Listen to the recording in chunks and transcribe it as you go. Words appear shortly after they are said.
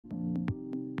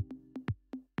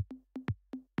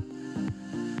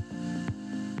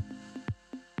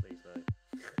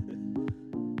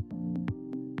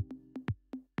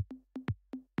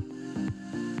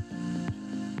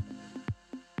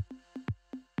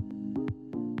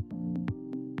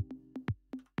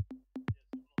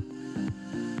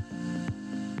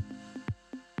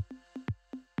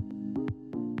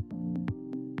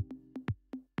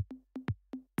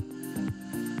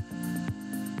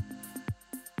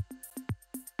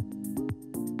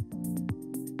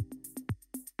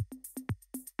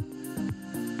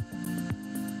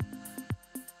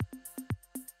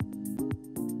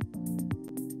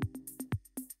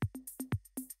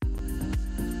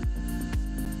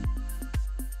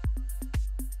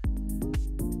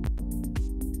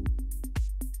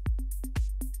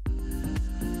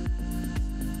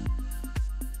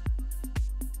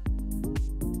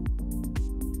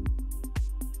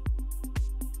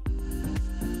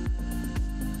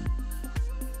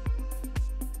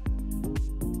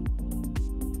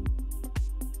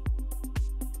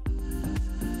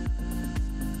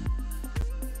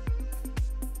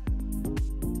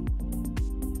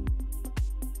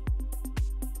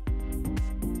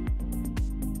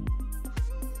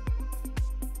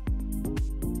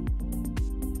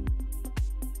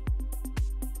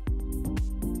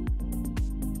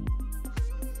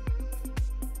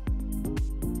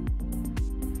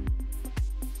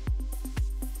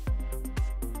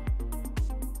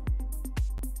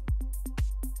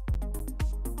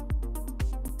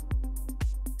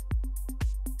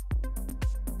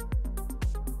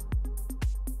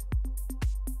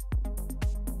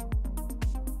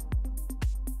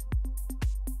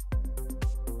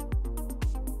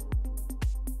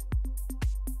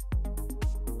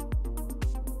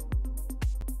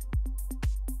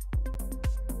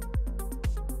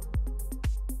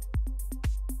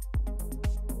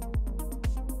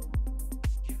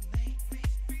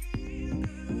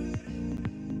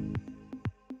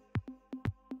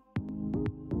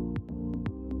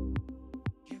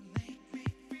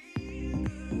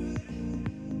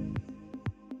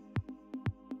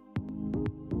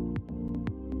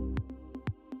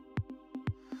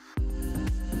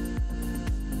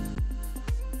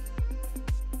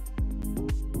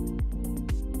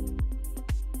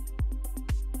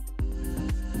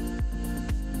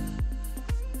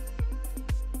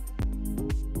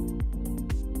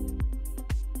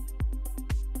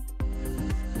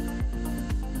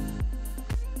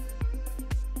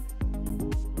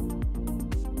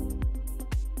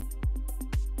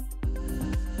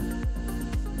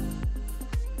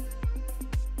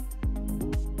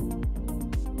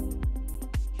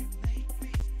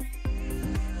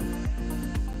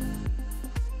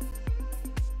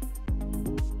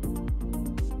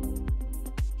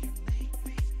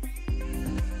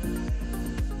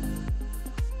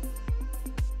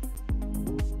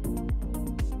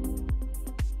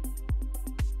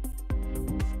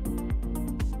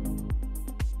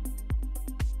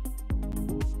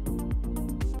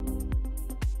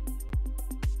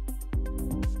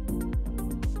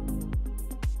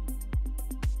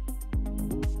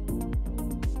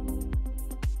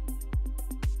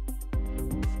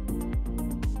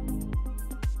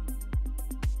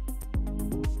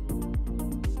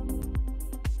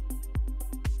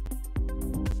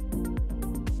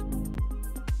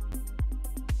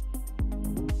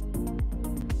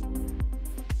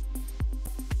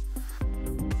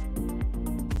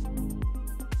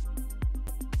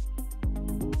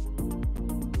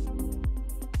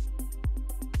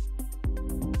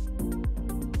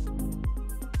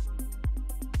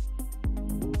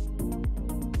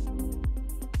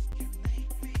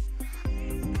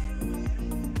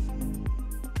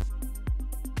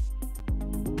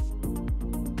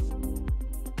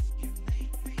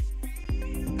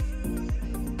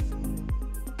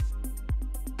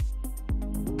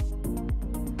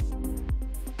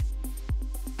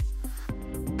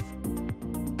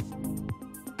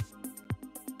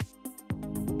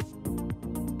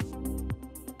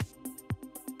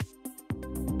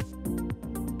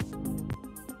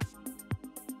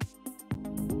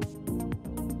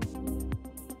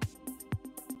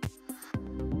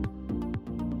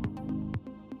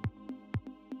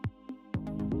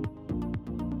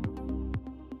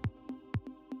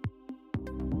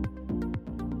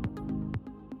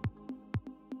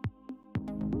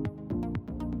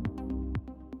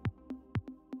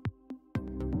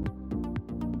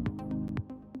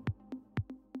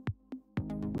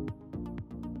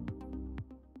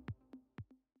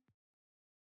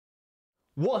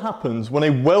What happens when a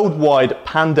worldwide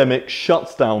pandemic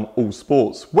shuts down all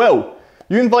sports? Well,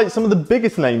 you invite some of the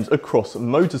biggest names across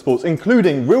motorsports,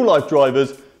 including real-life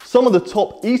drivers, some of the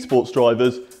top esports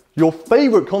drivers, your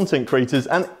favourite content creators,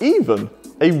 and even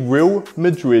a Real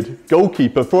Madrid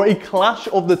goalkeeper for a Clash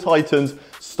of the Titans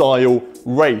style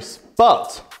race.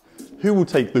 But who will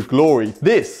take the glory?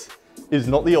 This is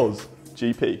not the Aus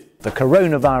GP. The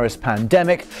coronavirus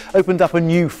pandemic opened up a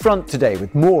new front today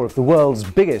with more of the world's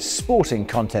biggest sporting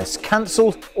contests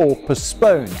cancelled or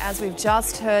postponed. As we've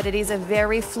just heard, it is a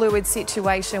very fluid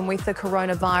situation with the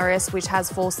coronavirus, which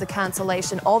has forced the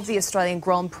cancellation of the Australian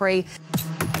Grand Prix.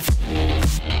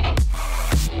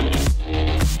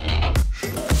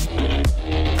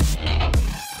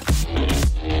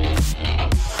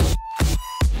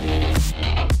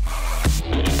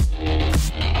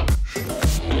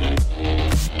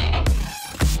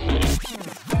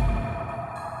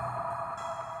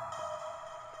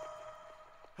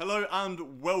 Hello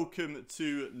and welcome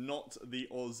to Not the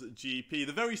Aus GP,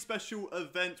 the very special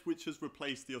event which has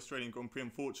replaced the Australian Grand Prix,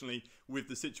 unfortunately, with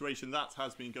the situation that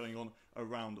has been going on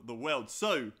around the world.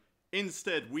 So,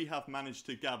 instead, we have managed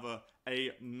to gather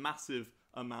a massive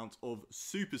amount of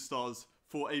superstars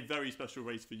for a very special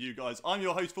race for you guys. I'm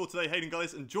your host for today, Haydon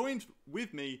Gullis, and joined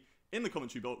with me in the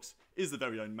commentary box is the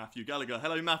very own Matthew Gallagher.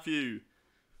 Hello, Matthew.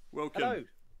 Welcome.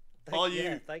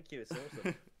 Hello. Thank you. It's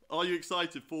awesome. Are you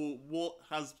excited for what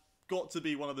has got to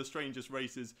be one of the strangest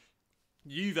races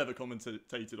you've ever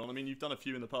commentated on? I mean, you've done a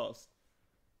few in the past.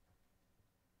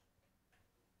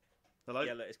 Hello?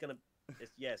 Yeah, look, it's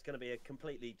gonna be a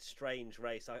completely strange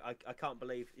race. I can't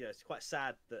believe, it's quite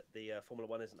sad that the Formula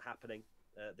One isn't happening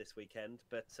this weekend.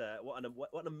 But what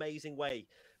an amazing way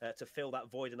to fill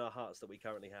that void in our hearts that we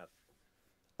currently have.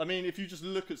 I mean, if you just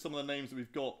look at some of the names that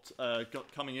we've got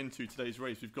coming into today's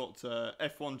race, we've got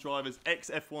F1 drivers,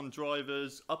 ex-F1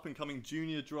 drivers, up-and-coming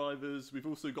junior drivers. We've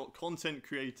also got content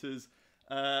creators.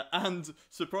 And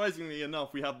surprisingly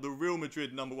enough, we have the Real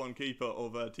Madrid #1 keeper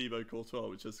of Thibaut COURTOIS,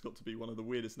 which has got to be one of the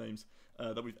weirdest names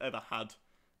that we've ever had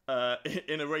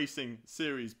in a racing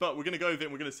series. But we're going to go with it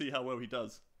and we're going to see how well he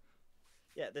does.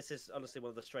 Yeah, this is honestly one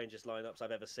of the strangest lineups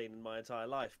I've ever seen in my entire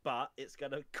life, but it's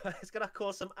gonna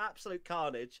cause some absolute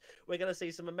carnage. We're gonna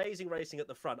see some amazing racing at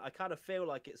the front. I kind of feel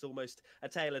like it's almost a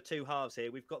tale of two halves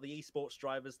here. We've got the esports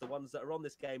drivers, the ones that are on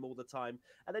this game all the time,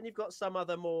 and then you've got some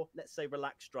other more, let's say,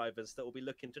 relaxed drivers that will be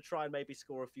looking to try and maybe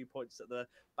score a few points at the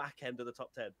back end of the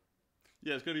top 10.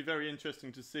 Yeah, it's going to be very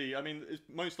interesting to see. I mean, it's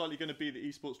most likely going to be the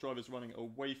esports drivers running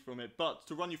away from it, but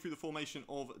to run you through the formation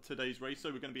of today's race, so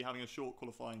we're going to be having a short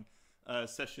qualifying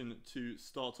session to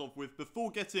start off with before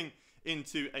getting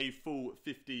into a full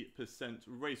 50%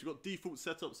 race. We've got default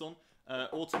setups on,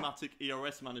 automatic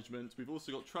ERS management. We've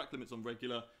also got track limits on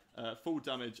regular, full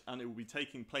damage, and it will be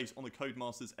taking place on the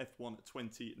Codemasters F1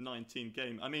 2019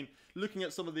 game. I mean, looking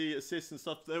at some of the assists and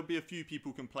stuff, there'll be a few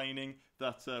people complaining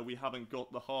that we haven't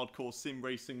got the hardcore sim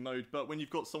racing mode, but when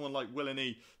you've got someone like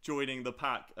WillNE joining the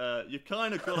pack, you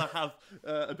kind of got to have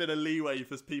a bit of leeway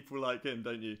for people like him,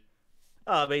 don't you?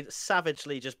 Oh, I mean,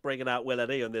 savagely just bringing out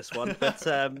WillNE on this one. But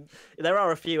there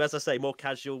are a few, as I say, more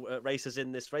casual racers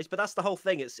in this race. But that's the whole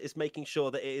thing. It's making sure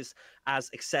that it is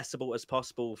as accessible as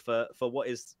possible for what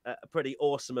is a pretty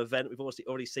awesome event. We've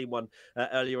already seen one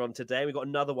earlier on today. We've got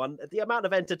another one. The amount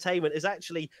of entertainment is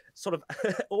actually sort of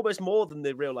almost more than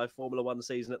the real-life Formula One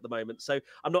season at the moment. So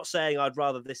I'm not saying I'd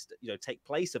rather this take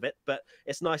place of it, but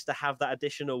it's nice to have that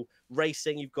additional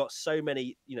racing. You've got so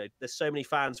many, there's so many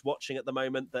fans watching at the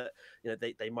moment that,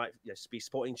 they might be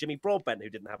supporting Jimmy Broadbent, who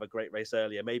didn't have a great race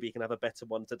earlier. Maybe he can have a better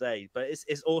one today. But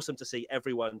it's awesome to see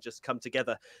everyone just come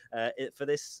together for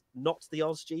this Not the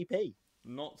Aus GP.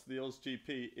 Not the Aus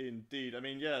GP, indeed. I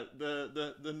mean, yeah,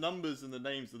 the numbers and the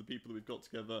names of the people that we've got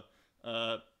together,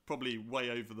 probably way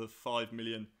over the 5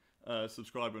 million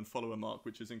subscriber and follower mark,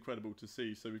 which is incredible to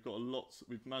see. So we've got a lot.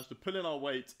 We've managed to pull in our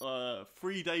weight.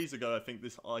 3 days ago, I think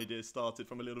this idea started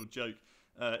from a little joke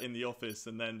in the office,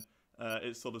 and then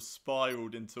it sort of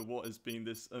spiraled into what has been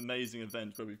this amazing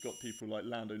event where we've got people like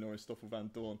Lando NORRIS, Stoffel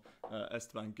VANDOORNE,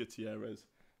 Esteban, Gutierrez,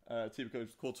 Thibaut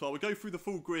COURTOIS. We'll go through the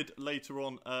full grid later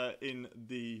on in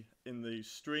the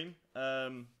stream.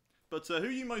 But who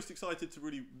are you most excited to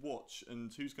really watch,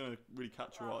 and who's going to really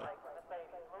catch your eye?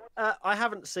 I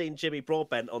haven't seen Jimmy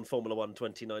Broadbent on Formula 1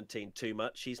 2019 too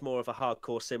much. He's more of a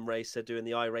hardcore sim racer doing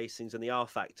the iRacings and the R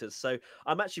Factors. So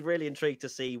I'm actually really intrigued to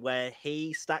see where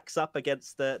he stacks up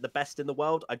against the best in the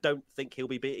world. I don't think he'll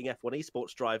be beating F1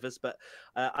 Esports drivers, but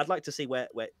I'd like to see where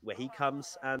he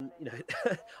comes. And, you know,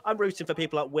 I'm rooting for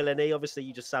people like WillNE. Obviously,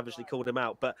 you just savagely called him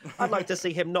out, but I'd like to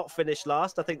see him not finish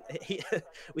last. I think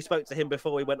we spoke to him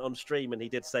before we went on stream, and he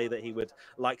did say that he would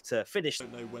like to finish. I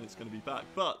don't know when it's going to be back,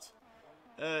 but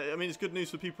I mean, it's good news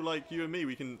for people like you and me.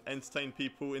 We can entertain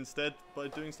people instead by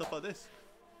doing stuff like this.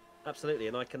 Absolutely,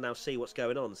 and I can now see what's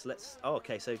going on. So let's... Oh,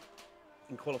 okay, so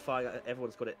in qualifying,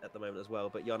 everyone's got it at the moment as well,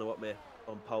 but Jarno Opmeer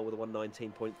on pole with a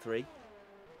 119.3.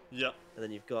 Yeah. And then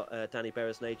you've got Dani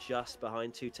Bereznay just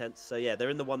behind 2/10. So yeah,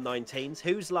 they're in the 119s.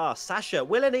 Who's last? Sacha.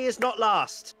 WillNE is not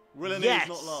last. WillNE is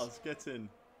not last. Get in.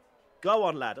 Go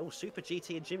on, lad. Oh, Super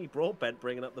GT and Jimmy Broadbent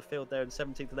bringing up the field there in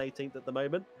 17th and 18th at the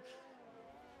moment.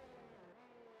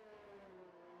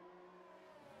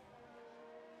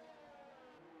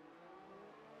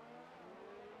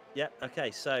 Yep,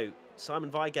 okay, so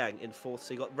Simon Weigang in 4th.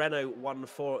 So you've got Renault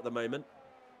 1-4 at the moment.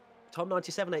 Tom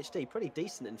 97 HD, pretty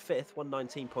decent in 5th,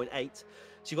 119.8. So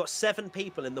you've got 7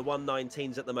 people in the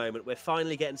 119s at the moment. We're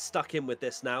finally getting stuck in with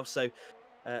this now. So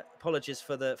apologies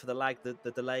for the lag,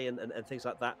 the delay and things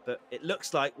like that. But it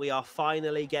looks like we are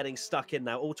finally getting stuck in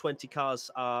now. All 20 cars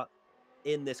are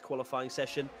in this qualifying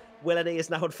session. WillNE is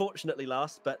now unfortunately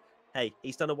last, but hey,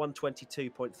 he's done a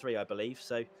 122.3, I believe.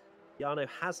 So Jarno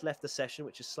has left the session,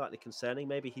 which is slightly concerning.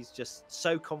 Maybe he's just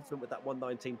so confident with that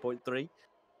 119.3.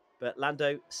 But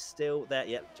Lando still there.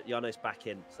 Yeah, Jarno's back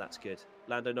in, so that's good.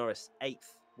 Lando Norris,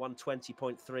 8th,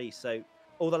 120.3. So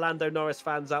all the Lando Norris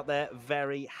fans out there,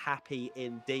 very happy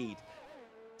indeed.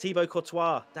 Thibaut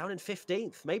Courtois down in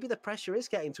 15th. Maybe the pressure is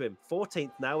getting to him.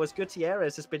 14th now as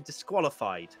Gutierrez has been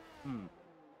disqualified.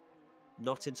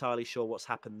 Not entirely sure what's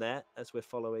happened there as we're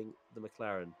following the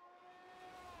McLaren.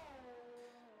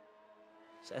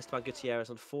 So Esteban Gutierrez,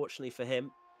 unfortunately for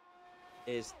him,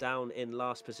 is down in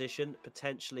last position.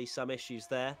 Potentially some issues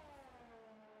there.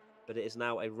 But it is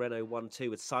now a Renault 1-2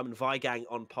 with Simon Weigang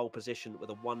on pole position with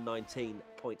a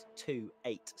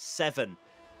 119.287.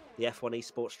 The F1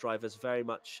 Esports drivers very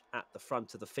much at the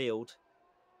front of the field.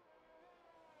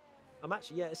 I'm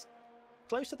actually, yeah, it's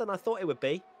closer than I thought it would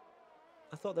be.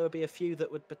 I thought there would be a few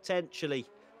that would potentially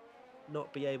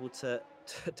not be able to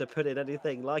put in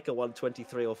anything like a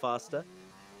 123 or faster.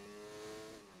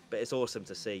 But it's awesome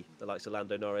to see the likes of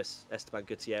Lando Norris, Esteban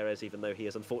Gutierrez, even though he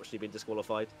has unfortunately been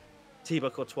disqualified.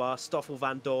 Thibaut Courtois, Stoffel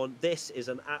Vandoorne. This is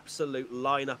an absolute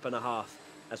lineup and a half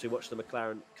as we watch the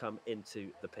McLaren come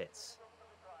into the pits.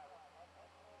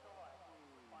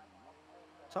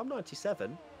 Tom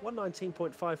 97,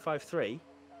 119.553.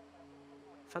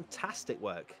 Fantastic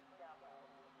work.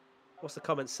 What's the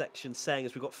comments section saying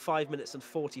as we've got 5 minutes and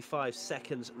 45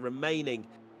 seconds remaining?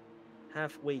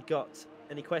 Have we got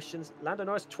any questions? Lando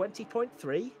Norris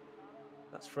 20.3.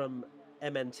 That's from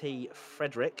MNT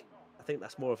Frederick. I think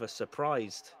that's more of a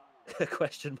surprised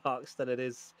question marks than it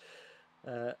is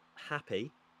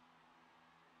happy.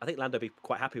 I think Lando will be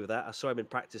quite happy with that. I saw him in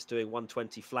practice doing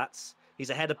 120 flats.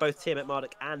 He's ahead of both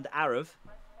Tiametmarduk and Aarava,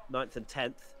 9th and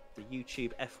 10th, the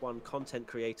YouTube F1 content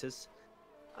creators.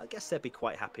 I guess they'd be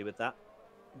quite happy with that.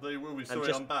 They will be.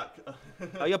 Sorry, I'm back.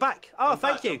 Oh, you're back. Oh,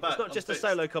 thank you. It's not I'm just a fixed.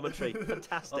 solo commentary.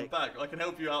 Fantastic. I'm back. I can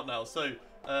help you out now. So,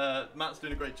 Matt's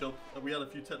doing a great job. We had a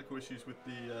few technical issues with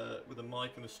the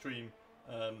mic and the stream.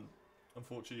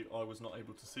 Unfortunately, I was not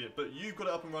able to see it. But you've got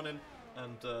it up and running,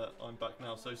 and I'm back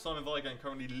now. So, Simon Weigang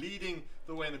currently leading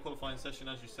the way in the qualifying session,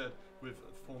 as you said, with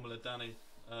Formula Dani,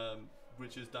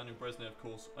 which is Daniel Bereznay, of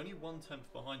course. Only 1/10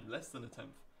 behind, less than a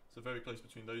 10th. So very close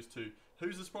between those two.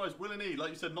 Who's the surprise? WillNE,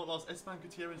 like you said, not last. Esteban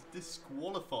Gutierrez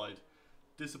disqualified.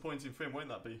 Disappointing for him, won't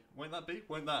that be? Won't that be?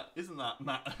 Won't that? Isn't that,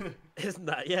 Matt? Isn't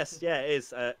that? Yes, yeah, it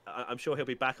is. I'm sure he'll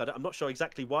be back. I'm not sure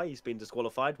exactly why he's been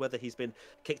disqualified, whether he's been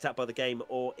kicked out by the game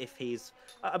or if he's...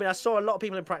 I mean, I saw a lot of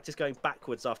people in practice going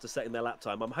backwards after setting their lap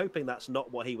time. I'm hoping that's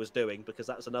not what he was doing, because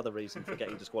that's another reason for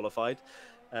getting disqualified.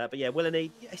 But yeah,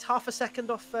 WillNE, he's half a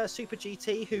second off Super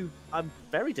GT, who I'm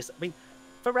very I mean,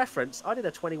 for reference, I did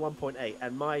a 21.8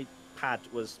 and my pad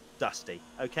was dusty.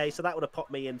 Okay, so that would have popped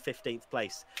me in 15th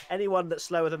place. Anyone that's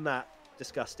slower than that,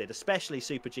 disgusted, especially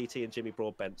Super GT and Jimmy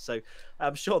Broadbent. So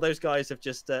I'm sure those guys have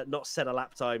just not set a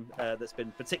lap time that's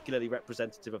been particularly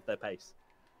representative of their pace.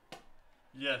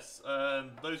 Yes,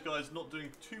 those guys not doing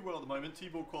too well at the moment.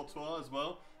 Thibaut Courtois as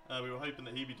well. We were hoping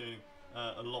that he'd be doing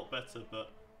a lot better,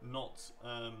 but not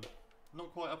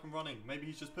quite up and running. Maybe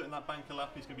he's just putting that banker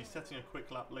lap. He's going to be setting a quick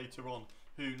lap later on.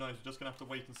 Who knows? We're just going to have to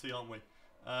wait and see, aren't we?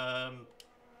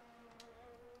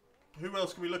 Who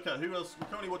else can we look at? Who else? We're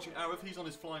currently watching Aarava. He's on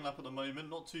his flying lap at the moment.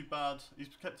 Not too bad. He's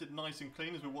kept it nice and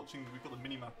clean as we're watching. We've got the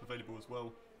mini-map available as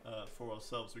well for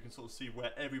ourselves. We can sort of see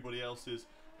where everybody else is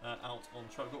out on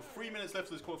track. We've got 3 minutes left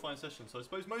of this qualifying session. So I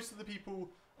suppose most of the people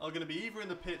are going to be either in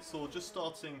the pits or just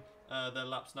starting their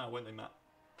laps now, won't they, Matt?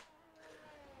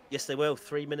 Yes, they will.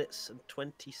 3 minutes and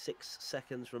 26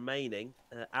 seconds remaining.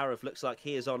 Aarava looks like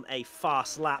he is on a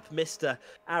fast lap. Mr.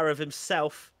 Aarava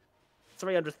himself,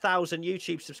 300,000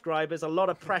 YouTube subscribers. A lot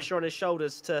of pressure on his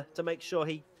shoulders to make sure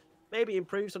he maybe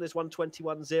improves on his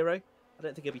 121.0. I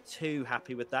don't think he'll be too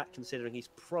happy with that, considering he's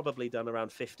probably done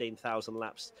around 15,000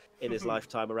 laps in his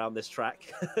lifetime around this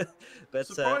track. But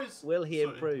will he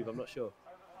improve? I'm not sure.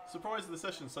 Surprise of the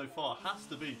session so far has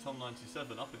to be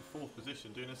Tom97 up in 4th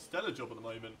position, doing a stellar job at the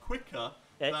moment. Quicker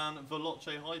than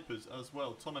Veloce Hyperz as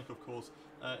well. Tomek, of course,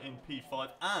 in P5.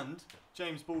 And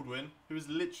James Baldwin, who is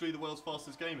literally the world's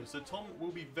fastest gamer. So Tom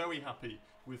will be very happy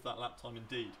with that lap time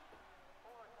indeed.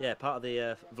 Yeah, part of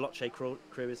the Veloce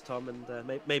crew is Tom,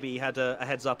 and maybe he had a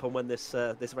heads up on when this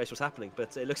race was happening.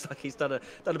 But it looks like he's done a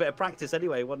bit of practice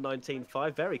anyway.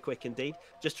 1:19.5, very quick indeed.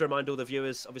 Just to remind all the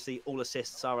viewers, obviously all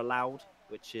assists are allowed,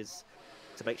 which is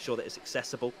to make sure that it's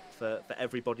accessible for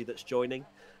everybody that's joining,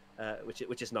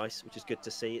 which is nice, which is good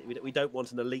to see. We don't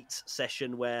want an elite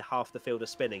session where half the field are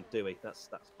spinning, do we? That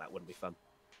wouldn't be fun.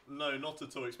 No, not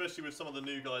at all. Especially with some of the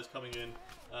new guys coming in,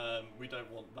 we don't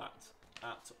want that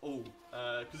at all,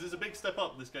 because it's a big step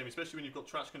up this game, especially when you've got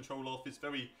traction control off.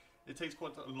 It takes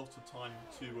quite a lot of time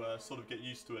to sort of get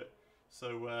used to it.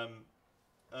 So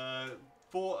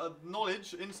for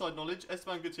inside knowledge,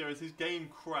 Esteban Gutierrez, his game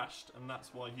crashed, and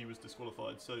that's why he was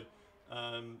disqualified. So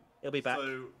he'll be back.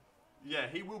 So yeah,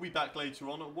 he will be back later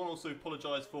on. I want to also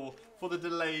apologise for the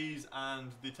delays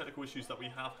and the technical issues that we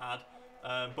have had,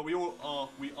 but we are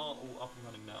all up and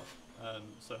running now.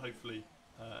 So hopefully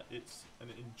it's an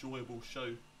enjoyable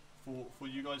show for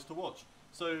you guys to watch.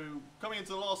 So coming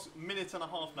into the last minute and a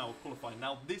half now of qualifying.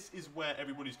 Now this is where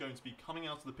everybody's going to be coming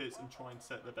out of the pits and trying to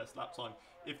set their best lap time.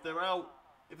 If they're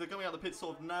coming out of the pits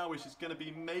sort of now, it's just going to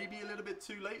be maybe a little bit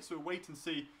too late. So we'll wait and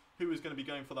see who is going to be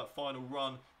going for that final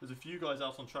run. There's a few guys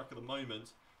out on track at the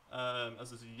moment.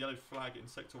 As there's a yellow flag in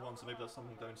sector 1, so maybe that's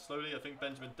someone going slowly. I think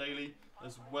Benjamin Daly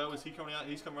as well, as he coming out,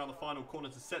 he's coming around the final corner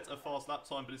to set a fast lap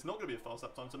time, but it's not going to be a fast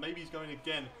lap time, so maybe he's going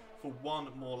again for one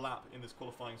more lap in this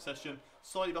qualifying session.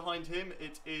 Slightly behind him,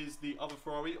 it is the other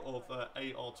Ferrari of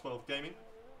AR12 Gaming.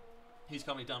 He's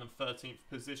coming down in 13th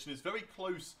position. It's very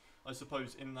close, I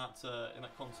suppose, in that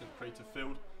content creator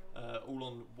field. All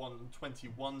on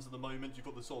 121s at the moment. You've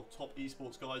got the sort of top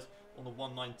esports guys on the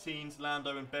 119s.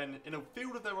 Lando and Ben in a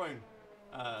field of their own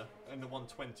in the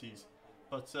 120s.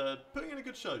 But putting in a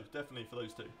good show, definitely, for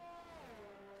those two.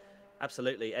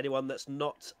 Absolutely. Anyone that's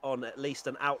not on at least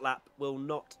an outlap will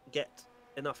not get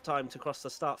enough time to cross the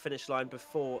start-finish line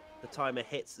before the timer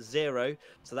hits 0.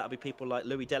 So that'll be people like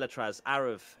Delétraz,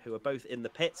 Aarava, who are both in the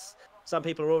pits. Some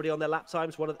people are already on their lap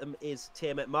times. One of them is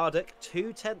Tiametmarduk,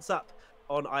 2 tenths up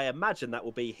on, I imagine that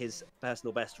will be his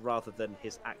personal best rather than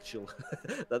his actual,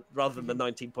 rather than the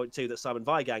 19.2 that Simon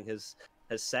Weigang has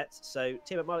set. So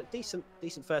Tiametmarduk,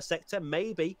 decent first sector,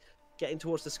 maybe getting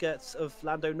towards the skirts of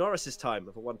Lando Norris's time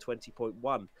of a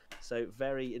 120.1. So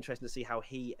very interesting to see how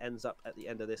he ends up at the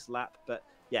end of this lap. But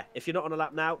yeah, if you're not on a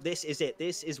lap now, this is it.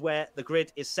 This is where the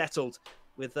grid is settled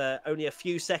with only a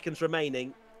few seconds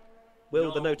remaining.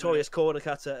 Will the notorious corner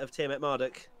cutter of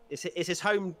Tiametmarduk, it's his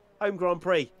home Grand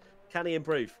Prix. Can he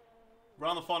improve?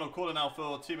 Round the final corner now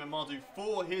for Tiametmarduk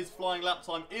for his flying lap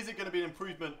time. Is it going to be an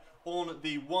improvement on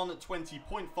the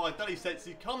 120.5 that he sets?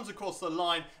 He comes across the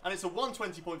line and it's a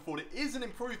 120.4. It is an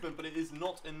improvement, but it is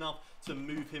not enough to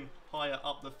move him higher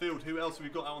up the field. Who else have we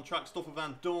got out on track? Stoffel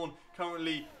VANDOORNE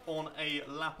currently on a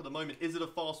lap at the moment. Is it a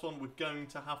fast one? We're going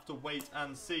to have to wait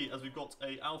and see, as we've got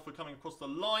a Alfa coming across the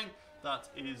line. That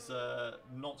is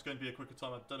not going to be a quicker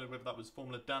time. I don't know whether that was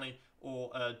Formula Dani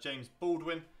or James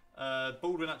Baldwin.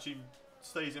 Baldwin actually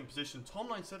stays in position.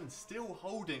 Tom97 still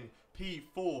holding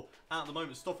P4 at the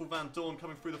moment. Stoffel VANDOORNE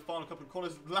coming through the final couple of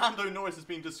corners. Lando Norris has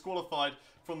been disqualified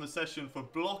from the session for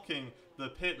blocking the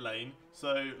pit lane.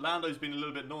 So Lando's been a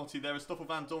little bit naughty there. As Stoffel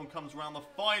VANDOORNE comes around the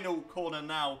final corner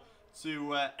now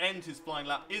to end his flying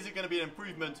lap. Is it going to be an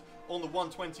improvement on the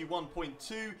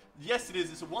 121.2? Yes, it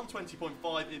is. It's a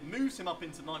 120.5. It moves him up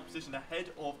into 9th position ahead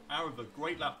of Aarava.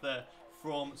 Great lap there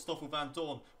from Stoffel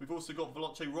VANDOORNE. We've also got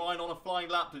Veloce Ryan on a flying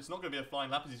lap, but it's not going to be a flying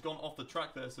lap as he's gone off the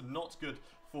track there, so not good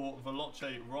for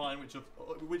Veloce Ryan,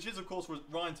 which is of course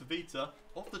Ryan Tveter.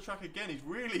 Off the track again. He's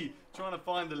really trying to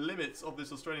find the limits of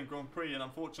this Australian Grand Prix, and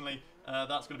unfortunately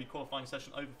that's going to be qualifying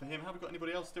session over for him. Have we got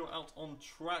anybody else still out on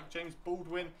track? James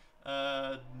Baldwin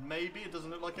Maybe, it doesn't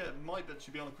look like it. It might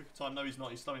actually be on a quicker time. No, he's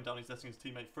not. He's slowing down. He's letting his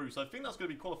teammate through. So I think that's going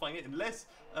to be qualifying it, unless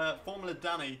Formula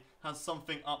Dani has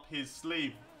something up his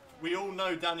sleeve. We all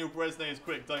know Daniel Bereznay is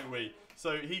quick, don't we?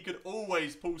 So he could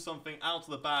always pull something out of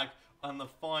the bag on the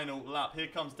final lap. Here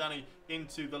comes Dani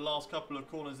into the last couple of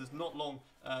corners. There's not long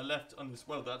left on this.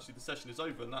 Well, actually, the session is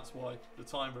over, and that's why the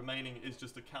time remaining is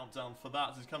just a countdown for that.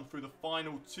 As he's come through the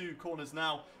final 2 corners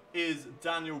now is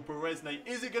Daniel Bereznay.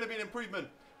 Is it going to be an improvement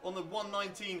on the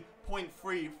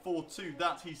 119.342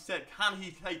 that he set? Can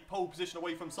he take pole position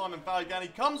away from Simon Vagan? He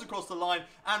comes across the line,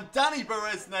 and Dani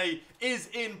Bereznay is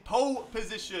in pole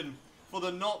position for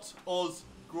the Not Oz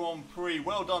Grand Prix.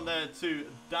 Well done there to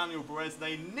Daniel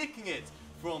Bereznay, nicking it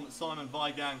from Simon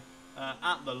Vagan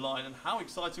at the line. And how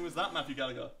exciting was that, Matthew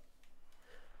Gallagher?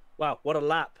 Wow, what a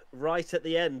lap right at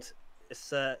the end.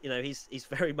 It's you know, he's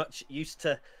very much used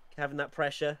to having that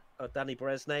pressure of Dani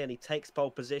Bereznay, and he takes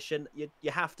pole position.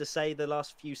 You have to say the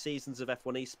last few seasons of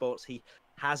F1 Esports, he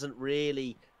hasn't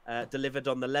really delivered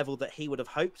on the level that he would have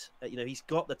hoped. You know, he's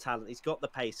got the talent, he's got the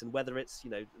pace, and whether it's, you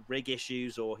know, rig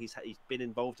issues or he's been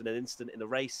involved in an incident in a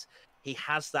race, he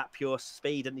has that pure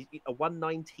speed. And a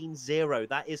 119.0,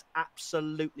 that is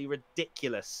absolutely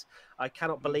ridiculous. I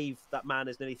cannot believe that man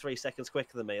is nearly 3 seconds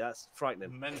quicker than me. That's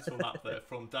frightening. Mental lap there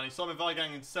from Dani. Simon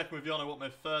Vagan in second with Jana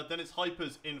Watmer third. Then it's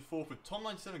Hyperz in fourth with Tom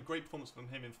 97. Great performance from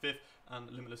him in fifth,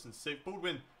 and Limitless in sixth.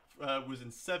 Baldwin was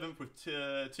in seventh with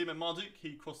Tiametmarduk.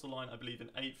 He crossed the line, I believe, in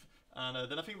eighth. And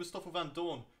then I think it was Stoffel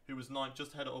VANDOORNE who was ninth,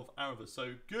 just ahead of Aarava.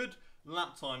 So good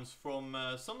lap times from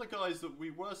some of the guys that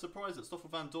we were surprised at. Stoffel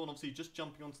VANDOORNE obviously just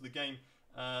jumping onto the game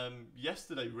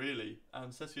yesterday, really,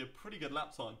 and sets here a pretty good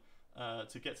lap time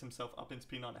to get himself up into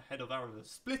P9 ahead of Aarava,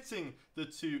 splitting the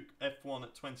 2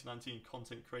 F1 2019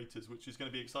 content creators, which is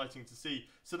going to be exciting to see.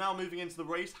 So now moving into the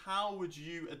race, how would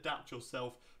you adapt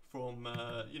yourself from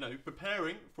you know,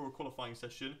 preparing for a qualifying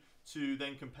session to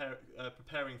then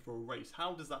preparing for a race?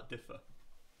 How does that differ?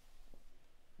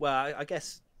 Well, I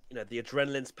guess, you know, the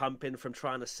adrenaline's pumping from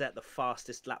trying to set the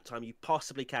fastest lap time you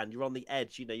possibly can. You're on the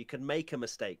edge, you know, you can make a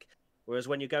mistake. Whereas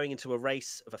when you're going into a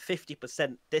race of a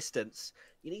 50% distance,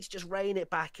 you need to just rein it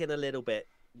back in a little bit,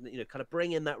 you know, kind of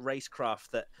bring in that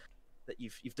racecraft that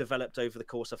you've developed over the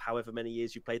course of however many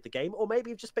years you played the game, or maybe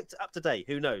you've just picked it up today,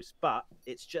 who knows. But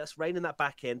it's just reining that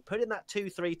back in, putting that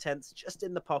 2-3 tenths just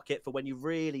in the pocket for when you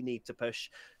really need to push.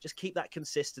 Just keep that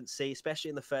consistency, especially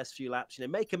in the first few laps. You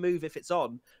know, make a move if it's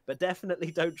on, but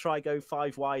definitely don't try go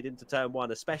 5 wide into turn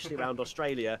 1, especially around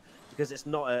Australia, because it's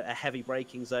not a heavy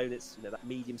braking zone. It's, you know, that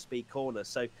medium speed corner.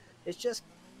 So it's just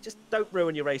don't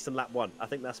ruin your race in lap 1. I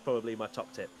think that's probably my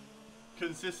top tip.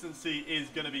 Consistency is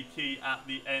going to be key at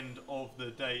the end of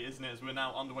the day, isn't it? As we're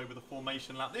now underway with the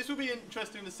formation lap. This will be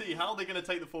interesting to see how they're going to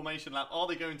take the formation lap. Are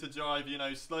they going to drive, you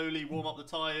know, slowly, warm up the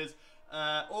tyres?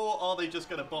 Or are they just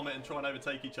going to bomb it and try and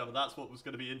overtake each other? That's what was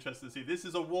going to be interesting to see. This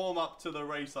is a warm-up to the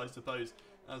race, I suppose,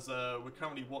 as we're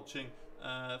currently watching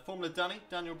Formula Dani,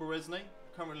 Daniel Bereznay,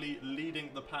 currently leading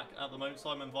the pack at the moment.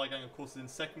 Simon Vagan, of course, is in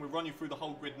second. We'll run you through the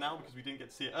whole grid now because we didn't get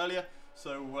to see it earlier.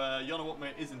 So Jana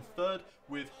Watmer is in third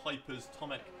with Hyperz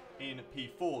Tomek in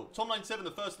P4. Tom 97,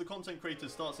 the first of the content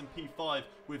creators, starts in P5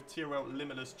 with Tyrell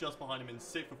Limitless just behind him in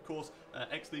 6th, of course,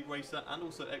 ex-League racer and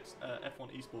also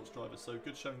ex-F1 Esports driver. So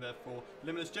good showing there for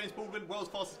Limitless. James Baldwin, world's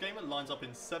fastest gamer, lines up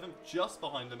in 7th, just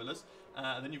behind Limitless.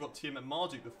 And then you've got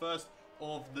Tiametmarduk, the first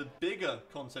of the bigger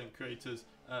content creators,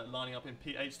 lining up in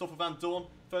P8. Stoffel VANDOORNE,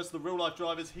 first of the real-life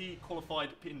drivers, he qualified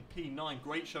in P9.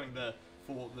 Great showing there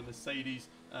for the Mercedes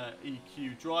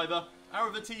EQ driver.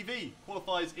 Aarava TV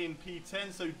qualifies in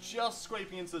P10, so just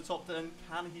scraping into the top 10.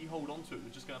 Can he hold on to it? We're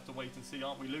just going to have to wait and see,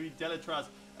 aren't we? Louis Delétraz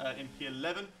in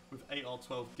P11 with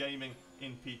AR12 Gaming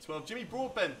in P12. Jimmy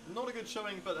Broadbent, not a good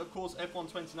showing, but of course F1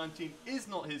 2019 is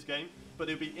not his game, but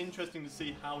it'll be interesting to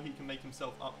see how he can make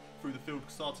himself up through the field,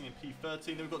 starting in P13.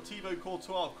 Then we've got Thibaut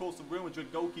COURTOIS, of course, the Real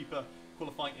Madrid goalkeeper,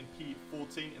 qualifying in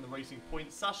P14 in the Racing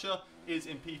Point. Sacha is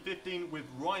in P15 with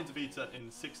Ryan Tveter in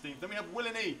 16th. Then we have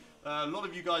WillNE. A lot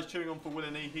of you guys cheering on for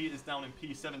WillNE. He is down in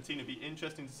P17. It'll be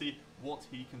interesting to see what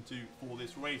he can do for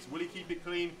this race. Will he keep it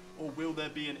clean, or will there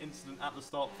be an incident at the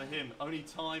start for him? Only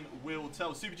time will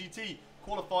tell. Super GT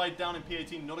qualified down in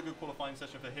P18. Not a good qualifying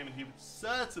session for him, and he would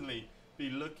certainly be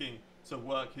looking to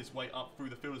work his way up through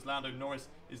the field as Lando NORRIS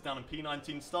is down in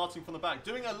P19, starting from the back.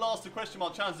 Doing a last question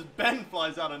mark challenge as Ben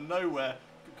flies out of nowhere.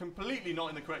 Completely not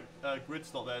in the correct grid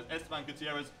slot there. Esteban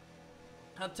Gutierrez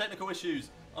had technical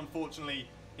issues, unfortunately,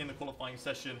 in the qualifying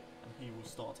session, and he will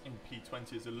start in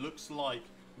P20 as it looks like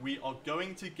we are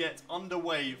going to get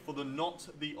underway for the Not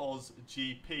the Aus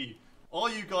GP.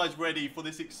 Are you guys ready for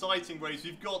this exciting race?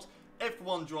 We've got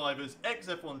F1 drivers,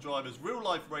 ex-F1 drivers,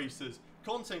 real-life racers,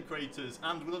 content creators,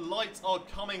 and the lights are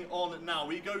coming on now.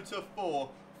 We go to 4,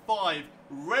 5,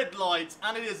 red light,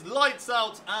 and it is lights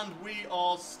out, and we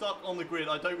are stuck on the grid.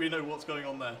 I don't really know what's going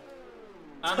on there.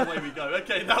 And away we go.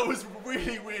 Okay, that was a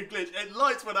really weird glitch.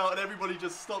 Lights went out and everybody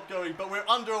just stopped going. But we're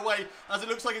underway as it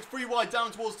looks like it's free wide down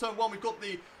towards turn 1. We've got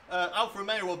the Alfa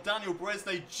Romeo of Daniel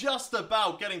Bereznay just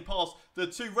about getting past the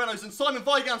 2 Renaults. And Simon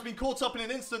Weigand's been caught up in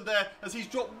an instant there as he's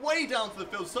dropped way down to the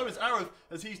field. So is Aarava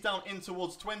as he's down in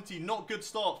towards 20. Not good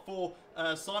start for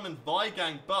Simon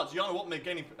Weigand, but Jarno Wotmer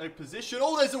gaining a position.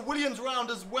 Oh, there's a Williams round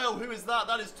as well. Who is that?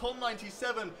 That is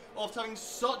Tom97, after having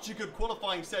such a good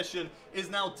qualifying session, is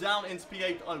now down into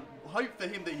P8. I hope for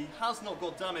him that he has not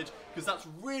got damage, because that's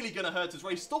really going to hurt his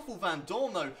race. Stoffel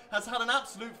VANDOORNE, though, has had an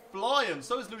absolute fly, and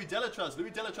so is Louis Delétraz.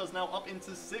 Louis Delétraz now up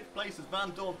into 6th place as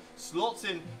VANDOORNE slots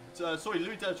in.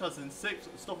 Louis Delétraz in 6th.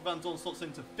 Stoffel VANDOORNE slots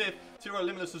into 5th. Tiro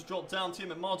Limitless has dropped down.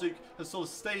 Tiametmarduk has sort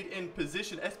of stayed in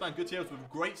position. Esteban Gutierrez with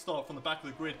a great start from the back of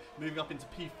the grid, moving up into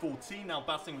P14, now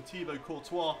battling with Thibaut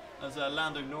COURTOIS as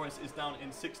Lando NORRIS is down in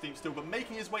 16th still, but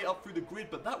making his way up through the grid.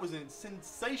 But that was a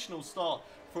sensational start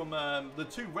from the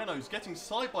 2 Renaults, getting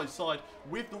side by side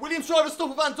with the Williams driver.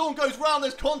 Stoffel VANDOORNE goes round.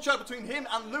 There's contact between him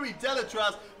and Louis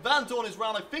Delétraz. VANDOORNE is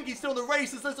round. I think he's still in the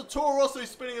race as there's a Toro Rosso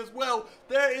spinning as well.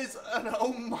 There is an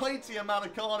almighty amount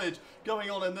of carnage going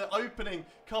on in the opening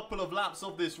couple of laps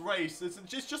of this race. It's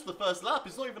just the first lap.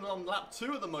 It's not even on lap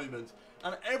 2 at the moment,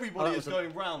 and everybody is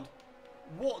going round.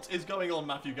 What is going on,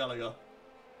 Matthew Gallagher?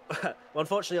 Well,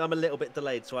 unfortunately, I'm a little bit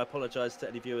delayed, so I apologise to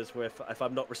any viewers where if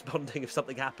I'm not responding, if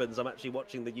something happens. I'm actually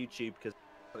watching the YouTube because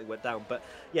something went down. But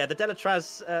yeah, the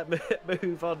Delétraz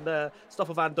move on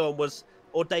Stoffel VANDOORNE was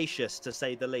audacious, to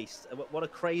say the least. What a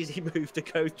crazy move to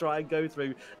try and go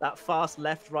through that fast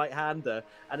left-right-hander,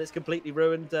 and it's completely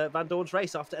ruined VANDOORNE's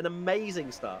race after an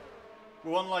amazing start.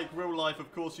 Well, unlike real life,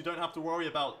 of course, you don't have to worry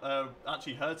about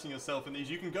actually hurting yourself in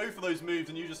these. You can go for those moves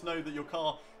and you just know that your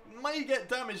car may get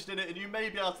damaged in it and you may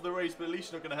be out of the race, but at least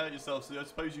you're not going to hurt yourself. So I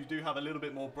suppose you do have a little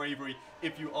bit more bravery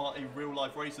if you are a real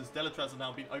life racer. Delétraz has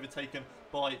now been overtaken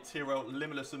by Tiro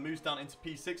Limitless and moves down into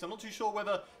P6. I'm not too sure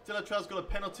whether Delétraz got a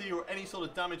penalty or any sort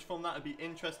of damage from that. It'd be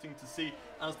interesting to see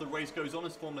as the race goes on,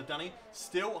 as Formula Dani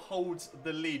still holds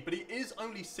the lead, but he is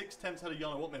only 6 tenths ahead of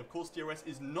Jarno Wotmer. Of course, DRS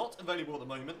is not available at the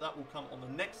moment. That will come on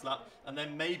the next lap, and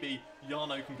then maybe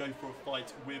Jarno can go for a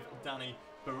fight with Dani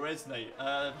Bereznay.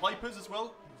 Hyperz as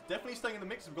well, definitely staying in the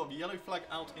mix. We've got the yellow flag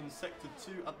out in Sector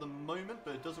 2 at the moment,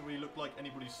 but it doesn't really look like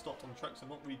anybody's stopped on the track, so I'm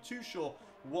not really too sure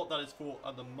what that is for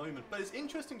at the moment. But it's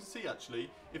interesting to see, actually,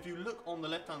 if you look on the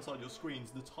left-hand side of your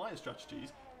screens, the tyre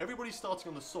strategies, everybody's starting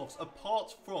on the softs,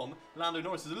 apart from Lando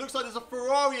NORRIS. It looks like there's a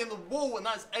Ferrari in the wall, and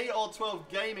that's AR12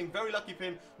 Gaming. Very lucky for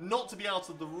him not to be out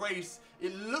of the race.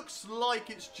 It looks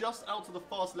like it's just out of the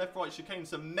fast left-right chicane,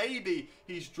 so maybe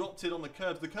he's dropped it on the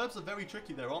curbs. The curbs are very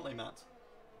tricky there, aren't they, Matt?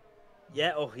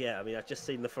 Yeah, oh yeah. I mean, I've just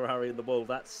seen the Ferrari in the wall.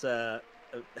 That's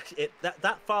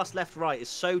that fast left-right is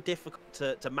so difficult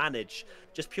to manage,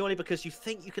 just purely because you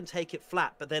think you can take it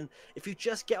flat, but then if you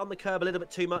just get on the curb a little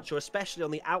bit too much, or especially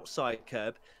on the outside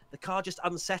curb, the car just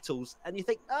unsettles, and you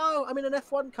think, oh, I'm in an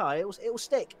F1 car, it'll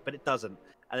stick, but it doesn't.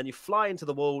 And then you fly into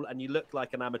the wall and you look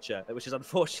like an amateur, which is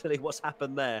unfortunately what's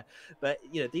happened there. But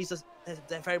you know,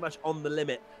 they're very much on the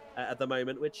limit at the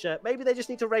moment, which maybe they just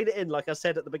need to rein it in, like I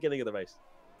said at the beginning of the race.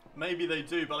 Maybe they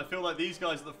do, but I feel like these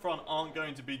guys at the front aren't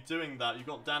going to be doing that. You've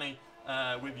got Dani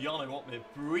with Jarno Wotmer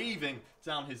breathing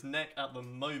down his neck at the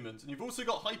moment. And you've also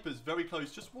got Hyperz very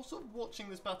close, just sort of watching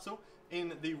this battle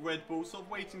in the Red Bull, sort of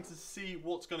waiting to see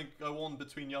what's going to go on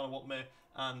between Jarno Wotmer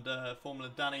and Formula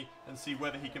Dani, and see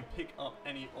whether he can pick up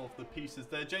any of the pieces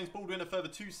there. James Baldwin a further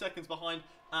 2 seconds behind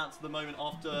at the moment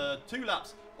after 2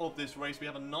 laps of this race. We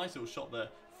have a nice little shot there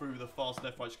through the fast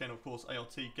left-right chicane. Of course,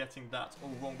 ART getting that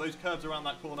all wrong. Those curves around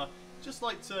that corner just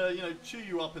like to, you know, chew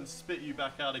you up and spit you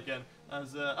back out again.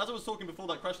 As I was talking before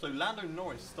that crash, though, Lando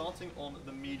NORRIS starting on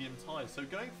the medium tyres. So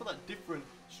going for that different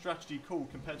strategy call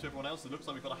compared to everyone else. It looks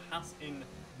like we've got a HAAS in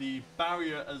the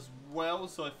barrier as well.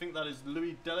 So I think that is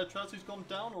Louis Delétraz who's gone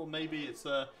down, or maybe it's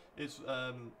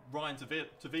Ryan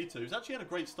Tveter, who's actually had a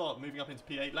great start moving up into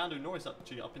P8. Lando NORRIS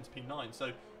actually up into P9.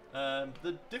 So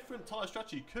the different tyre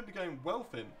strategy could be going well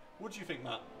for him. What do you think,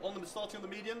 Matt? Starting on the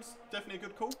mediums, definitely a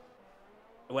good call?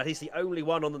 Well, he's the only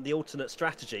one on the alternate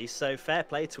strategy, so fair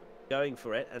play to him going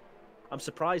for it. And I'm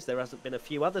surprised there hasn't been a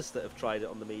few others that have tried it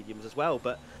on the mediums as well.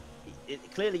 But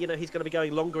clearly, you know, he's going to be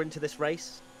going longer into this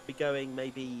race. Be going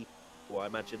maybe, well, I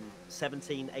imagine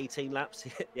 17, 18 laps.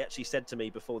 He actually said to me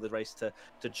before the race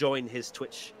to join his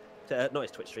Twitch not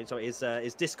his Twitch stream, sorry,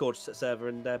 his Discord server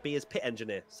and be his pit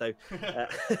engineer. So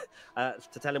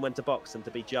to tell him when to box and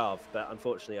to be Jarv. But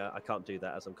unfortunately, I can't do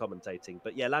that as I'm commentating.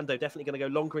 But yeah, Lando definitely going to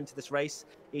go longer into this race.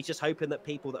 He's just hoping that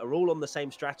people that are all on the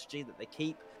same strategy, that they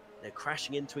keep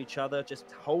crashing into each other,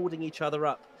 just holding each other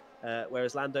up.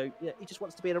 Whereas Lando, he just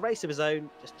wants to be in a race of his own,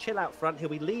 just chill out front. He'll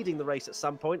be leading the race at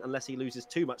some point, unless he loses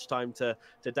too much time to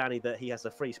Dani that he has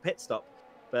a free pit stop.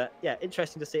 But yeah,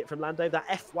 interesting to see it from Lando. That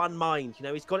F1 mind,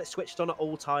 he's got it switched on at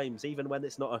all times, even when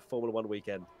it's not a Formula 1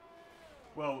 weekend.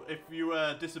 Well, if you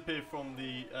disappear from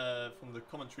the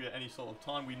commentary at any sort of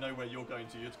time, we know where you're going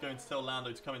to. You're going to tell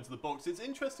Lando to come into the box. It's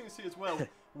interesting to see as well,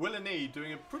 WillNE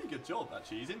doing a pretty good job,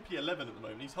 actually. He's in P11 at the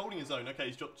moment. He's holding his own. Okay,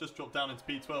 he's just dropped down into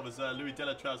P12 as Louis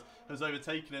Delétraz has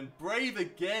overtaken him. Brave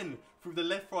again through the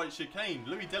left-right chicane.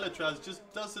 Louis Delétraz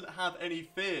just doesn't have any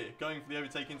fear going for the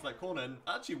overtake into that corner. And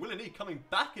actually, WillNE coming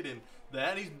back at him there.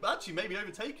 And he's actually maybe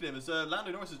overtaken him as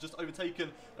Lando Norris has just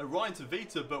overtaken Ryan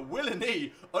Tveter. But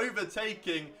WillNE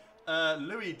overtaking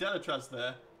Louis Delétraz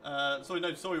there.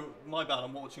 Sorry, my bad.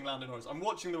 I'm watching Lando Norris. I'm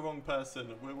watching the wrong person.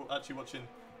 We're actually watching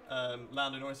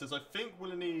Lando Norris. Says, I think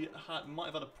WillNE might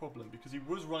have had a problem because he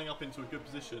was running up into a good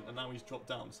position and now he's dropped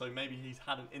down. So maybe he's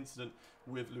had an incident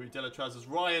with Louis Delétraz as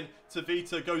Ryan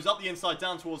Tveter goes up the inside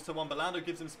down towards turn 1, but Lando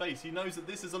gives him space. He knows that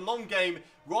this is a long game.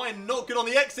 Ryan not good on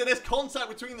the exit. There's contact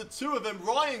between the two of them.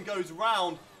 Ryan goes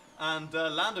round and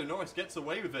Lando Norris gets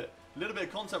away with it. A little bit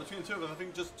of contact between the two of them. I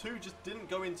think two just didn't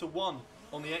go into one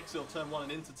on the exit of turn 1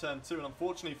 and into turn 2, and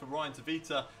unfortunately for Ryan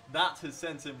Tveter, that has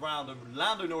sent him round, and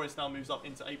Lando Norris now moves up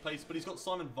into 8th place, but he's got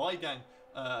Simon Weigang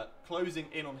closing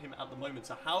in on him at the moment.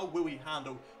 So how will he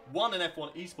handle an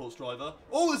F1 esports driver?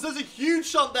 Oh, there's a huge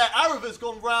shunt there. Aarava's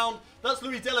gone round. That's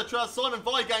Louis Delétraz, Simon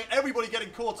Weigang, everybody getting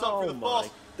caught up through the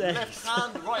fast left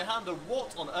hand, right hander.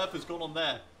 What on earth has gone on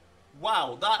there?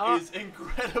 Wow, that is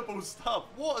incredible stuff.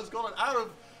 What has gone on? Aarava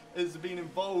has been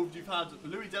involved. You've had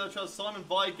Louis Delétraz, Simon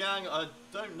Weigang, I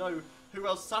don't know who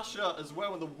else, Sacha as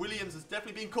well, and the Williams has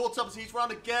definitely been caught up as he's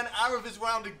round again. Aarava is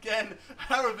round again.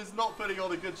 Aarava is not putting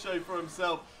on a good show for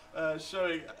himself,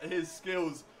 showing his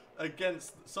skills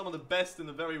against some of the best in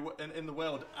the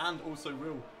world and also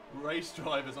real race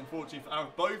drivers. Unfortunately for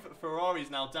Aarava, both Ferraris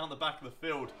now down the back of the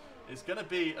field. It's going to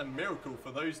be a miracle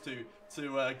for those two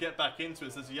to get back into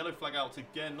it. There's a yellow flag out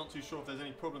again. Not too sure if there's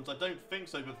any problems. I don't think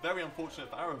so, but very unfortunate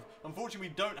for Aarava. Unfortunately,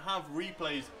 we don't have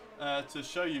replays to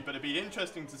show you, but it'd be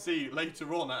interesting to see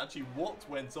later on actually what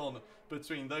went on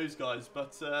between those guys.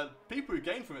 But people who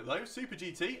gained from it though, Super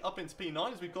GT up into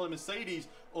P9 as we've got a Mercedes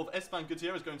of Esteban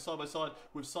Gutierrez going side by side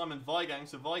with Simon Weigang.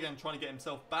 So Weigang trying to get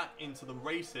himself back into the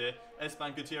race here.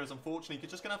 Esteban Gutierrez unfortunately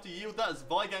just going to have to yield that as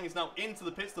Weigang is now into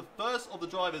the pits, the first of the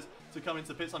drivers to come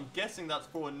into pits. I'm guessing that's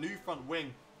for a new front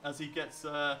wing as he gets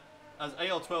as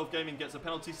AR12 Gaming gets a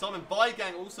penalty. Simon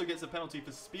Weigang also gets a penalty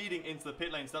for speeding into the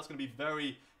pit lane, so that's going to be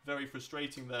very, very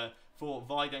frustrating there for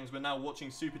Weigangs. We're now watching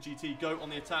Super GT go on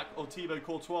the attack of Thibaut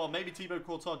Courtois. Maybe Thibaut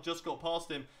Courtois just got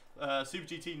past him. Super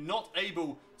GT not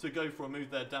able to go for a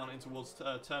move there down in towards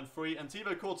turn 3. And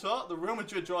Thibaut Courtois, the Real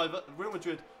Madrid driver, Real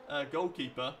Madrid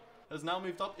goalkeeper, has now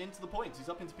moved up into the points. He's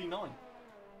up into P9.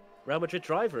 Real Madrid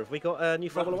driver, have we got a new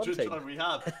Formula 1 team? We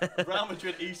have. Real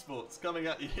Madrid Esports coming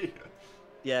at you.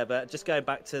 Yeah, but just going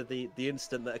back to the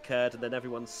incident that occurred and then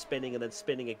everyone's spinning and then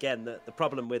spinning again, the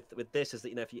problem with this is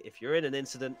that, if you're in an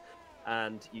incident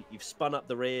and you've spun up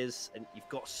the rears and you've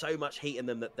got so much heat in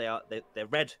them that they're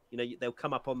red, they'll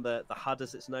come up on the HUD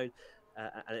as it's known,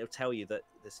 and it'll tell you that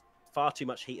there's far too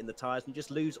much heat in the tyres and you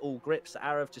just lose all grips.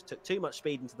 Aarava just took too much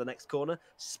speed into the next corner,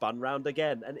 spun round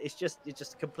again, and it's just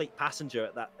a complete passenger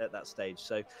at that stage.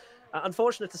 So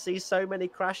unfortunate to see so many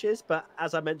crashes, but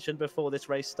as I mentioned before this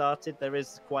race started, there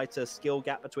is quite a skill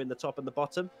gap between the top and the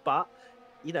bottom. But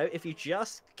if you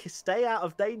just stay out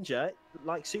of danger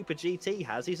like Super GT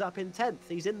has, he's up in 10th,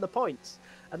 he's in the points,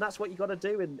 and that's what you got to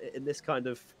do in this kind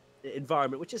of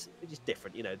environment, which is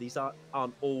different. These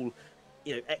aren't all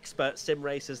expert sim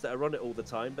racers that are on it all the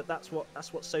time, but that's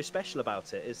what's so special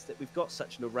about it, is that we've got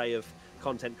such an array of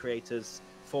content creators,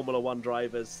 Formula 1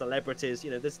 drivers, celebrities.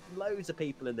 There's loads of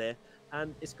people in there,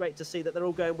 and it's great to see that they're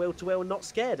all going wheel to wheel and not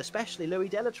scared, especially Louis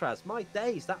Delétraz. My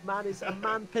days, that man is a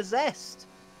man possessed.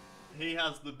 He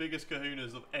has the biggest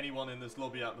kahunas of anyone in this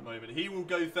lobby at the moment. He will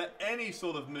go for any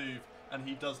sort of move, and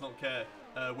he does not care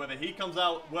whether he comes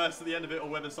out worse at the end of it or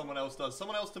whether someone else does.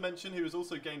 Someone else to mention who has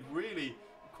also gained really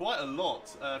quite a lot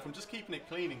from just keeping it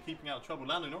clean and keeping out of trouble.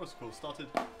 Lando Norris, of course, started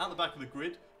at the back of the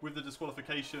grid with the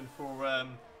disqualification for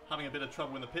having a bit of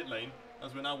trouble in the pit lane.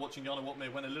 as we're now watching Janne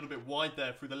went a little bit wide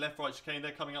there through the left-right chicane.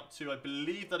 They're coming up to, I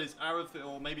believe that is Aarava,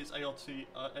 or maybe it's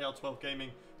AR12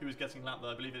 Gaming who is getting lapped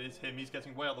there. I believe it is him. He's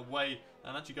getting way out of the way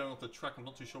and actually going off the track. I'm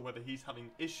not too sure whether he's having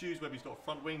issues, whether he's got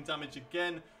front wing damage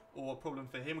again, or a problem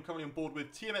for him. We're currently on board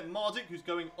with Tiametmarduk, who's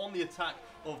going on the attack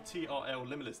of TRL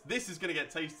Limitless. This is going to get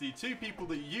tasty. Two people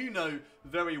that you know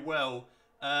very well.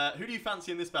 Who do you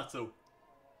fancy in this battle?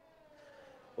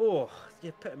 Oh,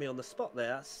 you're putting me on the spot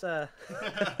there. That's,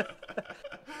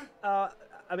 I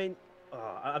mean,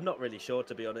 I'm not really sure,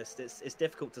 to be honest. It's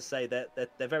difficult to say. They're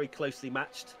very closely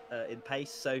matched in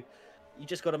pace, so you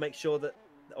just got to make sure that,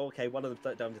 okay, one of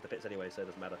them down to the pits anyway, so it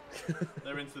doesn't matter.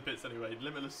 They're into the pits anyway.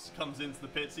 Limitless comes into the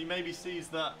pits. He maybe sees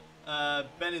that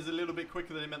Ben is a little bit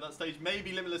quicker than him at that stage.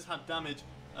 Maybe Limitless had damage,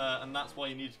 and that's why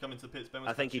he needed to come into the pits. Ben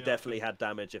was I think he definitely had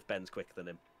damage if Ben's quicker than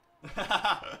him.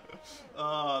 Oh,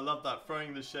 I love that.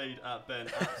 Throwing the shade at Ben.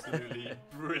 Absolutely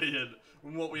brilliant.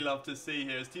 And what we love to see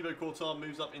here is Thibaut COURTOIS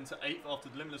moves up into 8th after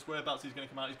the Limitless. Whereabouts he's going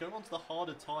to come out. He's going on to the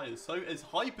harder tyres. So as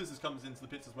Hyperz comes into the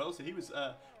pits as well. So he was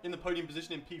in the podium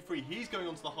position in P3. He's going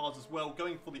on to the hards as well,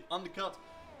 going for the undercut.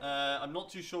 I'm not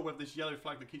too sure whether this yellow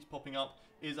flag that keeps popping up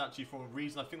is actually for a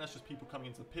reason. I think that's just people coming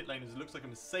into the pit lane, as it looks like a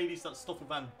Mercedes. That's Stoffel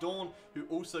VANDOORNE, who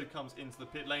also comes into the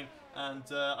pit lane. And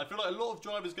I feel like a lot of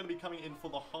drivers are going to be coming in for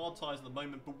the hard tyres at the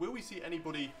moment. But will we see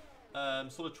anybody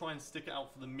sort of try and stick it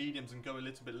out for the mediums and go a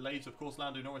little bit later? Of course,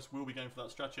 Lando Norris will be going for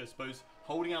that strategy, I suppose.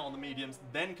 Holding out on the mediums,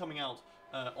 then coming out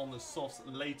on the softs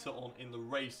later on in the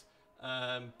race.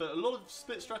 But a lot of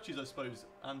split strategies, I suppose,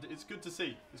 and it's good to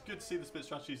see. It's good to see the split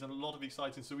strategies and a lot of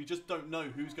exciting. So we just don't know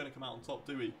who's going to come out on top,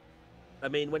 do we? I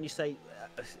mean, when you say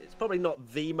it's probably not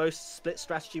the most split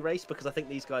strategy race, because I think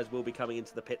these guys will be coming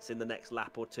into the pits in the next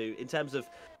lap or two. In terms of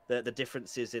the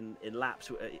differences in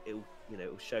laps,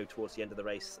 it'll show towards the end of the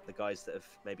race. The guys that have,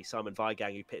 maybe Simon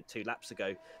Weigang, who pitted 2 laps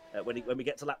ago, when we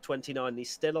get to lap 29, he's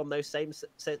still on those same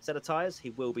set of tyres. He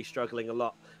will be struggling a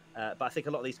lot. But I think a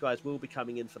lot of these guys will be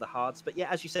coming in for the hards. But yeah,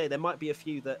 as you say, there might be a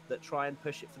few that try and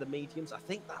push it for the mediums. I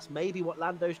think that's maybe what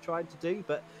Lando's trying to do.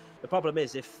 But the problem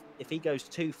is, if he goes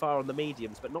too far on the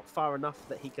mediums, but not far enough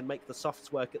that he can make the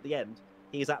softs work at the end,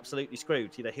 he is absolutely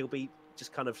screwed. You know, he'll be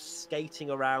just kind of skating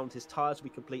around. His tyres will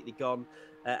be completely gone.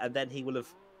 And then he will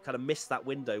have kind of missed that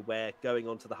window where going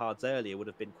on to the hards earlier would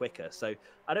have been quicker. So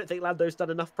I don't think Lando's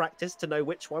done enough practice to know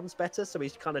which one's better. So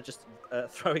he's kind of just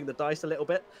throwing the dice a little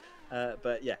bit.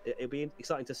 But yeah, it'll be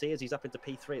exciting to see as he's up into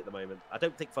P3 at the moment. I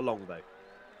don't think for long, though.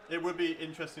 It would be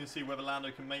interesting to see whether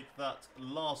Lando can make that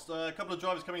last. A couple of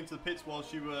drivers coming into the pits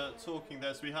whilst you were talking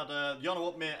there. So we had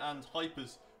Janne and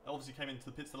Hyperz obviously came into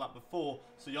the pits the lap before.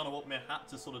 So Janne had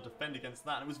to sort of defend against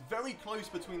that. And it was very close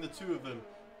between the two of them.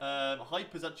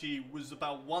 Hyperz actually was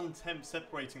about 1/10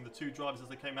 separating the two drivers as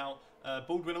they came out.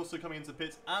 Baldwin also coming into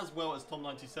pits, as well as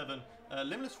Tom97.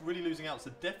 Limitless really losing out, so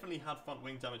definitely had front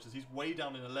wing damage as he's way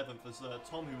down in 11th, as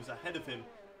Tom, who was ahead of him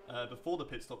before the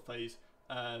pit stop phase,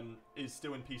 is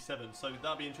still in P7. So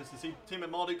that'll be interesting to see.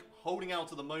 Tiametmarduk holding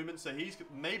out at the moment, so he's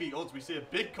maybe odds we see a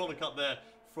big corner cut there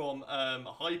from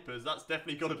Hyperz. That's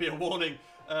definitely got to be a warning.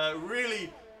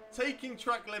 Really taking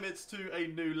track limits to a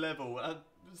new level.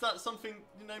 Is that something,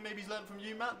 maybe he's learned from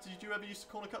you, Matt? Did you ever use to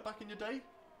corner cut back in your day?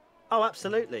 Oh,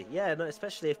 absolutely. Yeah, no,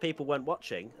 especially if people weren't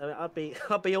watching. I mean,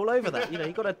 I'd be all over that.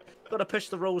 You got to push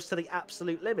the rules to the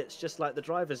absolute limits, just like the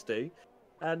drivers do.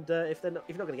 And if you're not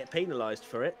going to get penalised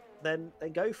for it, then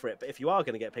go for it. But if you are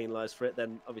going to get penalised for it,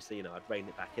 then obviously, I'd rein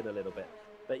it back in a little bit.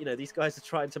 But these guys are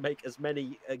trying to make as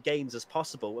many gains as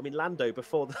possible. I mean, Lando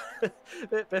before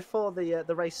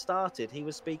the race started, he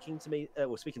was speaking to me,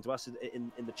 speaking to us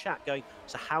in the chat, going,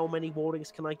 "So how many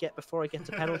warnings can I get before I get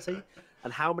a penalty,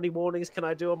 and how many warnings can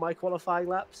I do on my qualifying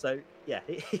lap?" So yeah,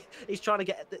 he's trying to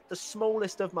get the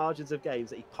smallest of margins of gains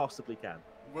that he possibly can.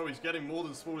 Well, he's getting more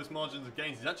than smallest margins of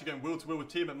gains. He's actually going wheel-to-wheel with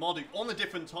Tiametmarduk on a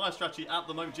different tyre strategy at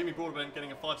the moment. Jimmy Broadbent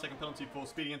getting a 5-second penalty for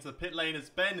speeding into the pit lane as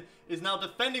Ben is now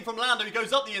defending from Lando. He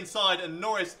goes up the inside and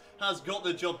Norris has got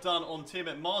the job done on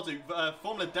Tiametmarduk.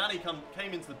 Formula Dani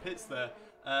came into the pits there.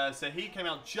 So he came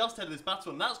out just ahead of this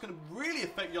battle, and that's going to really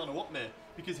affect Janne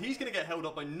because he's going to get held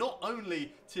up by not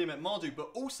only Tiametmarduk but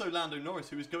also Lando Norris,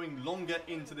 who is going longer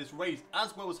into this race,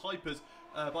 as well as Hyperz.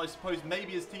 But I suppose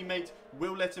maybe his teammate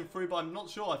will let him through, but I'm not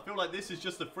sure. I feel like this is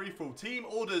just a free-for-all. Team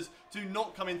orders do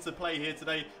not come into play here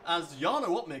today as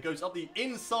Janne goes up the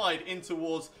inside in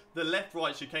towards the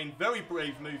left-right chicane. Very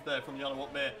brave move there from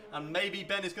Janne, and maybe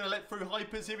Ben is going to let through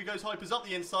Hyperz. Here he goes, Hyperz up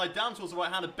the inside, down towards the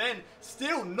right-hander. Ben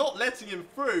still not letting him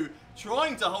through,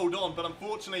 trying to hold on, but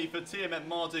unfortunately for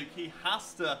Tiametmarduk, he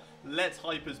has to let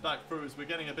Hyperz back through as we're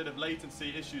getting a bit of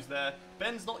latency issues there.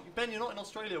 Ben, you're not in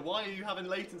Australia. Why are you having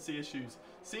latency issues?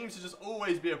 Seems to just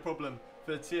always be a problem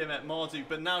for Tiametmarduk.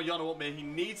 But now Jarno Opmeer, he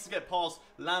needs to get past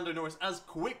Lando Norris as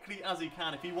quickly as he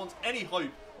can if he wants any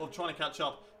hope of trying to catch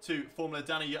up to Formula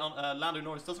Dani. Lando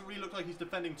Norris doesn't really look like he's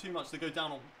defending too much. They go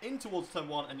down in towards turn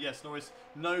 1, and yes, Norris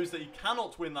knows that he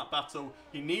cannot win that battle.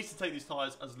 He needs to take these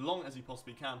tyres as long as he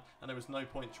possibly can, and there is no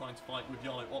point trying to fight with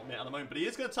Jarno Opmeer at the moment. But he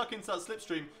is going to tuck into that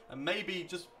slipstream and maybe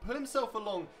just put himself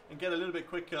along and get a little bit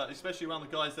quicker, especially around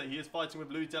the guys that he is fighting with.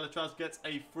 Delétraz gets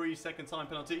a free second time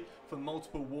penalty for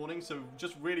multiple warnings, so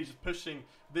just really just pushing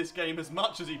this game as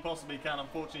much as he possibly can.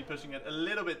 Unfortunately, pushing it a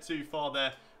little bit too far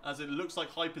there, as it looks like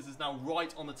Hyperz is now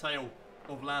right on the tail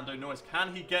of Lando Norris.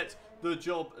 Can he get the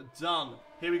job done?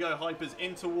 Here we go, Hyperz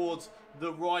in towards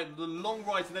the right, the long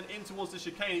right, and then in towards the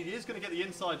chicane. He is going to get the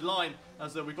inside line,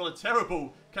 as we've got a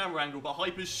terrible camera angle, but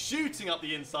Hyperz shooting up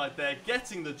the inside there,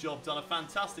 getting the job done. A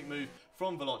fantastic move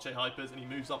from Veloce Hyperz, and he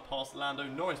moves up past Lando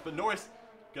Norris. But Norris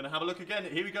going to have a look again.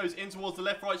 Here he goes in towards the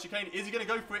left-right chicane. Is he going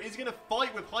to go for it? Is he going to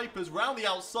fight with Hyperz round the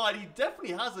outside? He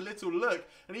definitely has a little look,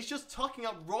 and he's just tucking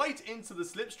up right into the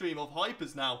slipstream of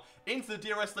Hyperz now. Into the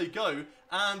DRS they go,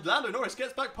 and Lando Norris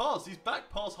gets back past. He's back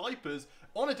past Hyperz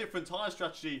on a different tyre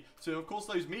strategy. So, of course,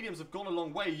 those mediums have gone a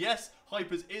long way. Yes,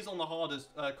 Hyperz is on the hardest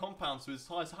compound, so his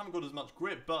tyres haven't got as much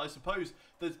grip, but I suppose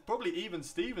there's probably even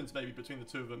Stevens maybe between the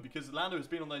two of them, because Lando has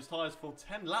been on those tyres for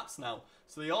 10 laps now.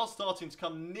 So they are starting to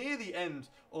come near the end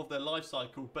of their life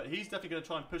cycle, but he's definitely going to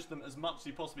try and push them as much as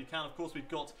he possibly can. Of course, we've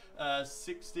got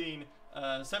 17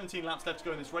 laps left to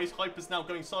go in this race. Hyperz now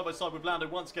going side by side with Lando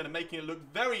once again and making it look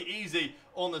very easy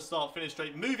on the start-finish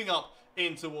straight, moving up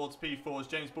in towards P4 as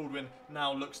James Baldwin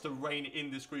now looks to rein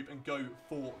in this group and go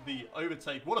for the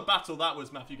overtake. What a battle that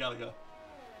was, Matthew Gallagher.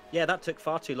 Yeah, that took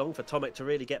far too long for Tomek to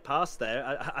really get past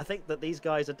there. I think that these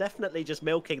guys are definitely just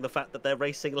milking the fact that they're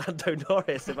racing Lando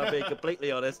Norris, if I'm being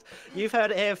completely honest. You've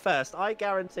heard it here first. I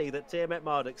guarantee that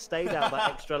Tiametmarduk stayed out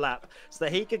that extra lap so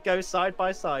that he could go side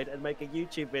by side and make a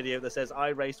YouTube video that says, I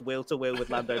raced wheel to wheel with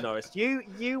Lando Norris.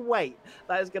 You wait.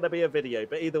 That is going to be a video.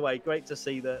 But either way, great to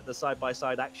see the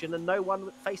side-by-side action, and no one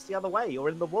faced the other way or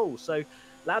in the wall. So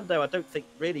Lando, I don't think,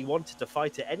 really wanted to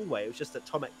fight it anyway. It was just that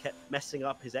Tomek kept messing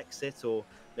up his exit, or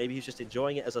maybe he's just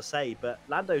enjoying it, as I say. But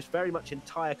Lando's very much in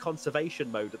tyre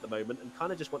conservation mode at the moment and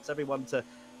kind of just wants everyone to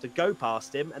go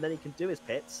past him, and then he can do his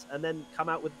pits and then come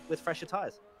out with fresher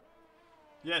tyres.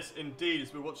 Yes, indeed.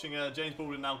 As we're watching James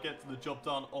Baldwin now get the job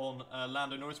done on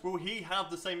Lando Norris. Will he have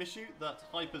the same issue that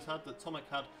Hyperz had, that Tomek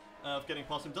had, of getting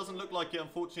past him? Doesn't look like it,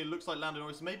 unfortunately. It looks like Lando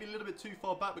Norris maybe a little bit too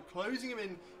far back, but closing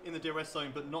him in the DRS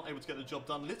zone, but not able to get the job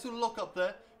done. Little lock up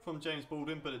there from James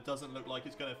Baldwin, but it doesn't look like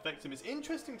it's going to affect him. It's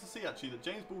interesting to see, actually, that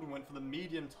James Baldwin went for the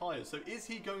medium tyres. So is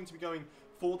he going to be going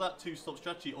for that two-stop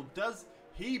strategy, or does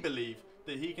he believe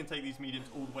that he can take these mediums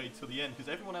all the way to the end?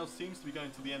 Because everyone else seems to be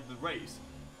going to the end of the race.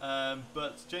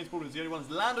 But James Baldwin is the only one.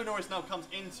 Lando Norris now comes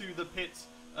into the pits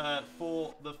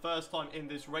for the first time in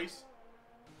this race,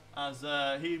 as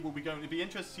he will be going. It'll be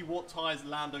interesting to see what tyres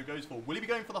Lando goes for. Will he be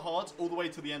going for the hards all the way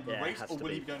to the end of the race, or will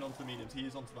he be going onto the mediums? He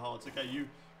is onto the hards. Okay, you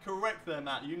correct there,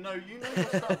 Matt. You know your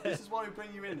stuff. This is why we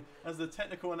bring you in as the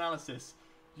technical analysis.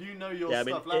 You know your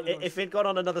stuff. I mean, if he'd gone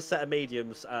on another set of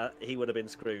mediums, he would have been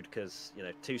screwed, because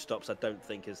two stops I don't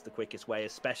think is the quickest way,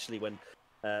 especially when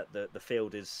the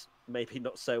field is maybe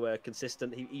not so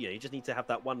consistent. You just need to have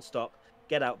that one stop,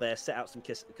 get out there, set out some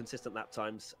consistent lap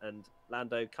times, and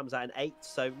Lando comes out in 8th,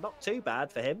 so not too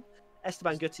bad for him.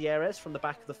 Esteban Gutierrez from the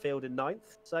back of the field in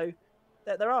 9th, so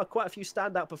there are quite a few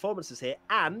standout performances here,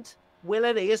 and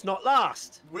WillNE is not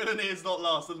last. WillNE is not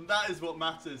last, and that is what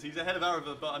matters. He's ahead of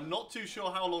Aarava, but I'm not too sure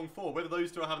how long for. Whether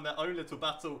those two are having their own little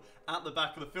battle at the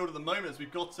back of the field at the moment, as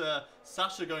we've got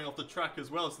Sacha going off the track as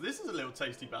well. So this is a little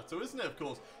tasty battle, isn't it? Of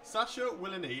course, Sacha,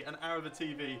 WillNE, and Aarava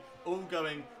TV all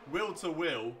going wheel to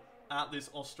wheel at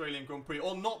this Australian Grand Prix,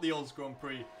 or not the Aus Grand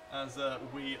Prix, as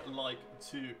we like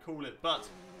to call it. But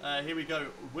here we go.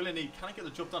 WillNE, can I get the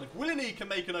job done? If WillNE can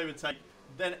make an overtake,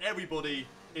 then everybody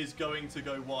is going to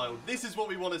go wild. This is what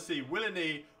we want to see.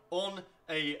 WillNE on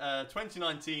a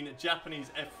 2019 Japanese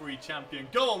F3 champion.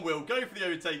 Go on, Will. Go for the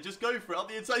overtake. Just go for it. Up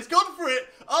the inside. He's gone for it.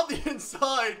 Up the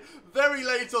inside. Very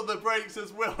late on the brakes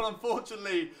as well.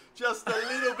 Unfortunately, just a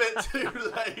little bit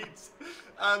too late.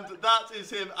 And that is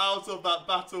him out of that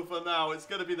battle for now. It's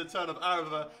going to be the turn of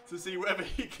Aarava to see whether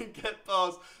he can get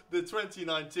past the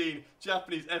 2019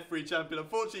 Japanese F3 champion.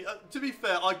 Unfortunately, to be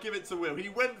fair, I give it to Will. He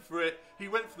went for it. He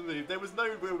went for the move. There was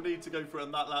no real need to go for it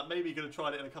on that lap. Maybe he could have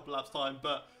tried it in a couple of laps' time,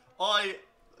 but I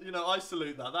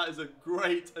salute that. That is a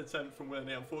great attempt from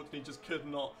WillNE. Unfortunately, just could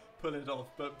not pull it off.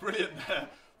 But brilliant there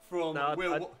from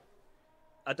Will.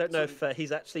 I don't know if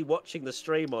he's actually watching the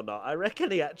stream or not. I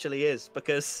reckon he actually is,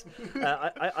 because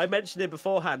I mentioned him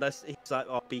beforehand. He's like,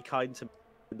 "Oh, be kind to me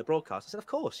in the broadcast." I said, "Of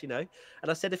course, you know."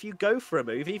 And I said, "If you go for a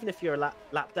move, even if you're a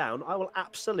lap down, I will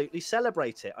absolutely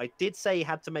celebrate it." I did say he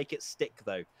had to make it stick,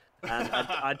 though.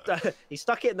 And he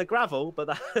stuck it in the gravel,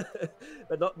 but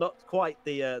but not quite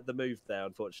the move there,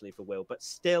 unfortunately, for Will. But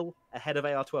still ahead of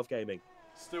AR12 Gaming.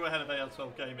 Still ahead of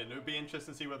AR12 Gaming. It would be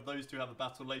interesting to see whether those two have a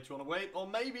battle later on away, or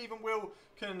maybe even Will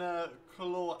can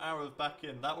claw Aarava back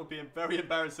in. That would be very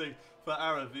embarrassing for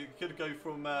Aarava. You could go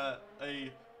from a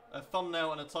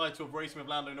thumbnail and a title of racing with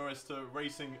Lando Norris to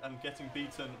racing and getting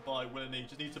beaten by WillNE.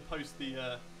 Just need to post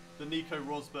the Nico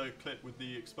Rosberg clip with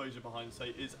the exposure behind and say,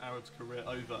 is Aarava's career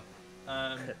over?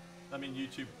 I mean,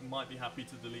 YouTube might be happy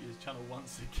to delete his channel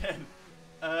once again.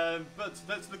 But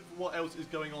let's look at what else is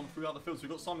going on throughout the field. So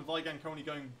we've got Simon Weigang currently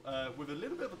going with a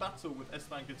little bit of a battle with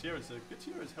Esteban Gutierrez. So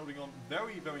Gutierrez holding on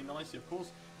very, very nicely. Of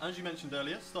course, as you mentioned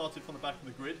earlier, started from the back of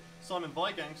the grid. Simon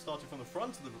Weigang started from the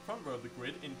front row of the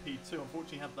grid in P2.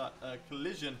 Unfortunately, had that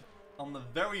collision on the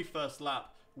very first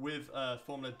lap with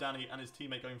Formula Dani and his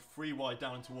teammate going 3 wide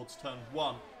down and towards turn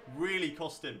 1. Really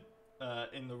cost him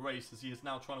in the race, as he is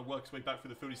now trying to work his way back through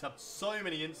the field. He's had so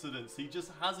many incidents. He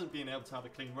just hasn't been able to have a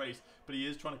clean race, but he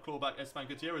is trying to claw back Esteban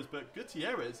Gutierrez. But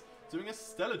Gutierrez doing a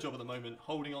stellar job at the moment,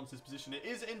 holding on to his position. It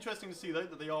is interesting to see, though,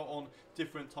 that they are on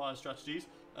different tyre strategies.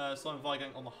 Simon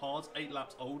Weigang on the hards, 8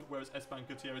 laps old, whereas Esteban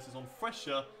Gutierrez is on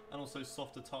fresher and also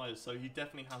softer tyres. So he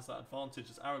definitely has that advantage,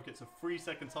 as Aarava gets a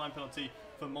 3-second time penalty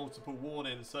for multiple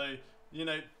warnings. So, you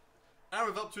know,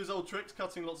 Aarava up to his old tricks,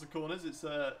 cutting lots of corners. It's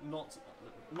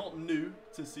not new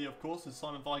to see, of course, as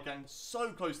Simon Weigang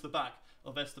so close to the back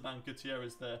of Esteban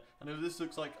Gutierrez there. And this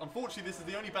looks like, unfortunately, this is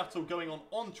the only battle going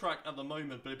on track at the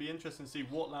moment, but it'd be interesting to see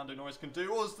what Lando Norris can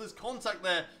do. Or there's contact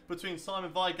there between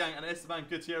Simon Weigang and Esteban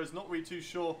Gutierrez. Not really too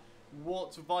sure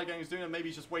what Weigang is doing, and maybe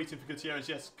he's just waiting for Gutierrez.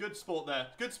 Yes, good sport there.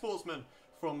 Good sportsman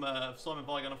from Simon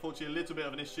Weigang. Unfortunately, a little bit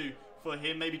of an issue for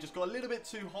him. Maybe just got a little bit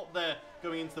too hot there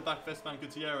going into the back of Esteban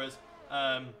Gutierrez.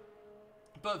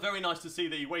 But very nice to see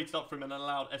that he waited up for him and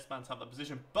allowed Esteban to have that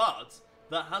position. But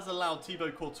that has allowed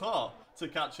Thibaut COURTOIS to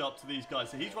catch up to these guys.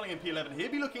 So he's running in P11.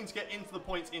 He'll be looking to get into the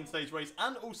points in today's race.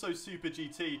 And also Super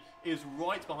GT is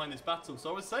right behind this battle. So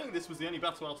I was saying this was the only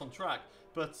battle out on track.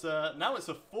 But now it's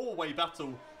a 4-way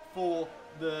battle for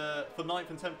 9th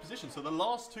and 10th position. So the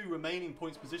last 2 remaining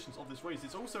points positions of this race.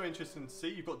 It's also interesting to see.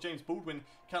 You've got James Baldwin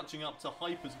catching up to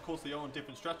Hyperz. Of course, they are on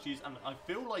different strategies. And I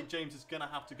feel like James is going to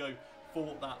have to go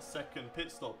for that second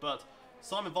pit stop. But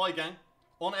Simon Weigang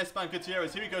on Esteban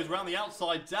Gutierrez. Here he goes around the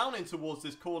outside, down in towards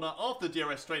this corner after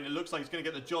DRS straight. It looks like he's going to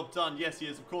get the job done. Yes, he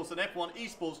is, of course, an F1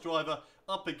 Esports driver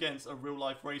up against a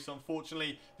real-life racer.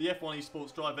 Unfortunately, the F1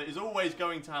 Esports driver is always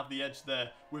going to have the edge there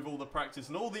with all the practice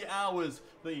and all the hours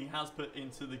that he has put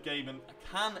into the game. And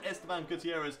can Esteban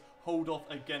Gutierrez hold off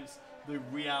against the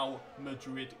Real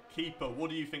Madrid keeper? What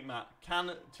do you think, Matt?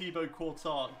 Can Thibaut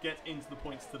COURTOIS get into the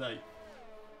points today?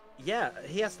 Yeah,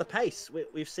 he has the pace.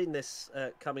 We've seen this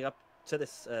coming up to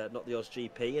this, not the Aus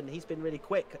GP, and he's been really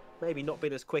quick. Maybe not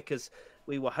been as quick as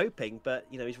we were hoping, but,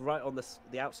 you know, he's right on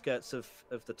the outskirts of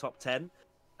the top 10.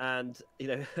 And, you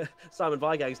know, Simon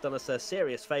Weigang's done us a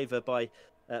serious favour by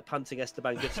punting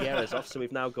Esteban Gutierrez off. So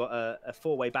we've now got a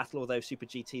 4-way battle, although Super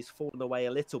GT's fallen away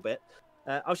a little bit.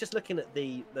 I was just looking at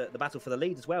the battle for the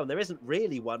lead as well, and there isn't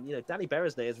really one. You know, Dani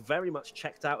Bereznay is very much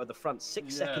checked out at the front,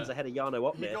 6 seconds ahead of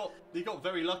Jarno Opmeer. He got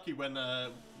very lucky when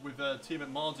with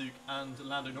Tiametmarduk and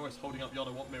Lando Norris holding up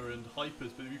Jarno Opmeer and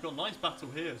Hyperz. But we've got a nice battle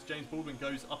here as James Baldwin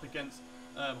goes up against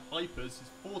Hyperz.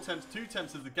 He's 2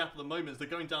 tenths of the gap at the moment as they're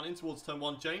going down in towards turn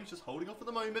 1. James just holding off at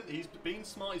the moment. He's being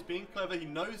smart, he's being clever. He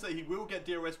knows that he will get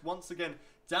DRS once again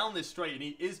down this straight, and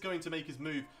he is going to make his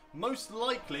move, most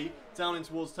likely down in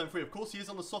towards turn 3. Of course, he is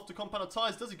on the softer compound of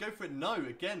tyres. Does he go for it? No.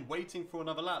 Again, waiting for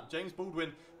another lap. James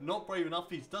Baldwin not brave enough.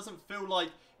 He doesn't feel like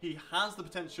he has the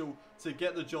potential to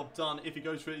get the job done if he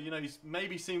goes for it. You know, he's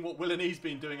maybe seen what WillNE's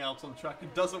been doing out on track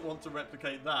and doesn't want to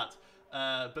replicate that.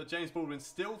 But James Baldwin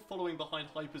still following behind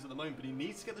Hyperz at the moment, but he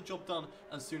needs to get the job done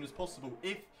as soon as possible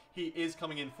if he is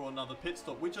coming in for another pit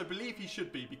stop, which I believe he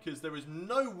should be, because there is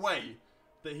no way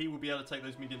that he will be able to take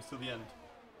those mediums till the end.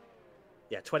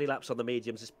 Yeah, 20 laps on the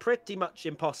mediums is pretty much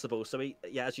impossible. So,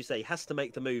 yeah, as you say, he has to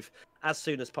make the move as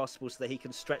soon as possible so that he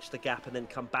can stretch the gap and then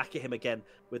come back at him again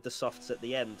with the softs at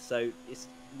the end. So, he's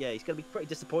going to be pretty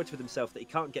disappointed with himself that he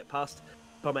can't get past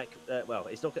Tomek. Well,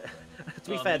 he's not. To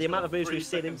be fair, the amount of moves we've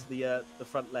seen into the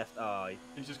front left.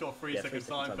 He's just got a 3-second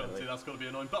time penalty. That's got to be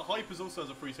annoying. But Hyperz also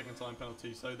has a 3-second time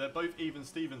penalty. So they're both even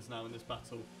Stevens now in this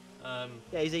battle.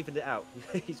 Yeah, he's evened it out.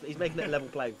 he's making it a level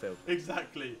playing field.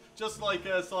 Exactly. Just like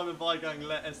Simon Weigang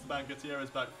let Esteban Gutierrez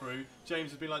back through,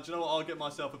 James has been like, do you know what, I'll get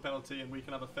myself a penalty and we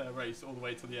can have a fair race all the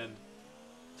way to the end.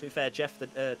 To be fair, Jeff,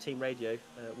 the team radio,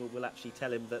 will actually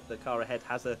tell him that the car ahead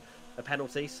has a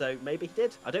penalty, so maybe he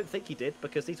did. I don't think he did,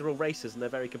 because these are all racers and they're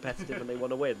very competitive and they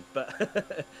want to win,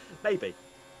 but maybe.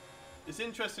 It's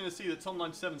interesting to see that Tom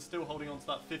 97 is still holding on to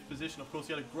that 5th position. Of course,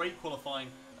 he had a great qualifying,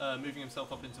 moving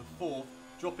himself up into 4th,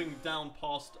 dropping down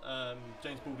past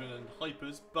James Baldwin and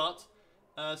Hyperz, but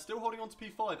still holding on to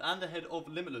P5 and ahead of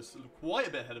Limitless, quite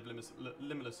a bit ahead of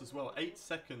Limitless as well, 8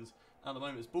 seconds at the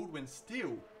moment, as Baldwin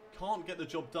still can't get the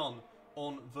job done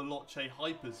on Veloce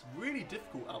Hyperz. Really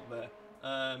difficult out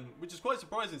there, which is quite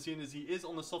surprising seeing as he is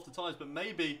on the softer tyres, but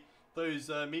maybe those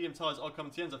medium tyres are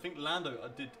coming to the end. I think Lando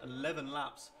did 11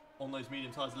 laps on those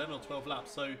medium tyres, 11 or 12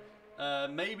 laps, so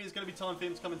maybe it's going to be time for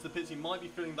him to come into the pits. He might be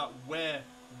feeling that wear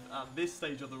at this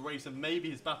stage of the race, and maybe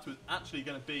his battle is actually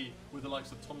going to be with the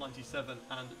likes of Tom 97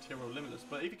 and Toro Limitless.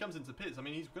 But if he comes into the pits, I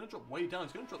mean, he's going to drop way down.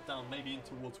 He's going to drop down maybe in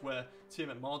towards where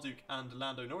Tiametmarduk and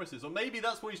Lando Norris is, or maybe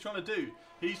that's what he's trying to do.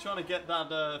 He's trying to get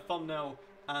that thumbnail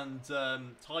and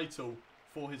title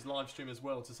for his live stream as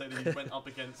well, to say that he went up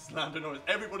against Lando Norris.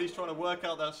 Everybody's trying to work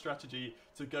out that strategy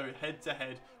to go head to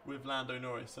head with Lando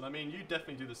Norris, and I mean, you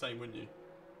definitely do the same, wouldn't you?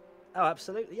 Oh,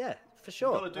 absolutely, yeah, for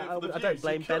sure. I don't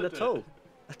blame Ben at all.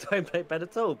 I don't blame Ben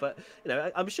at all, but you know,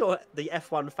 I'm sure the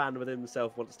F1 fan within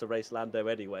himself wants to race Lando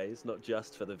anyways, not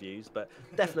just for the views, but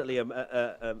definitely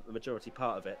a majority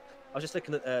part of it. I was just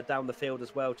looking at down the field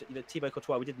as well. You know, Thibaut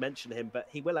COURTOIS, we did mention him, but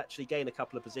he will actually gain a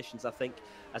couple of positions, I think,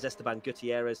 as Esteban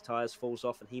Gutierrez tyres falls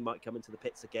off, and he might come into the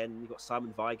pits again. You've got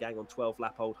Simon Weigang on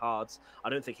 12-lap-old hards. I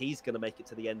don't think he's going to make it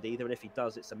to the end either, and if he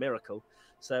does, it's a miracle.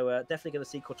 So definitely going to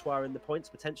see COURTOIS in the points,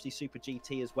 potentially Super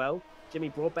GT as well. Jimmy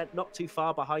Broadbent not too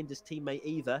far behind his teammate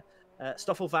either.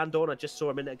 Stoffel VANDOORNE, I just saw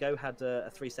a minute ago, had a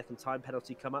 3-second time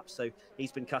penalty come up, so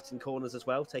he's been cutting corners as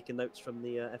well, taking notes from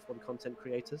the F1 content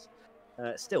creators.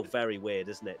 Still very weird,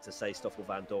 isn't it, to say Stoffel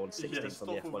VANDOORNE 16th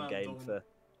on the F1 game for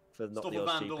not the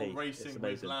Aus GP. Racing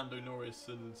with Lando Norris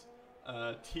and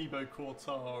Thibaut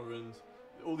COURTOIS and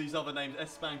all these other names,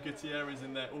 Esteban Gutierrez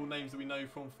in there, all names that we know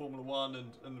from Formula 1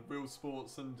 and real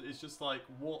sports, and it's just like,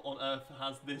 what on earth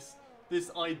has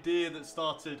this idea that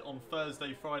started on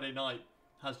Thursday, Friday night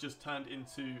has just turned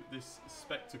into this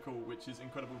spectacle, which is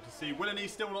incredible to see. WillNE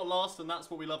still not last, and that's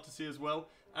what we love to see as well.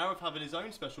 Aarava having his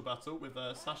own special battle with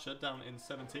Sacha down in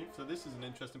 17th, so this is an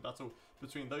interesting battle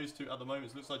between those two at the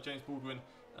moment. It looks like James Baldwin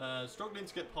struggling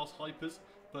to get past Hyperz,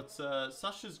 but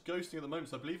Sacha's ghosting at the moment,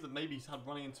 so I believe that maybe he's had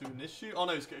running into an issue. Oh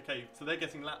no, okay, so they're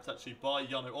getting lapped actually by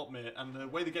Jarno Opmeer, and the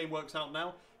way the game works out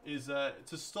now is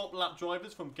to stop lap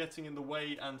drivers from getting in the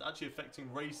way and actually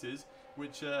affecting races,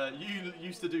 which you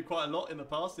used to do quite a lot in the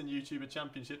past in YouTuber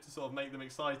Championship to sort of make them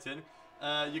exciting.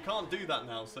 You can't do that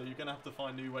now, so you're going to have to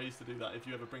find new ways to do that if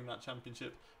you ever bring that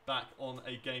championship back on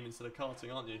a game instead of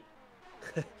karting, aren't you?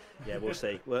 Yeah, we'll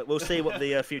see. We'll see what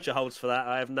the future holds for that.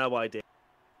 I have no idea.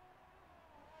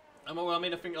 Well, I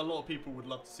mean, I think a lot of people would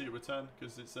love to see it return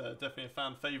because it's definitely a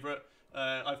fan favourite.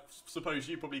 I suppose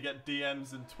you probably get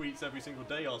DMs and tweets every single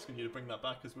day asking you to bring that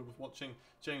back, as we were watching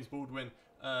James Baldwin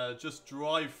just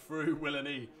drive through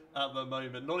WillNE at the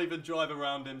moment. Not even drive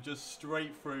around him, just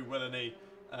straight through WillNE.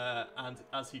 And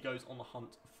as he goes on the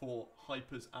hunt for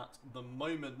Hyperz at the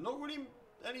moment. Not really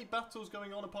any battles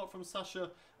going on apart from Sacha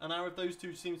and Aarava. Those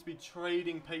two seem to be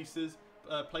trading places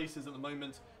at the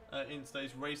moment in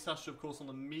today's race. Sacha, of course, on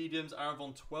the mediums, Aarava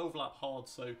on 12-lap hard,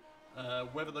 so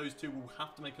whether those two will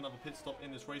have to make another pit stop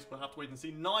in this race, we'll have to wait and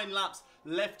see. 9 laps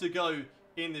left to go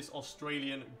in this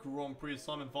Australian Grand Prix.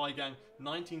 Simon Weigang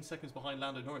 19 seconds behind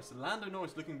Lando Norris. Lando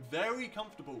Norris looking very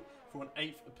comfortable for an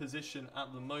 8th position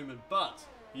at the moment, but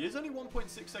he is only 1.6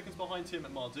 seconds behind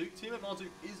Tiametmarduk. Tiametmarduk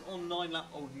is on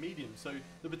 9-lap-old medium, so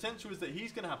the potential is that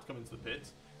he's going to have to come into the pit.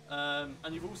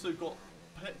 And you've also got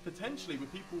potentially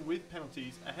with people with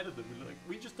penalties ahead of them.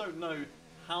 We just don't know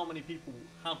how many people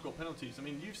have got penalties. I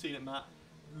mean, you've seen it, Matt.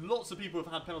 Lots of people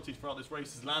have had penalties throughout this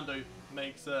race as Lando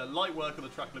makes light work of the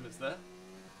track limits there.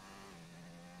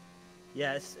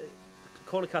 Yes,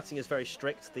 corner cutting is very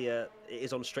strict. It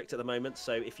is on strict at the moment,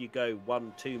 so if you go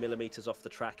 1-2 millimeters off the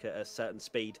track at a certain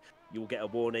speed, you will get a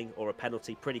warning or a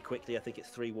penalty pretty quickly. I think it's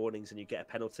 3 warnings and you get a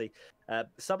penalty.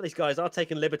 Some of these guys are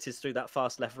taking liberties through that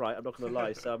fast left-right, I'm not going to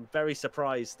lie. So I'm very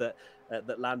surprised that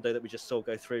that Lando that we just saw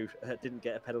go through didn't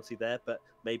get a penalty there, but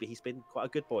maybe he's been quite a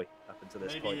good boy up until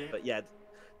this point. But yeah,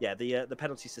 the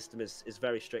penalty system is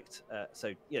very strict. So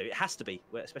you know, it has to be,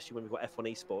 especially when we've got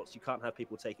F1 Esports. You can't have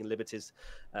people taking liberties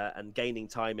and gaining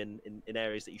time in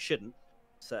areas that you shouldn't.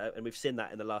 So, and we've seen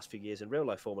that in the last few years in real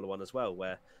life Formula 1 as well,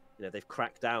 where they've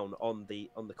cracked down on the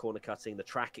corner cutting, the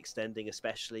track extending,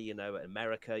 especially, in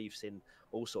America, you've seen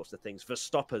all sorts of things for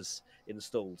stoppers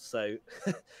installed. So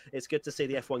it's good to see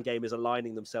the F1 gamers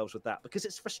aligning themselves with that, because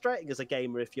it's frustrating as a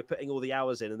gamer if you're putting all the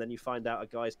hours in and then you find out a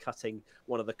guy's cutting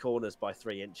one of the corners by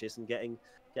 3 inches and getting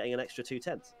an extra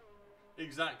 2/10.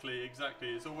 Exactly.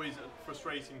 It's always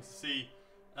frustrating to see,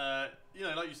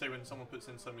 like you say, when someone puts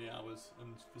in so many hours,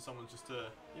 and for someone just to,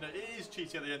 it is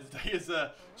cheating at the end of the day, as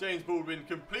James Baldwin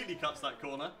completely cuts that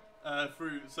corner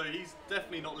through. So he's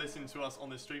definitely not listening to us on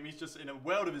this stream. He's just in a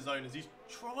world of his own as he's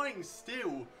trying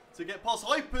still to get past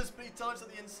Hyperz, but he dives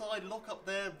at the inside, lock up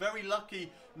there. Very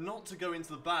lucky not to go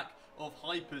into the back of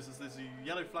Hyperz, as there's a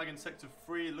yellow flag in sector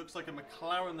 3. It looks like a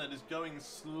McLaren that is going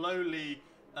slowly.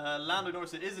 Lando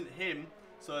Norris, it isn't him,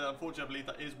 so unfortunately I believe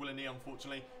that is WillNE,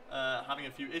 unfortunately, having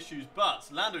a few issues. But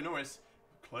Lando Norris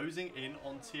closing in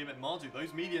on Tiametmarduk.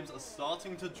 Those mediums are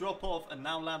starting to drop off, and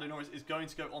now Lando Norris is going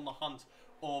to go on the hunt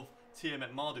of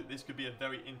Tiametmarduk. This could be a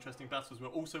very interesting battle, as we're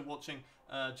also watching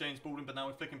James Baldwin, but now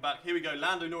we're flicking back. Here we go,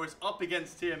 Lando Norris up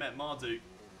against Tiametmarduk,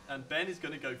 and Ben is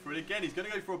going to go for it again. He's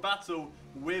going to go for a battle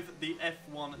with the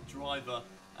F1 driver,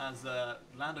 as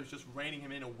Lando's just reining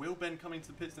him in. Or will Ben coming to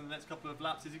the pits in the next couple of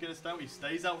laps? Is he going to stay out? He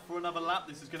stays out for another lap.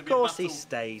 This is going to be a battle. Of course he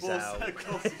stays out. Of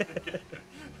course he's going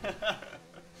to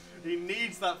He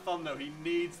needs that fun, though. He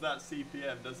needs that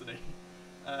CPM, doesn't he?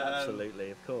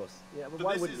 Absolutely, of course. Yeah, but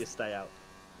why wouldn't you stay out?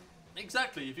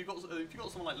 Exactly. If you've got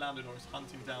someone like Lando Norris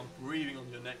hunting down, breathing on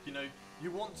your neck,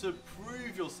 you want to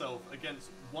prove yourself against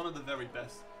one of the very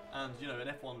best. And, an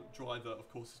F1 driver,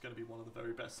 of course, is going to be one of the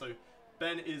very best. So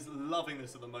Ben is loving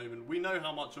this at the moment. We know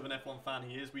how much of an F1 fan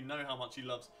he is. We know how much he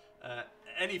loves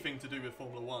anything to do with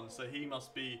Formula 1. So he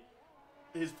must be...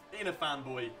 his inner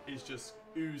fanboy is just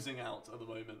oozing out at the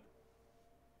moment.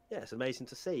 Yeah, it's amazing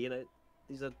to see.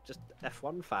 These are just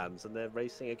F1 fans, and they're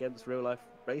racing against real-life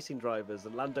racing drivers.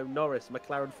 And Lando Norris,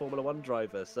 McLaren Formula 1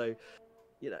 driver. So,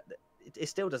 it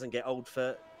still doesn't get old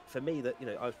for me that,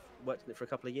 I've worked in it for a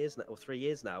couple of years now, or 3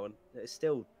 years now, and it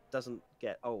still doesn't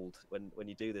get old when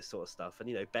you do this sort of stuff.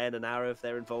 And Ben and Aarava,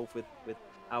 they're involved with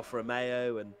Alfa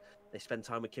Romeo, and they spend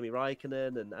time with Kimi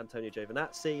Räikkönen and Antonio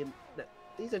Giovinazzi, and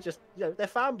these are just they're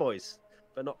fanboys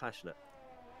but not passionate.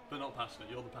 But not passionate.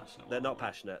 You're the passionate one. They're not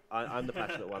passionate. I'm the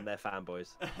passionate one. They're fanboys.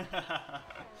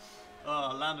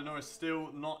 Lando Norris still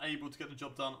not able to get the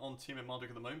job done on Tiametmarduk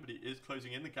at the moment, but he is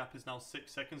closing in. The gap is now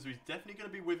 6 seconds, so he's definitely going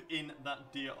to be within that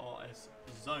DRS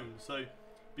zone. So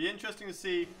be interesting to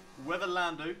see whether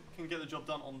Lando can get the job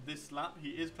done on this lap.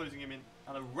 He is closing him in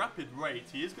at a rapid rate.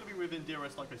 He is going to be within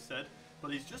DRS, like I said,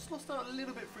 but he's just lost out a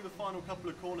little bit through the final couple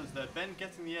of corners there. Ben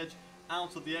getting the edge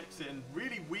out of the exit and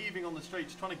really weaving on the straight,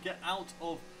 just trying to get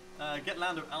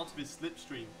Lando out of his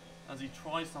slipstream as he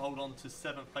tries to hold on to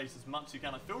 7th place as much as he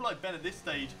can. I feel like Ben at this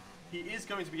stage, he is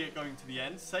going to be going to the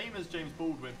end, same as James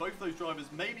Baldwin. Both of those drivers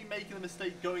maybe making a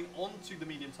mistake going onto the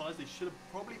medium tyres. They should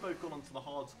have probably both gone onto the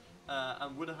hards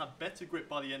and would have had better grip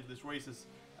by the end of this race, as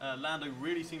Lando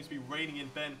really seems to be reining in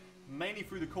Ben, mainly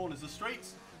through the corners. The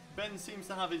straights, Ben seems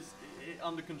to have it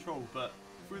under control, but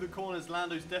through the corners,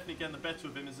 Lando's definitely getting the better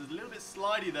of him. There's a little bit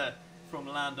slidey there from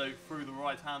Lando through the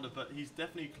right-hander, but he's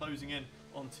definitely closing in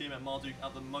on Tiametmarduk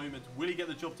at the moment. Will he get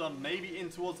the job done? Maybe in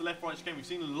towards the left-right chicane. We've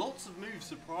seen lots of moves,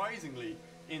 surprisingly,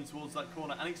 in towards that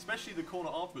corner, and especially the corner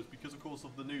afterwards, because, of course,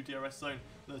 of the new DRS zone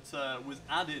that was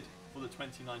added for the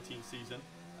 2019 season.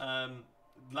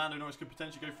 Lando Norris could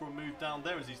potentially go for a move down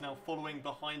there, as he's now following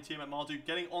behind Tiametmarduk,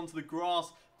 getting onto the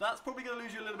grass. That's probably going to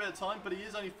lose you a little bit of time, but he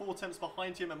is only 4 tenths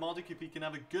behind Tiametmarduk. If he can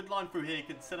have a good line through here, he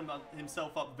can set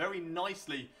himself up very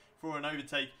nicely for an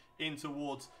overtake in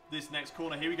towards this next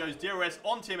corner. Here he goes, DRS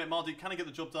on Tiametmarduk. Can he get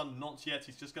the job done? Not yet.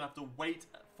 He's just going to have to wait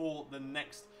for the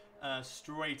next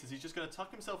straight, as he's just going to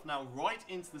tuck himself now right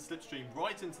into the slipstream,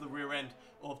 right into the rear end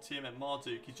of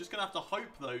Tiametmarduk. He's just going to have to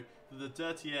hope, though, that the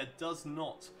dirty air does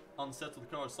not unsettle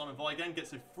the car, as Simon Weigen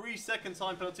gets a 3-second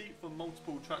time penalty for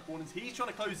multiple track warnings. He's trying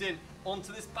to close in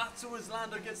onto this battle as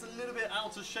Lando gets a little bit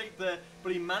out of shape there,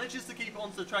 but he manages to keep it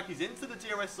onto the track. He's into the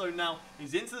DRS zone now.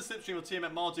 He's into the slipstream of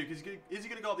Tiametmarduk. Is he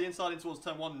going to go up the inside in towards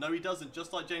turn 1? No, he doesn't.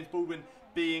 Just like James Baldwin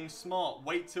being smart.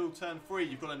 Wait till turn 3.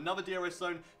 You've got another DRS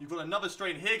zone. You've got another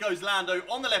straight. And here goes Lando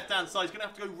on the left-hand side. He's going to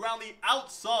have to go round the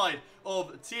outside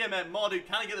of Tiametmarduk.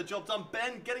 Can he get the job done?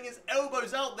 Ben getting his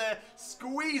elbows out there,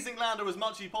 squeezing Lando as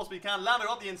much as he possibly can. Lando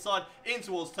up the inside in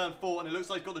towards turn 4, and it looks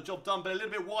like he's got the job done, but a little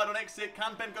bit wide on exit.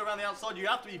 Can Ben go around the outside? You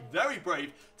have to be very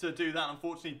brave to do that.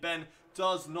 Unfortunately, Ben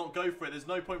does not go for it. There's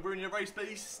no point ruining a race, but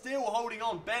he's still holding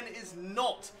on. Ben is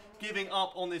not giving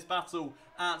up on this battle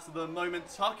at the moment,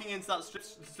 tucking into that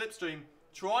slipstream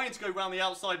trying to go around the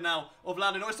outside now of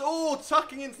Lando Norris. Oh,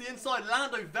 tucking into the inside.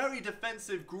 Lando, very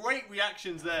defensive. Great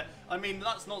reactions there. I mean,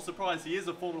 that's not surprised. He is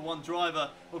a Formula 1 driver.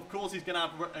 Of course, he's going to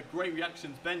have great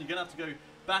reactions. Ben, you're going to have to go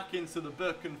back into the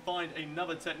book and find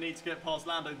another technique to get past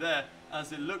Lando there,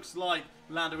 as it looks like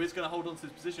Lando is going to hold on to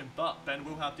his position, but Ben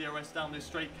will have DRS down this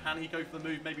straight. Can he go for the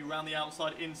move, maybe around the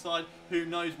outside, inside? Who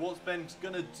knows what's Ben's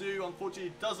going to do? Unfortunately,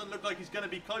 it doesn't look like he's going to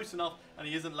be close enough, and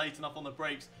he isn't late enough on the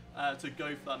brakes to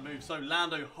go for that move. So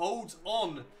Lando holds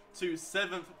on to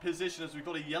 7th position as we've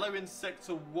got a yellow in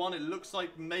Sector 1. It looks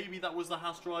like maybe that was the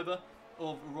HAAS driver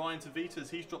of Ryan Tveter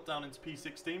as he's dropped down into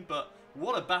P16, but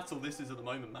what a battle this is at the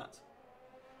moment, Matt.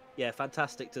 Yeah,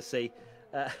 fantastic to see.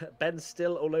 Ben's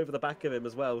still all over the back of him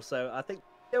as well, so I think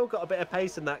still got a bit of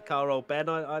pace in that car, old Ben.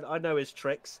 I know his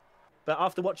tricks, but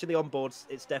after watching the onboards,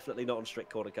 it's definitely not on strict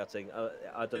corner cutting.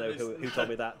 I don't know who told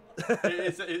me that.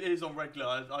 It is on regular.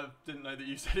 I didn't know that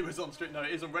you said it was on strict. No,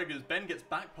 it is on regular. Ben gets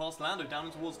back past Lando down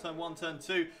towards turn 1, turn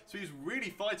 2. So he's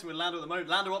really fighting with Lando at the moment.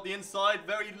 Lando up the inside,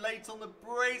 very late on the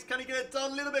brakes. Can he get it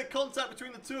done? A little bit of contact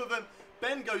between the two of them.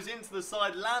 Ben goes into the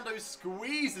side. Lando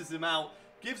squeezes him out.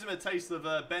 Gives him a taste of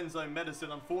Ben's own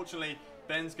medicine. Unfortunately,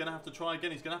 Ben's going to have to try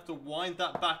again. He's going to have to wind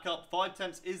that back up. 5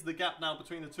 tenths is the gap now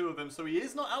between the two of them. So he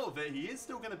is not out of it. He is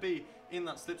still going to be in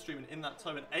that slipstream and in that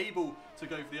tow and able to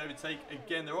go for the overtake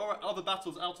again. There are other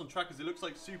battles out on track as it looks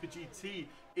like Super GT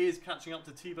is catching up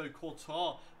to Thibaut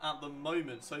COURTOIS at the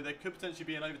moment. So there could potentially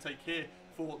be an overtake here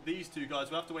for these two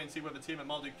guys. We'll have to wait and see whether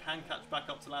Tiametmarduk can catch back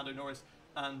up to Lando Norris,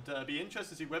 and be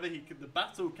interested to see whether the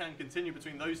battle can continue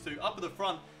between those two. Up at the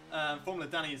front, Formula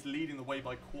Dani is leading the way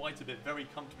by quite a bit, very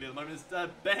comfortably at the moment. As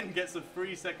Ben gets a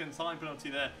 3-second time penalty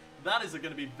there. That is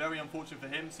going to be very unfortunate for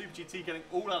him. Super GT getting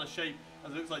all out of shape,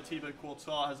 as it looks like Thibaut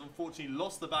COURTOIS has unfortunately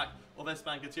lost the back of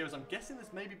Esteban Gutierrez. I'm guessing this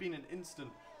maybe been an instant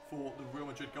for the Real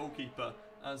Madrid goalkeeper,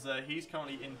 as he's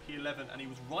currently in P11, and he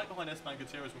was right behind Esteban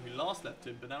Gutierrez when we last left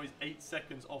him, but now he's 8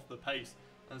 seconds off the pace.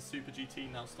 And Super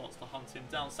GT now starts to hunt him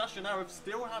down. Sacha and Aarava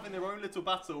still having their own little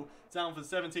battle down for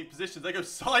 17th positions. They go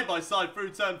side by side through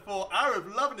turn 4.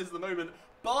 Aarava loving this at the moment,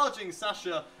 barging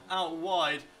Sacha out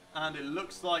wide. And it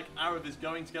looks like Aarava is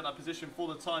going to get that position for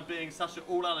the time being. Sacha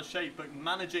all out of shape, but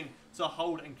managing to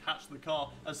hold and catch the car.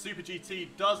 As Super GT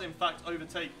does in fact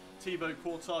overtake Thibaut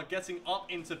COURTOIS, getting up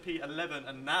into P11.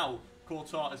 And now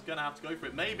COURTOIS is going to have to go for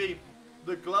it. Maybe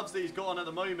the gloves that he's got on at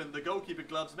the moment, the goalkeeper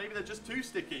gloves, maybe they're just too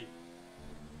sticky.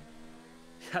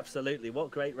 Absolutely, what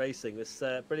great racing. It's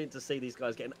brilliant to see these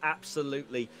guys getting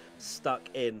absolutely stuck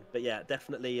in. But yeah,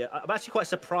 definitely, I'm actually quite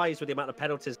surprised with the amount of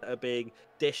penalties that are being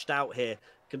dished out here,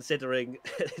 considering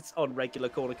it's on regular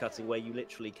corner cutting where you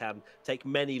literally can take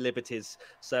many liberties.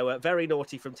 So very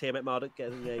naughty from Tiametmarduk,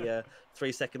 getting a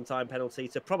 3-second time penalty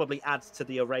to probably add to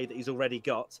the array that he's already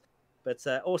got. But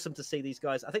awesome to see these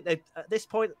guys. I think they, at this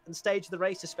point and stage of the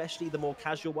race, especially the more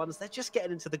casual ones, they're just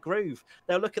getting into the groove.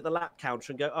 They'll look at the lap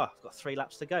counter and go, "Oh, I've got 3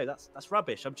 laps to go. That's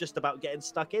rubbish. I'm just about getting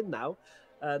stuck in now."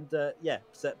 And yeah,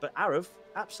 but Aarava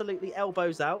absolutely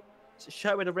elbows out,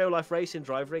 showing a real life racing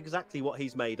driver exactly what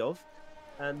he's made of.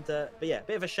 And but yeah, a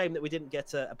bit of a shame that we didn't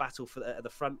get a battle for at the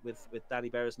front with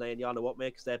Dani Bereznay and Jana Watmir,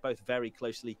 because they're both very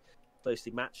closely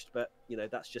matched. But you know,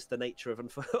 that's just the nature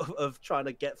of trying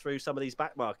to get through some of these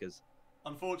back markers.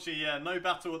 Unfortunately, yeah, no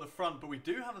battle at the front, but we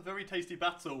do have a very tasty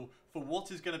battle for what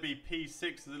is going to be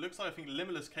P6. As it looks like I think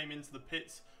Limitless came into the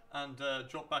pits and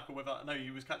dropped back, or whether, no,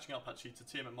 he was catching up actually to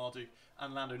Tiametmarduk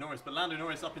and Lando Norris. But Lando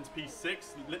Norris up into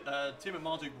P6,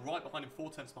 Tiametmarduk right behind him,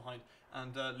 4 tenths behind,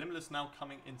 and Limitless now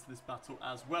coming into this battle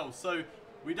as well. So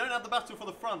we don't have the battle for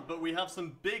the front, but we have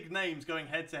some big names going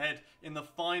head-to-head in the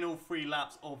final 3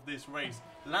 laps of this race.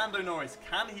 Lando Norris,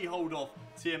 can he hold off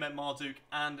Tiametmarduk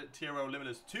and Tiro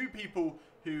Limitless? 2 people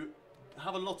who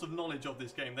have a lot of knowledge of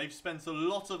this game. They've spent a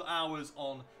lot of hours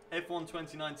on F1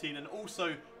 2019 and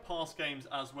also past games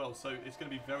as well. So it's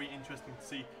going to be very interesting to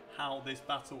see how this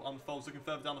battle unfolds. Looking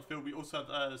further down the field, we also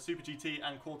have Super GT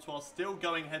and COURTOIS still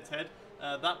going head-to-head.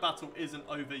 That battle isn't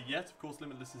over yet. Of course,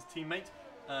 Limitless's teammate,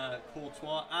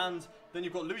 COURTOIS, and then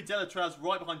you've got Delétraz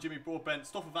right behind Jimmy Broadbent,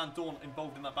 Stoffel VANDOORNE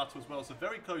involved in that battle as well, so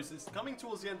very close. It's coming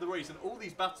towards the end of the race and all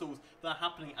these battles that are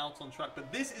happening out on track, but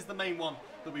this is the main one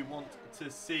that we want to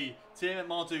see.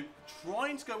 Tiametmarduk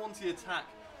trying to go onto the attack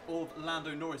of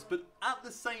Lando Norris, but at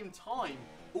the same time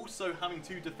also having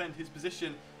to defend his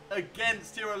position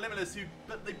against Tiro Limitless,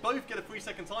 but they both get a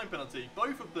 3-second time penalty.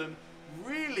 Both of them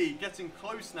really getting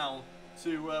close now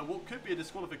to what could be a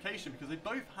disqualification, because they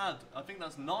both had, I think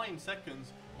that's 9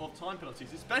 seconds of time penalties,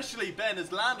 especially Ben,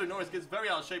 as Lando Norris gets very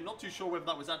out of shape. Not too sure whether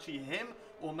that was actually him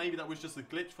or maybe that was just a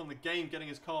glitch from the game, getting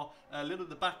his car a little,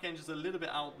 the back end just a little bit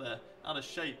out of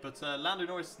shape. But Lando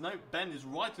Norris, no, Ben is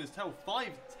right on his tail, 5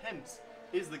 tenths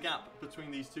is the gap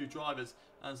between these two drivers,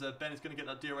 as Ben is going to get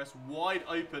that DRS wide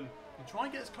open and try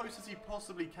and get as close as he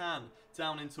possibly can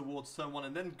down in towards turn 1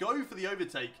 and then go for the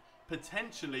overtake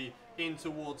potentially in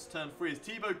towards turn 3 as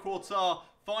Thibaut COURTOIS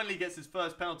finally gets his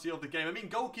first penalty of the game. I mean,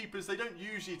 goalkeepers, they don't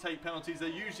usually take penalties. They're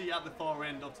usually at the far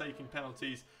end of taking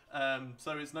penalties.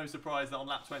 So it's no surprise that on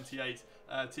lap 28,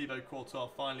 Thibaut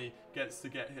COURTOIS finally gets to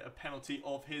get a penalty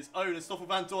of his own. And Stoffel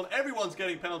VANDOORNE, everyone's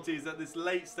getting penalties at this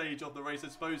late stage of the race. I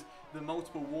suppose the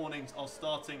multiple warnings are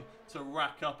starting to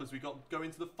rack up as we go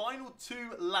into the final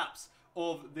 2 laps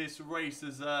of this race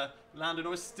as Lando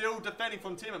NORRIS still defending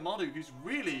from Tiametmarduk, who's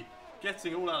really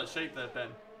getting all out of shape there, Ben.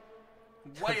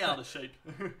 Way out of shape.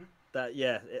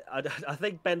 I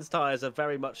think Ben's tyres are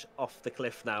very much off the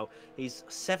cliff now. He's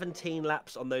 17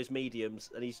 laps on those mediums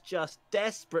and he's just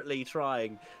desperately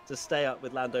trying to stay up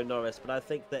with Lando NORRIS, but I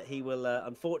think that he will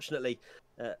unfortunately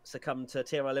succumb to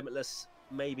Tiro Limitless,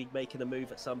 maybe making a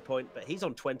move at some point, but he's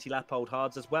on 20 lap old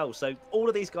hards as well, so all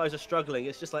of these guys are struggling.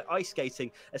 It's just like ice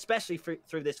skating, especially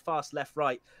through this fast left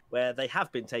right where they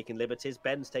have been taking liberties.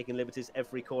 Ben's taking liberties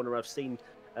every corner I've seen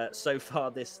so far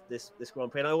this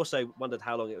Grand Prix, and I also wondered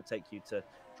how long it would take you to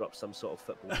drop some sort of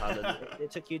football pun, and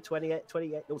it took you 28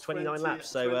 or 29 laps.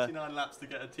 So 29 laps to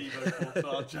get a Thibaut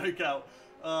COURTOIS joke out.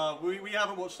 We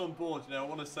haven't watched on board, you know. I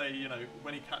want to say, you know,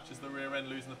 when he catches the rear end,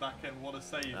 losing the back end, what a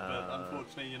save, but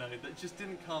unfortunately, you know, that just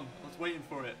didn't come. I was waiting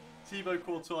for it. Thibaut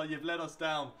COURTOIS, you've let us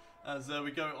down. As we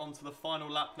go on to the final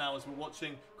lap now, as we're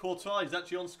watching COURTOIS. He's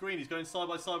actually on screen. He's going side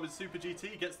by side with Super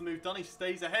GT. Gets the move done. He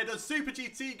stays ahead as Super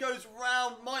GT goes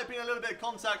round. Might have been a little bit of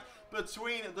contact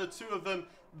between the two of them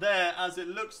there, as it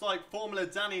looks like Formula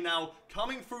Dani now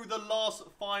coming through the last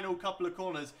final couple of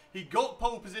corners. He got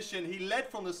pole position. He led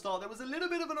from the start. There was a little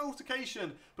bit of an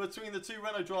altercation between the two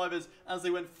Renault drivers as they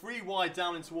went 3 wide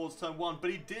down in towards turn 1, but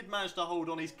he did manage to hold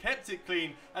on. He's kept it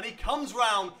clean and he comes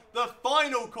round the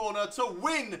final corner to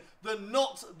win the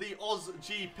Aus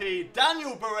GP.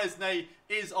 Daniel Bereznay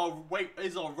is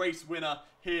our race winner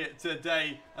here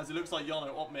today, as it looks like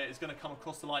Jarno Opmeer is going to come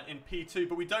across the line in P2,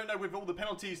 but we don't know with all the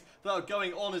penalties that are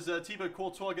going on, as Thibaut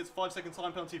COURTOIS gets 5-second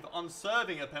time penalty for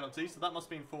unserving a penalty, so that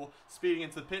must have been for speeding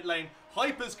into the pit lane.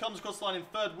 Hyperz comes across the line in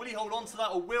 3rd. Will he hold on to that,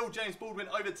 or will James Baldwin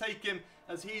overtake him,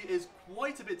 as he is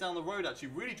quite a bit down the road, actually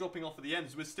really dropping off at the end,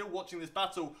 as we're still watching this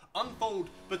battle unfold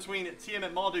between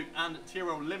Tiametmarduk and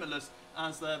Tiro Limitless,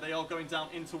 as they are going down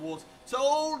in towards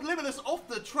Limitless off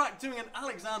the track, doing an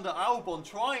Alexander Albon,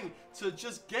 trying to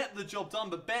just get the job done,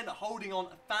 but Ben holding on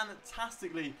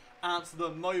fantastically at the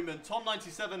moment.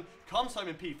 Tom97 comes home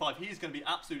in P5. He's going to be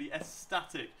absolutely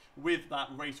ecstatic with that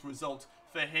race result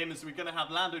for him, as we're going to have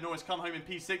Lando NORRIS come home in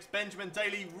P6. Benjamin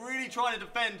Daly really trying to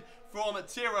defend from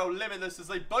Tiro Limitless as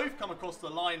they both come across the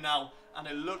line now, and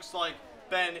it looks like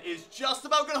Ben is just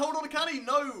about going to hold on to Canny.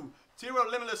 No! Tiro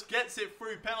Limitless gets it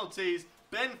through penalties.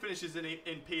 Ben finishes in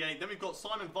P8. Then we've got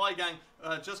Simon Weigang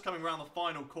just coming around the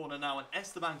final corner now, and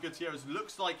Esteban Gutierrez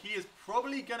looks like he is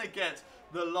probably going to get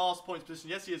the last points position.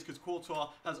 Yes, he is, because COURTOIS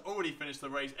has already finished the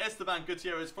race. Esteban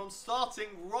Gutierrez, from starting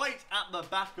right at the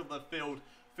back of the field,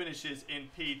 finishes in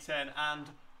P10, and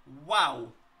wow,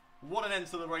 what an end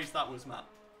to the race that was, Matt.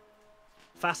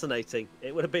 Fascinating.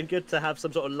 It would have been good to have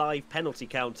some sort of live penalty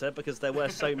counter, because there were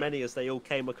so many as they all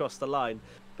came across the line.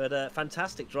 But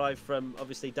fantastic drive from,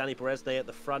 obviously, Dani Bereznay at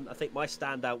the front. I think my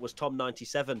standout was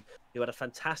Tom97, who had a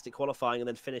fantastic qualifying and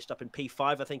then finished up in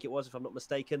P5, I think it was, if I'm not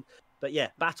mistaken. But yeah,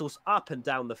 battles up and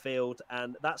down the field,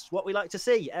 and that's what we like to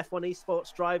see. F1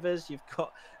 Esports drivers, you've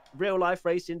got real-life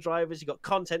racing drivers, you've got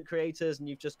content creators, and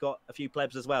you've just got a few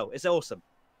plebs as well. It's awesome.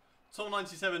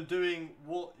 Tom97 doing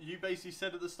what you basically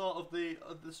said at the start of the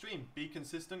stream. Be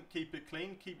consistent, keep it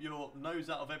clean, keep your nose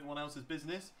out of everyone else's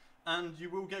business, and you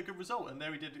will get a good result. And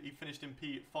there he did. He finished in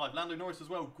P5. Lando NORRIS as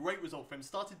well. Great result for him.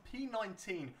 Started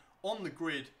P19 on the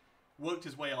grid, worked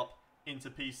his way up into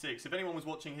P6. If anyone was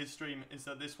watching his stream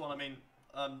instead of this one, I mean,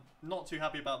 not too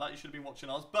happy about that. You should have been watching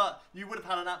ours, but you would have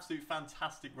had an absolute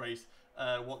fantastic race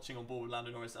watching on board with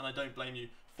Lando NORRIS, and I don't blame you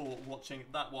for watching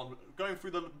that one. Going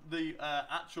through the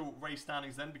actual race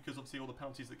standings then, because obviously all the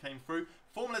penalties that came through.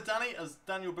 Formula Dani, as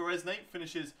Daniel Bereznay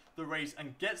finishes the race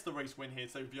and gets the race win here,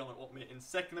 so Jarno Opmeer in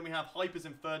 2nd. Then we have Hyperz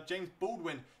in 3rd. James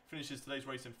Baldwin finishes today's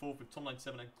race in 4th with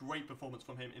Tom97, a great performance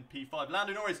from him in P5.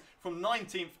 Lando NORRIS from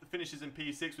 19th finishes in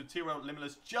P6 with Tiro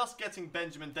Limitless just getting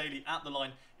Benjamin Daly at the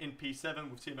line in P7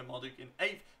 with Tiametmarduk in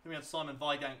 8th. Then we have Simon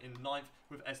Weigang in 9th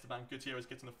with Esteban Gutierrez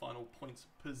getting the final points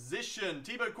position.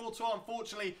 Thibaut COURTOIS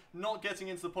unfortunately not getting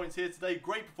into the points here today.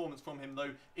 Great performance from him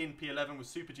though in P11 with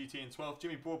Super GT in 12th.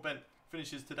 Jimmy Broadbent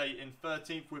finishes today in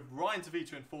 13th, with Ryan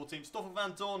Tveter in 14th. Stoffel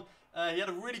VANDOORNE, he had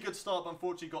a really good start, but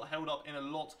unfortunately got held up in a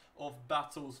lot of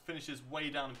battles. Finishes way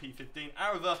down in P15.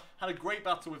 Aarava had a great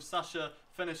battle with Sacha.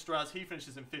 Fenestraz, he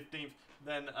finishes in 15th.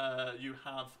 Then you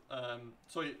have,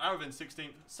 Aarava in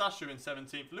 16th, Sacha in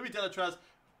 17th. Delétraz,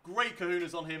 great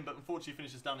kahunas on him, but unfortunately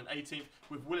finishes down in 18th,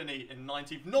 with WillNE in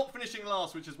 19th. Not finishing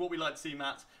last, which is what we like to see,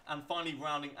 Matt. And finally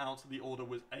rounding out the order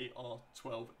was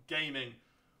AR12 Gaming.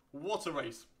 What a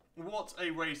race. What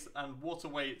a race, and what a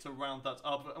way to round that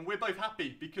up. And we're both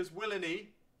happy because WillNE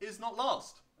is not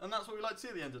last. And that's what we like to see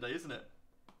at the end of the day, isn't it?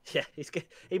 Yeah,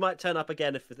 he might turn up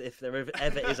again if there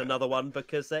ever is another one,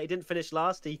 because he didn't finish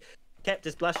last. He kept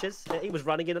his blushes. He was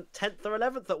running in at 10th or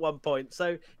 11th at one point,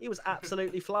 so he was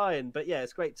absolutely flying. But yeah,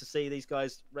 it's great to see these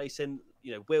guys racing,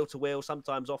 you know, wheel to wheel,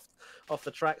 sometimes off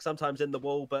the track, sometimes in the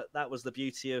wall. But that was the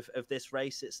beauty of this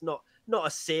race. It's not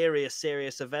a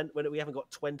serious event when we haven't got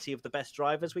 20 of the best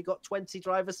drivers. We got 20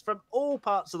 drivers from all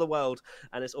parts of the world,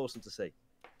 and it's awesome to see.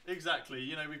 Exactly.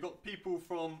 You know, we've got people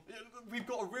from... We've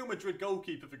got a Real Madrid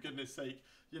goalkeeper, for goodness sake.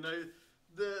 You know,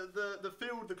 the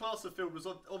field, the class of field was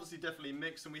obviously definitely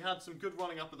mixed, and we had some good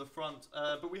running up at the front.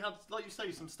 But we had, like you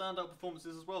say, some standout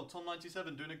performances as well.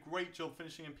 Tom97 doing a great job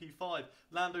finishing in P5.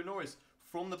 Lando NORRIS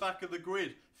from the back of the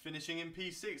grid, finishing in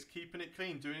P6, keeping it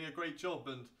clean, doing a great job.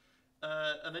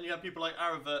 And then you have people like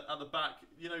Aarava at the back,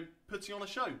 you know, putting on a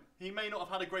show. He may not have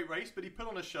had a great race, but he put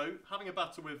on a show, having a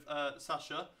battle with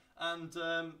Sacha. And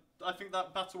I think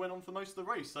that battle went on for most of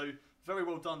the race. So very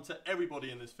well done to everybody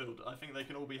in this field. I think they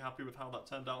can all be happy with how that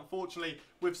turned out. Unfortunately,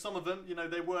 with some of them, you know,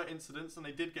 there were incidents and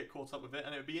they did get caught up with it.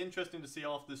 And it would be interesting to see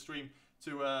after the stream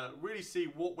to really see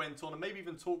what went on and maybe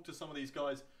even talk to some of these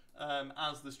guys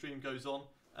as the stream goes on.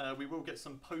 We will get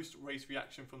some post-race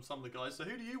reaction from some of the guys. So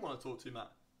who do you want to talk to,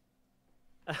 Matt?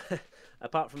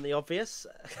 Apart from the obvious,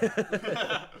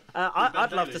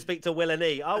 I'd love to speak to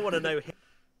WillNE. I want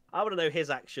to know his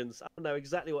actions. I want to know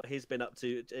exactly what he's been up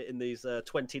to in these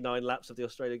 29 laps of the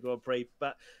Australian Grand Prix.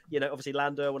 But, you know, obviously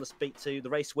Lando, I want to speak to the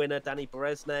race winner, Dani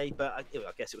Bereznay. But I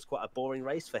guess it was quite a boring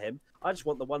race for him. I just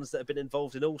want the ones that have been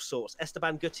involved in all sorts.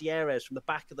 Esteban Gutierrez from the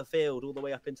back of the field all the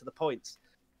way up into the points.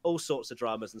 All sorts of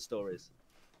dramas and stories.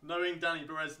 Knowing Dani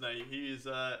Bereznay,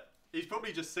 he's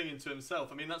probably just singing to himself.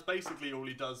 I mean, that's basically all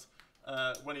he does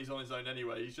when he's on his own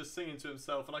anyway. He's just singing to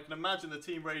himself. And I can imagine the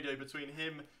team radio between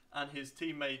him and his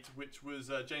teammate, which was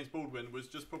James Baldwin, was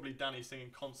just probably Dani singing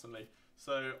constantly.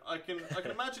 So I can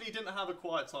imagine he didn't have a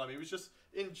quiet time. He was just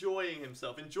enjoying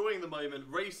himself, enjoying the moment,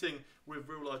 racing with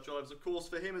real-life drivers. Of course,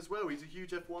 for him as well, he's a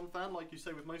huge F1 fan, like you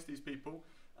say with most of these people.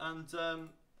 And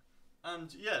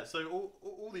yeah, so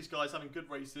all these guys having good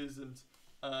races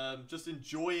and just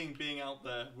enjoying being out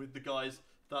there with the guys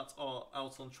that are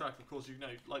out on track. Of course, you know,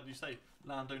 like you say,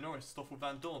 Lando NORRIS, Stoffel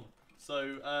VANDOORNE.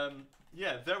 So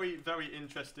yeah, very, very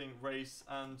interesting race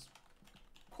and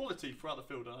quality throughout the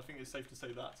field, and I think it's safe to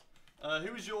say that.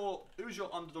 Who was your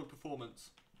underdog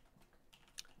performance?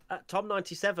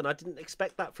 Tom97. I didn't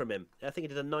expect that from him. I think he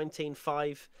did a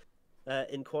 19.5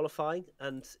 in qualifying,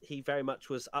 and he very much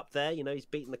was up there. You know, he's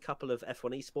beaten a couple of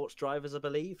F1 Esports drivers, I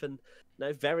believe, and you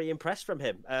know, very impressed from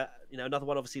him. You know, another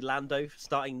one, obviously Lando,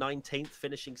 starting 19th,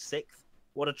 finishing 6th.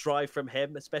 What a drive from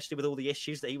him, especially with all the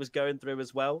issues that he was going through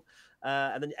as well.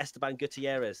 And then Esteban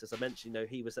Gutierrez, as I mentioned, you know,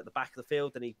 he was at the back of the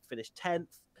field and he finished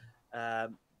 10th.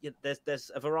 You know,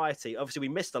 there's a variety. Obviously, we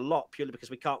missed a lot purely because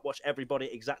we can't watch everybody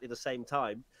at exactly the same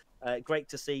time. Great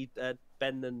to see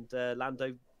Ben and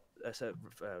Lando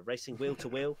racing wheel to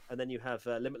wheel, and then you have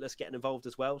Limitless getting involved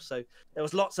as well. So there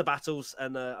was lots of battles,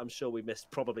 and I'm sure we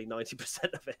missed probably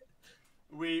 90% of it.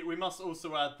 We must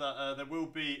also add that there will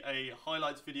be a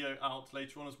highlights video out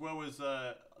later on, as well as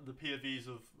the POVs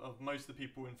of most of the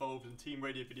people involved in team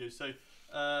radio videos. So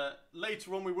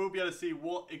later on we will be able to see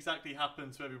what exactly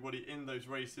happened to everybody in those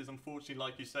races. Unfortunately,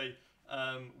 like you say,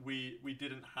 we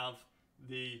didn't have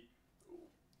the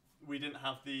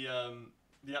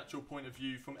actual point of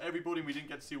view from everybody, and we didn't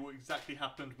get to see what exactly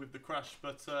happened with the crash.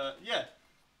 But yeah,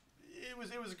 it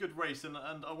was a good race, and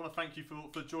I want to thank you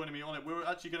for joining me on it. We're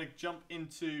actually going to jump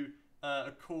into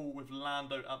a call with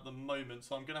Lando at the moment,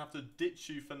 so I'm going to have to ditch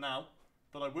you for now,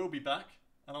 but I will be back,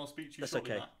 and I'll speak to you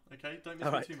shortly, Matt. Okay, don't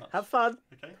miss me too much. Have fun.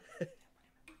 Okay.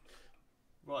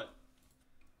 Right.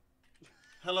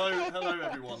 Hello,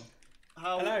 everyone.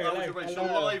 How was your race? You're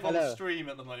live on stream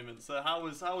at the moment, so how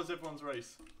was everyone's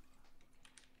race?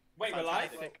 Wait, we're live?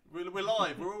 We're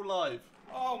live. We're all live.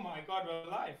 Oh my god,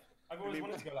 we're live. I've always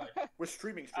wanted to go live. We're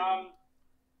streaming.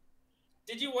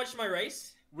 Did you watch my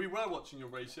race? We were watching your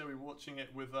race. Yeah, we were watching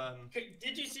it with.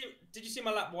 Did you see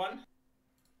my lap 1?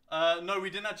 No, we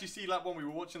didn't actually see lap 1. We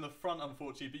were watching the front,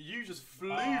 unfortunately. But you just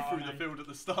flew through the field at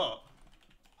the start.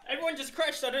 Everyone just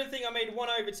crashed. I don't think I made one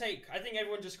overtake. I think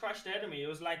everyone just crashed ahead of me. It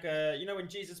was like, you know, when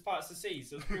Jesus parts the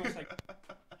seas. It was pretty much like.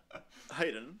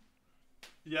 Hayden.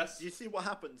 Yes. Do you see what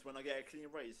happens when I get a clean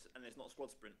race and it's not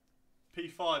squad sprint?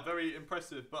 P5, very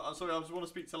impressive. But I'm sorry, I just want to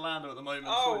speak to Lando at the moment.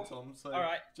 Oh, sorry, Tom. So all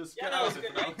right. just Yeah, get that out was of a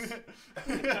it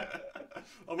good now.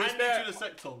 I will speak to you in a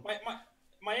sec, Tom.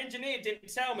 My engineer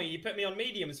didn't tell me. He put me on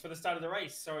mediums for the start of the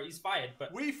race, so he's fired.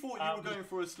 But we thought you were going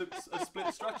for a split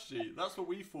strategy. That's what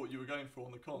we thought you were going for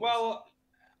on the comms. Well,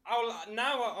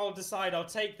 I'll decide. I'll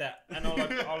take that, and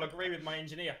I'll agree with my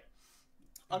engineer.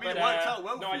 I mean, it worked out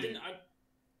well for you. No, I didn't.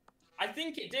 I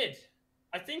think it did.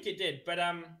 But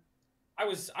I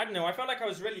don't know. I felt like I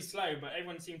was really slow, but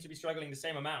everyone seemed to be struggling the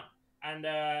same amount, and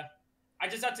I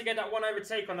just had to get that one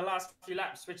overtake on the last few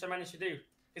laps, which I managed to do.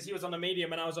 Because he was on the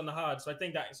medium and I was on the hard. So I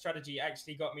think that strategy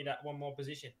actually got me that one more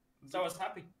position. So I was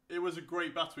happy. It was a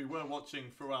great battle. We were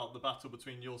watching throughout the battle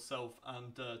between yourself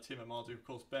and Tiametmarduk. Of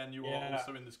course, Ben, you are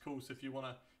also in this call, so if you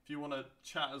wanna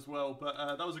chat as well. But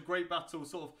that was a great battle.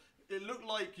 Sort of, it looked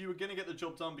like you were going to get the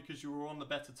job done because you were on the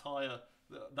better tyre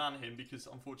than him. Because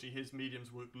unfortunately, his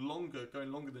mediums were going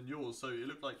longer than yours. So it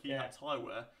looked like he had tyre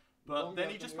wear. But then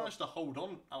he just managed to hold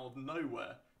on out of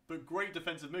nowhere. But great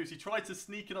defensive moves. He tried to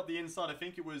sneak it up the inside. I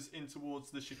think it was in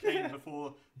towards the chicane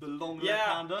before the long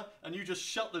left-hander. And you just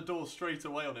shut the door straight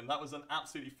away on him. That was an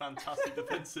absolutely fantastic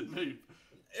defensive move.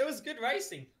 It was good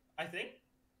racing, I think.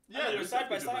 Yeah, it was side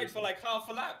by side for like half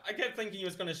a lap. I kept thinking he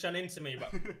was going to shun into me,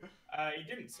 but he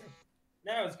didn't. So.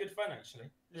 No, it was good fun, actually.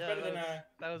 It was better than...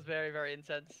 That was very, very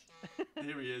intense.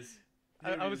 Here he is.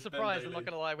 I was surprised, I'm not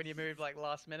going to lie, when you moved like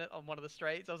last minute on one of the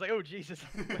straights. I was like, oh, Jesus.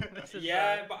 But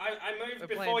I moved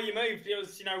before you moved. It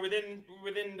was, you know, within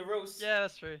the rules. Yeah,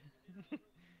 that's true.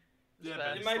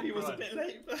 Yeah, it maybe was a bit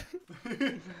late.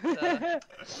 But...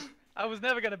 I was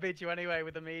never going to beat you anyway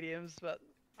with the mediums, but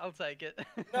I'll take it.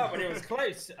 No, but it was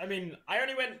close. I mean, I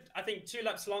only went, I think, 2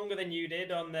 laps longer than you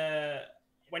did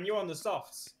when you were on the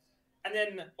softs. And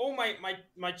then all my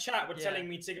chat were telling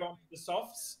me to go on the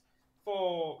softs.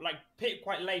 For like pit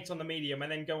quite late on the medium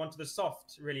and then go onto the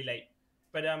soft really late,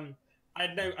 but I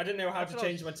didn't know how to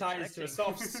change my tires to a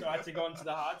soft, so I had to go onto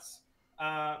the hards.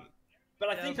 But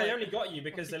I think I only got you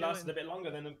because they lasted a bit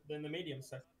longer than the medium.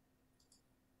 So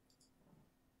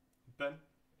Ben,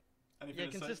 anything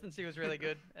to consistency was really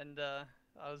good, and I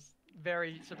was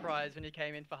very surprised when you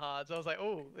came in for hards. I was like,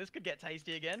 oh, this could get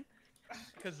tasty again,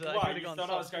 because if you'd have gone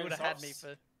soft, you would have had me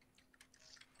for.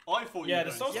 I thought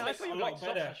the softs were a lot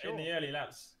better in the early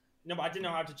laps. No, but I didn't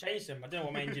know how to change them. I didn't know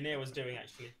what my engineer was doing,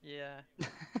 actually. Yeah.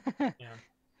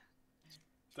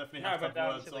 Definitely have to have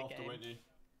words after, won't you?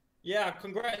 Yeah,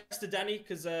 congrats to Dani,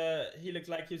 because he looked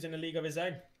like he was in a league of his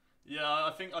own. Yeah,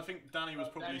 I think Dani was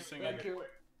probably singing. Thank you.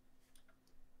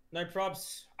 No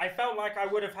probs. I felt like I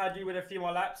would have had you with a few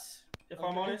more laps, if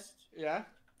I'm honest. Yeah?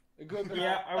 Good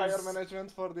tire management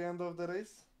for the end of the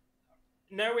race?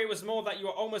 No, it was more that you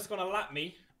were almost going to lap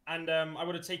me, and I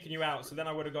would have taken you out, so then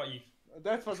I would have got you.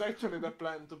 That was actually the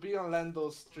plan, to be on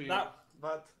Lando's stream.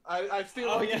 But I still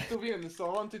wanted to win, so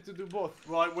I wanted to do both.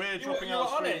 Right, we're dropping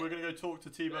out stream. We're going to go talk to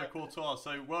Thibaut COURTOIS.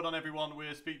 So well done, everyone.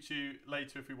 We'll speak to you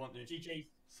later if we want you. GG.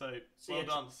 So well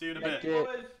done. See you in a bit.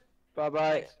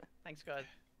 Bye-bye. Thanks, guys.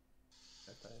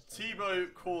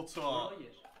 Thibaut COURTOIS,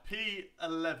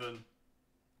 P11.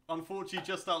 Unfortunately,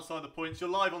 just outside the points. You're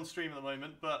live on stream at the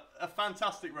moment, but a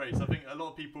fantastic race. I think a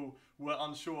lot of people were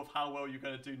unsure of how well you're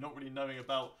going to do, not really knowing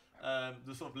about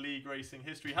the sort of league racing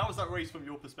history. How was that race from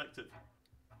your perspective?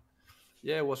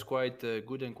 Yeah, it was quite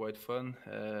good and quite fun.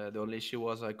 The only issue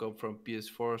was I come from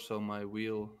PS4, so my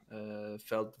wheel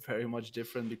felt very much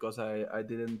different because I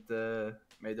didn't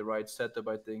make the right setup,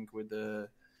 I think, with the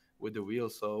wheel.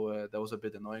 So that was a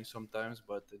bit annoying sometimes,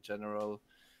 but in general,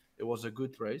 it was a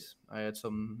good race. I had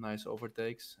some nice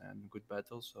overtakes and good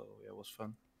battles, so yeah, it was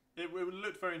fun. It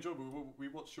looked very enjoyable. We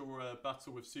watched your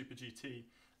battle with Super GT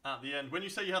at the end. When you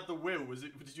say you had the wheel,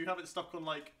 did you have it stuck on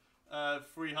like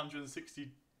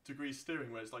 360-degree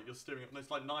steering, where it's like you're steering?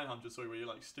 It's like 900, sorry, where you're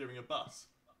like steering a bus.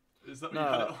 Is that what you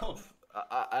had it on?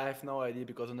 I have no idea,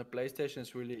 because on the PlayStation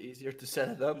it's really easier to set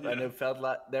it up, and it felt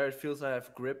like it feels I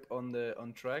have grip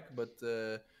on track, but.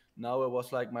 Now it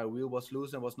was like my wheel was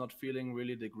loose and was not feeling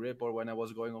really the grip, or when I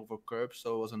was going over curbs,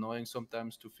 so it was annoying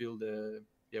sometimes to feel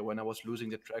when I was losing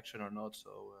the traction or not.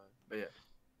 So, but yeah,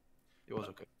 it was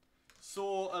okay.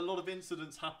 Saw a lot of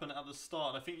incidents happen at the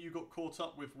start. I think you got caught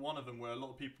up with one of them where a lot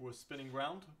of people were spinning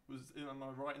round. Am I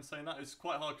right in saying that? It's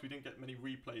quite hard because we didn't get many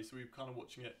replays, so we were kind of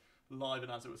watching it live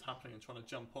and as it was happening and trying to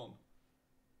jump on.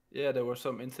 Yeah, there were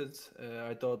some incidents.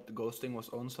 I thought ghosting was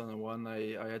on, so on one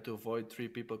I had to avoid 3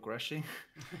 people crashing.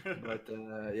 But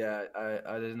yeah,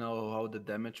 I didn't know how the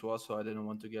damage was, so I didn't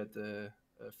want to get a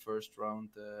first round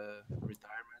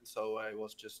retirement. So I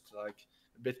was just like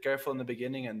a bit careful in the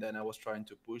beginning, and then I was trying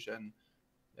to push. And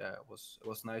yeah, it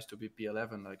was nice to be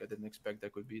P11. Like I didn't expect I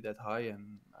could be that high,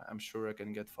 and I'm sure I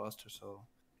can get faster. So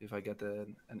if I get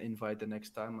an invite the next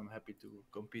time, I'm happy to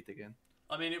compete again.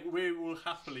 I mean, we will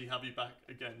happily have you back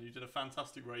again. You did a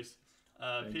fantastic race.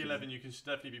 P11 you can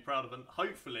definitely be proud of, and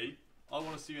hopefully I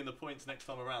want to see you in the points next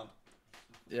time around.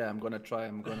 Yeah, I'm gonna try.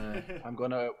 I'm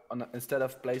gonna instead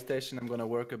of PlayStation, I'm gonna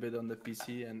work a bit on the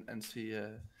PC and see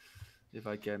if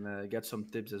I can get some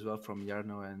tips as well from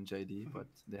Jarno and JD. But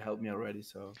they helped me already,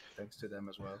 so thanks to them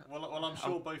as well. Well, I'm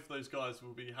sure both of those guys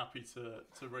will be happy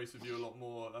to race with you a lot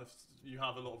more. You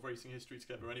have a lot of racing history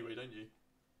together anyway, don't you?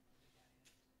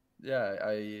 Yeah,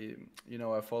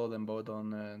 I follow them both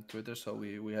on Twitter, so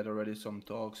we had already some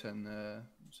talks and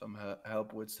some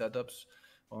help with setups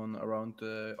on around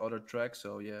other tracks.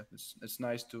 So yeah, it's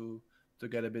nice to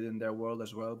get a bit in their world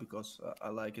as well, because I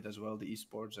like it as well, the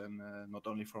esports, and not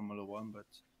only Formula One, but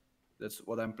that's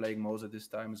what I'm playing most of this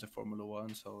time is the Formula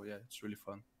One. So yeah, it's really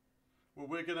fun. Well,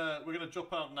 we're gonna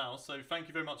drop out now. So thank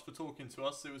you very much for talking to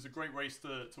us. It was a great race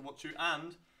to watch you,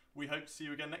 and we hope to see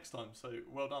you again next time. So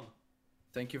well done.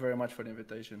 Thank you very much for the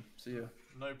invitation. See you.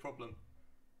 No problem.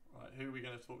 Right, who are we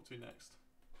going to talk to next?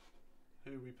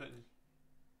 Who are we putting?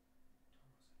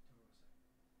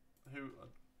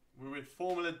 We're with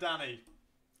Formula Dani.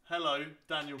 Hello,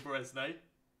 Daniel Bereznay.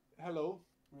 Hello.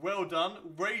 Well done.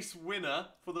 Race winner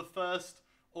for the first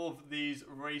of these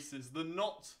races.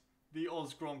 Not the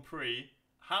Aus Grand Prix.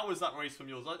 How was that race from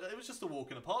yours? It was just a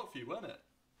walk in the park for you, wasn't it?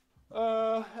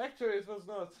 Actually, it was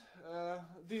not.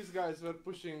 These guys were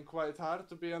pushing quite hard,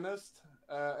 to be honest.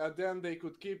 At the end, they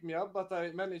could keep me up, but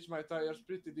I managed my tires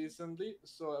pretty decently.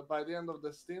 So by the end of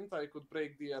the stint, I could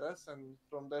break DRS, and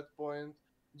from that point,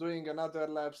 doing another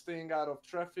lap, staying out of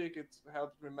traffic, it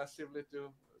helped me massively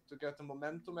to get the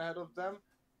momentum ahead of them.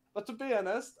 But to be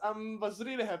honest, I was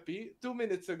really happy. 2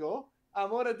 minutes ago,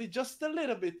 I'm already just a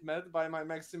little bit mad by my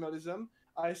maximalism.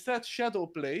 I set shadow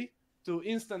play to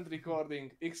instant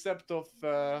recording, except of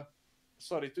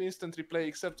to instant replay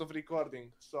except of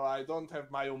recording. So I don't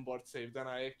have my onboard saved, and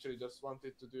I actually just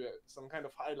wanted to do some kind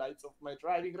of highlights of my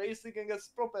driving, racing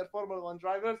against proper Formula 1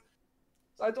 drivers.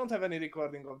 So I don't have any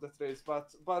recording of that race,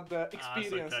 but the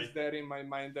experience is there in my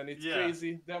mind, and it's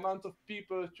crazy. The amount of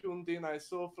people tuned in I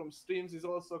saw from streams is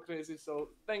also crazy. So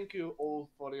thank you all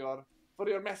for your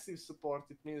massive support.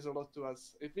 It means a lot to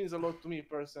us. It means a lot to me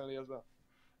personally as well.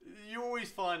 You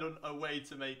always find a way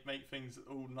to make things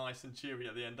all nice and cheery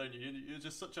at the end, don't you? You're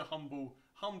just such a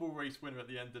humble race winner at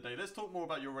the end of the day. Let's talk more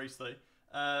about your race though.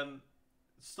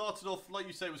 Started off, like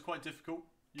you say, it was quite difficult.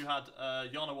 You had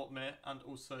Delétraz and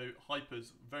also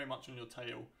Hyperz very much on your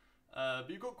tail.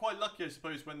 But you got quite lucky, I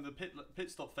suppose, when the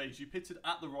pit stop phase. You pitted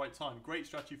at the right time. Great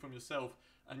strategy from yourself.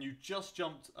 And you just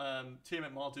jumped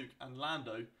Tiametmarduk and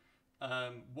Lando,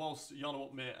 whilst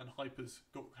Delétraz and Hyperz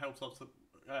got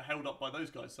held up by those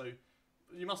guys. So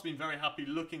you must have been very happy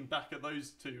looking back at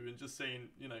those two and just seeing,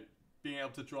 being able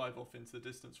to drive off into the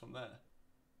distance from there.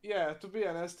 Yeah, to be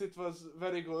honest, it was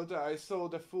very good. I saw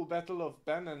the full battle of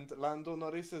Ben and Lando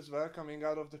NORRIS as well coming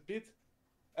out of the pit.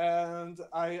 And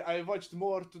I watched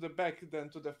more to the back than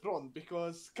to the front,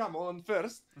 because, come on,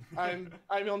 first, I'm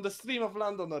on the stream of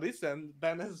Lando NORRIS and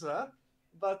Ben as well.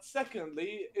 But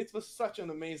secondly, it was such an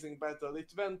amazing battle.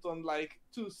 It went on like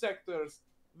 2 sectors,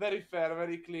 very fair,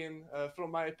 very clean,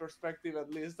 from my perspective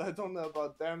at least. I don't know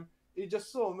about them. It's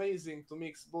just so amazing to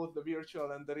mix both the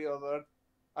virtual and the real world.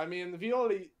 I mean, we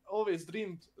always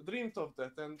dreamed of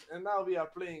that, and now we are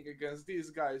playing against these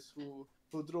guys who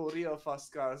draw real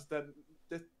fast cars. The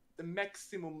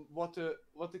maximum what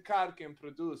a car can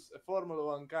produce, a Formula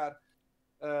 1 car,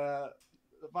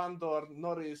 Vandoorne,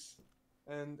 Norris,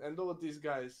 and all these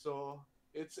guys. So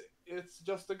it's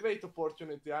just a great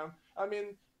opportunity. I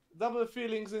mean, double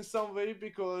feelings in some way,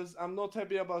 because I'm not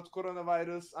happy about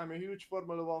coronavirus. I'm a huge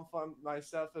Formula 1 fan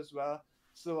myself as well.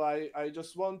 So I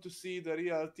just want to see the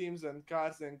real teams and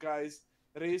cars and guys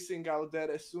racing out there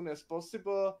as soon as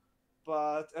possible.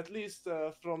 But at least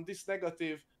from this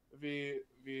negative, we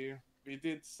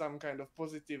did some kind of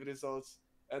positive results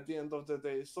at the end of the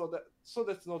day. So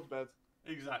that's not bad.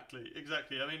 Exactly.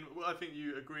 I mean, I think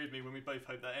you agree with me when we both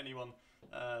hope that anyone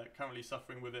currently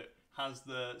suffering with it has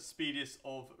the speediest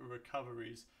of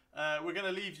recoveries. We're going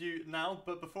to leave you now,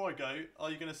 but before I go, are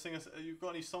you going to sing us? You got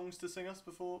any songs to sing us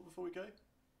before we go?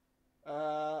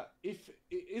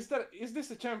 Is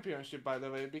this a championship, by the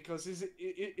way? Because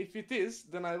if it is,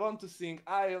 then I want to sing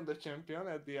 "I am the champion"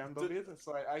 at the end of it.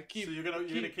 So I keep you're gonna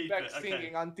keep back it,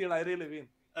 singing until I really win.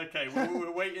 Okay,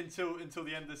 we'll wait until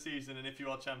the end of the season, and if you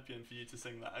are champion, for you to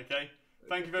sing that. Okay.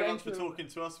 Thank you very much for talking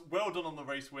to us. Well done on the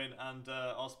race win, and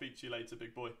I'll speak to you later,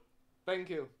 big boy. Thank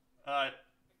you. All right.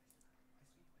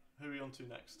 Who are we on to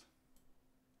next?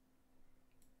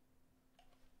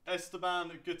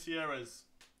 Esteban Gutierrez.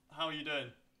 How are you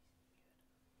doing?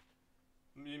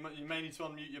 You may need to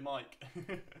unmute your mic.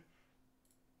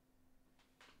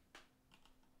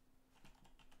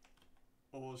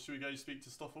 Or should we go speak to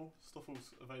Stoffel?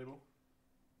 Stoffel's available.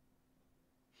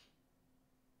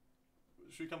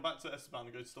 Should we come back to Esteban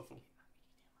and go to Stoffel?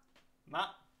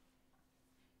 Matt?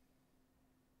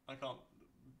 I can't.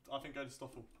 I think go to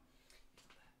Stoffel.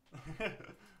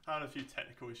 Had a few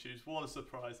technical issues. What a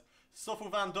surprise. Stoffel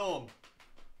VANDOORNE.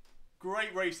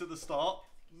 Great race at the start.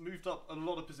 Moved up a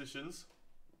lot of positions.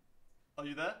 Are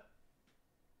you there?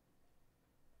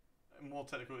 More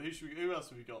technical. Who else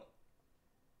have we got?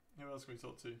 Who else can we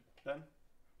talk to? Ben?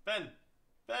 Ben!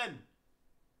 Ben!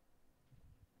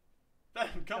 Ben,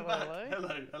 come back.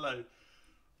 Hello.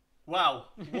 Wow,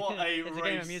 what a it's race. It's a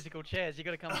game of musical chairs. You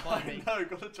got to come find me. No,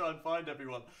 got to try and find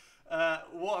everyone.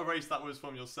 What a race that was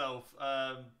from yourself.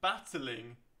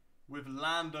 Battling with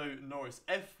Lando NORRIS,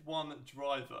 F1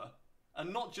 driver.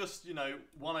 And not just, you know,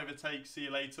 one overtakes, see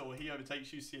you later, or he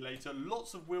overtakes you, see you later.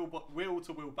 Lots of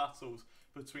wheel-to-wheel battles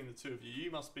between the two of you.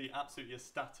 You must be absolutely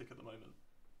ecstatic at the moment.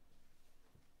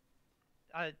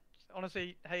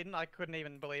 Honestly, Haydon, I couldn't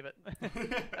even believe it.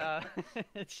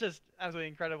 It's just absolutely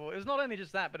incredible. It was not only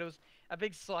just that, but it was a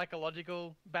big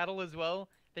psychological battle as well,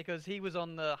 because he was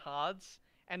on the hards,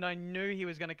 and I knew he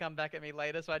was going to come back at me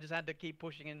later, so I just had to keep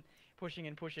pushing and pushing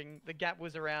and pushing. The gap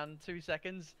was around 2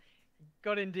 seconds.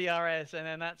 Got in DRS, and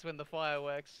then that's when the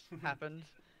fireworks happened.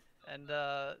 And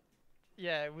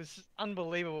yeah, it was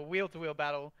unbelievable, wheel-to-wheel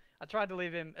battle. I tried to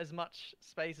leave him as much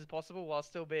space as possible while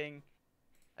still being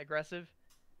aggressive.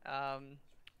 But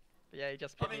yeah, he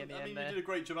just put me in the end there. You did a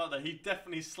great job out there. He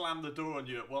definitely slammed the door on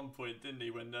you at one point, didn't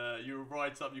he? When you were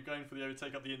right up, you're going for the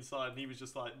overtake up the inside, and he was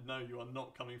just like, "No, you are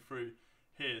not coming through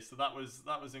here." So that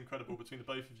was incredible between the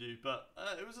both of you. But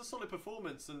it was a solid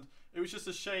performance, and it was just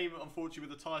a shame, unfortunately,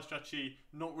 with the tyre strategy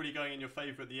not really going in your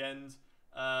favour at the end,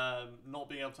 not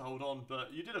being able to hold on.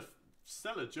 But you did a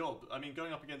stellar job. I mean,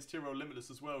 going up against Toro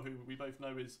Limitless as well, who we both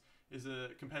know is a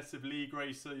competitive league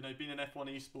racer, you know, being an F1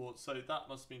 Esports, so that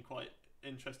must have been quite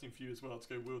interesting for you as well, to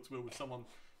go wheel to wheel with someone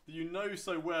that you know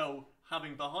so well,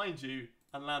 having behind you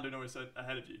and Lando NORRIS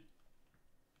ahead of you.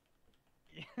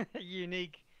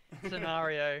 Unique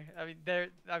scenario. I mean,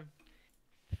 I've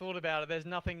thought about it. There's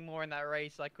nothing more in that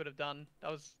race I could have done. I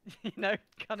was, you know,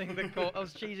 cutting the I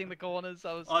was cheesing the corners.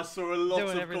 I saw a lot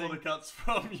of corner cuts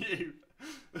from you.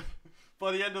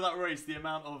 By the end of that race, the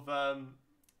amount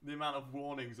of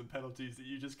warnings and penalties that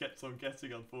you just kept on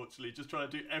getting, unfortunately, just trying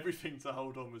to do everything to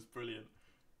hold on, was brilliant.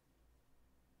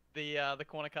 The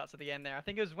corner cuts at the end there. I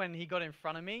think it was when he got in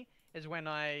front of me is when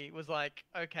I was like,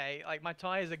 okay, like my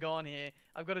tires are gone here.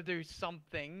 I've got to do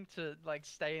something to like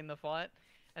stay in the fight.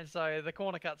 And so the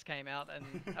corner cuts came out, and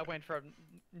I went from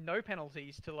no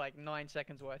penalties to like 9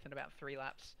 seconds worth in about 3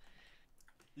 laps.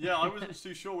 Yeah, I wasn't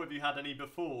too sure whether you had any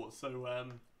before, so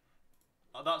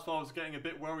that's why I was getting a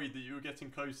bit worried that you were getting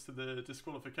close to the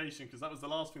disqualification, because that was the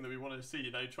last thing that we wanted to see.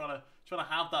 You know, trying to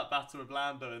have that battle with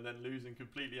Lando and then losing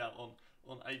completely out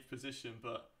on 8th position.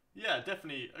 But yeah,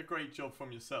 definitely a great job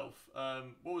from yourself.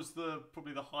 What was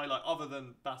probably the highlight, other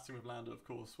than battling with Lando, of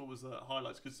course? What was the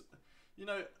highlights? Because, you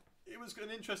know, it was an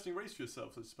interesting race for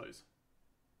yourself, I suppose.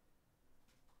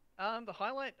 The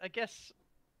highlight, I guess,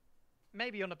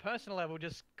 maybe on a personal level,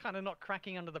 just kind of not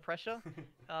cracking under the pressure,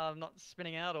 not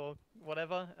spinning out or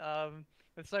whatever.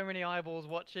 With so many eyeballs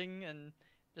watching, and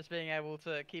just being able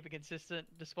to keep it consistent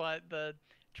despite the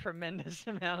tremendous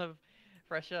amount of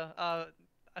pressure.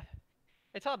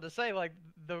 It's hard to say. Like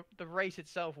the race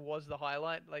itself was the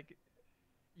highlight. Like,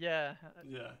 yeah.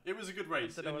 Yeah, it was a good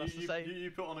race. I don't know what else to say.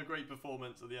 You put on a great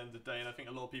performance at the end of the day, and I think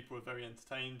a lot of people were very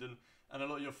entertained, and a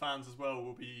lot of your fans as well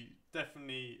will be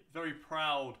definitely very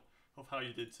proud of how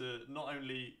you did to not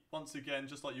only, once again,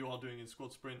 just like you are doing in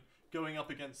Squad Sprint, going up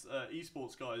against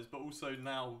esports guys, but also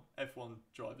now F1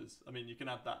 drivers. I mean, you can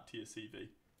add that to your CV.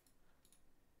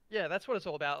 Yeah, that's what it's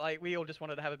all about. Like, we all just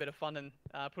wanted to have a bit of fun and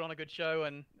put on a good show,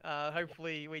 and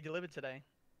hopefully we delivered today.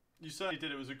 You certainly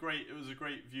did. It was a great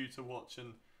view to watch,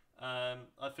 and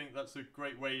I think that's a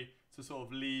great way to sort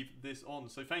of leave this on.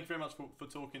 So thank you very much for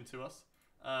talking to us.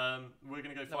 We're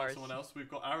going to go find someone else. We've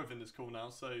got Aarava in this call now,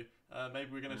 so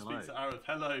maybe we're going to speak to Aarava.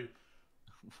 Hello.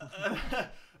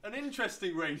 An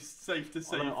interesting race, safe to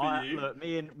say, Look, for you. Look,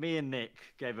 me and Nick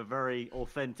gave a very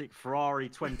authentic Ferrari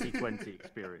 2020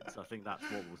 experience. I think that's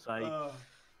what we'll say.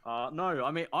 No,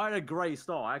 I mean, I had a great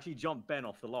start. I actually jumped Ben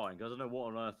off the line because I don't know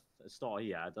what on earth start he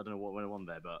had. I don't know what went on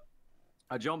there, but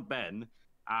I jumped Ben,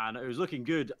 and it was looking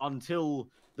good until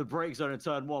the brake zone at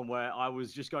turn 1, where I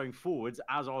was just going forwards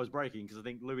as I was braking because I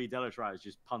think Delétraz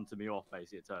just punted me off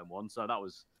basically at turn 1. So that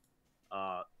was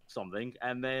something.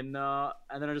 And then I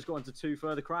just got into 2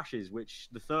 further crashes, which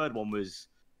the third one was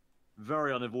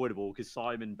very unavoidable because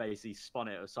Simon basically spun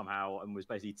it somehow and was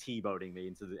basically T-boning me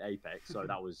into the apex. So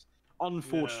that was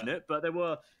unfortunate, but there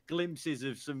were glimpses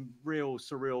of some real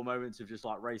surreal moments of just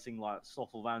like racing like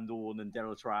Stoffel VANDOORNE and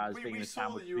Delétraz. We saw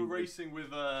that you were racing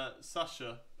with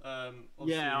Sacha.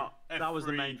 Yeah, that was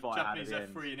the main fight. Japanese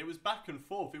F3, and it was back and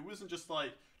forth. It wasn't just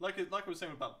like I was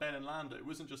saying about Ben and Lando. It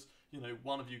wasn't just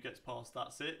one of you gets past,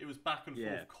 that's it. It was back and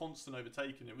forth, constant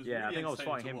overtaking. It was really I think I was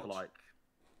fighting him for like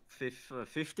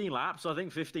 15 laps. I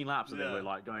think 15 laps, and then we were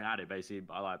like going at it basically.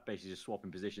 I basically just swapping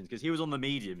positions because he was on the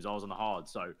mediums, I was on the hard.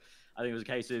 So I think it was a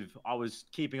case of I was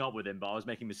keeping up with him, but I was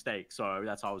making mistakes. So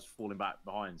that's how I was falling back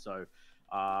behind. So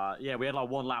we had like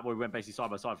one lap where we went basically side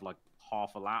by side for like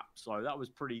half a lap. So that was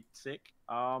pretty sick.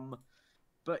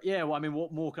 But yeah, well, I mean,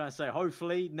 what more can I say?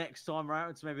 Hopefully next time around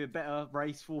it's maybe a better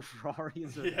race for Ferrari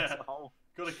as a whole.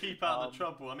 Got to keep out of the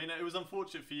trouble. I mean, it was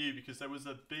unfortunate for you because there was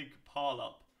a big pile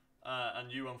up.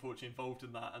 And you unfortunately involved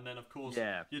in that, and then of course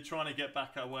you're trying to get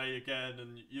back away again,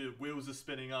 and your wheels are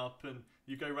spinning up, and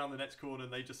you go around the next corner,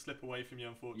 and they just slip away from you.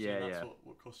 Unfortunately, that's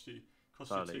what cost you too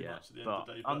much at the end of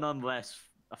the day. But nonetheless,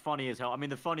 funny as hell. I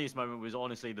mean, the funniest moment was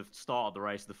honestly the start of the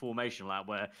race, the formation lap,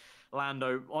 where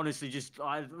Lando honestly just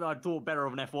I thought better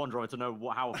of an F1 driver to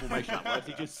know how a formation lap works.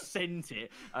 He just sent it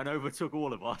and overtook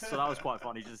all of us, so that was quite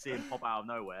funny just to see him pop out of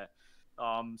nowhere.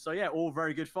 So yeah, all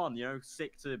very good fun.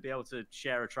 Sick to be able to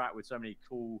share a track with so many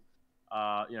cool,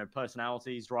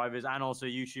 personalities, drivers, and also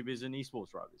YouTubers and esports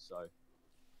drivers. So,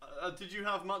 did you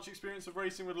have much experience of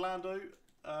racing with Lando?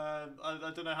 I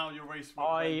don't know how your race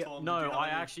went on.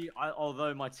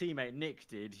 Although my teammate Nick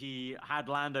did, he had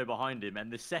Lando behind him,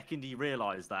 and the second he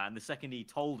realised that, and the second he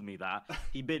told me that,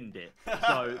 he binned it.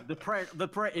 So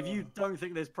if you don't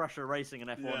think there's pressure racing an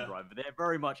F1 driver, there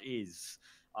very much is.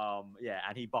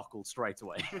 And he buckled straight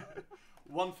away.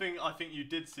 One thing I think you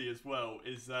did see as well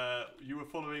is you were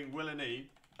following WillNE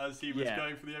as he was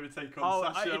going for the overtake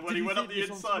on Sacha when he went up the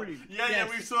inside.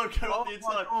 We saw him go up the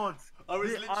inside. I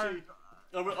was literally...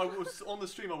 I was on the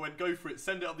stream, I went, go for it,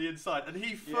 send it up the inside, and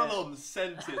he full-on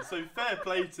sent it, so fair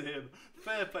play to him.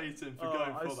 Fair play to him for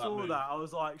going for that. I saw that, I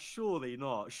was like, surely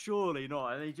not,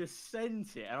 and he just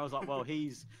sent it, and I was like, well,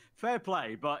 he's fair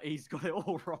play, but he's got it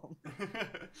all wrong.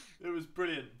 It was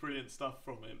brilliant stuff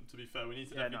from him, to be fair. We need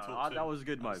to talk to him. That was a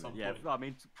good moment, I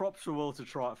mean, props for Will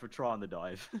for trying the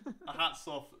dive. A hats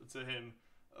off to him.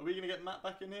 Are we going to get Matt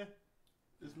back in here?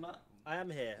 Is Matt? I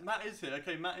am here. Matt is here.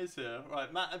 Okay, Matt is here.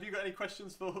 Right, Matt, have you got any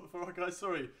questions for our guys?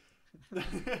 Sorry.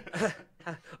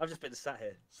 I've just been sat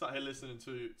here. Sat here listening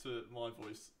to my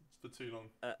voice for too long.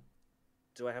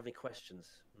 Do I have any questions?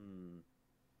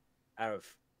 Aarav.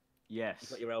 Yes. You've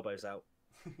got your elbows out.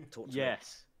 Talk to me.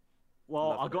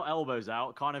 Well, I got elbows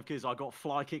out kind of because I got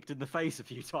fly kicked in the face a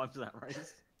few times in that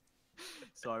race.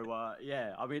 So,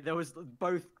 I mean, there was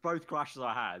both crashes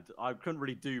I had. I couldn't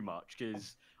really do much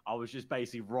because I was just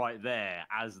basically right there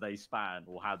as they span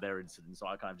or had their incident. So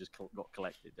I kind of just got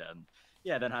collected. And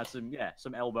then had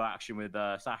some elbow action with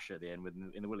Sacha at the end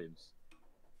in the Williams.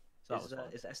 So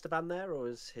is Esteban there or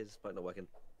is his bike not working?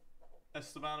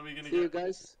 Esteban, are we going to see you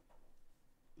guys?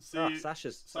 See you.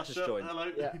 Sacha's joined.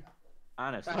 Hello. Yeah.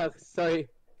 Anis. Sorry.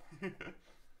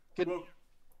 Good. Well,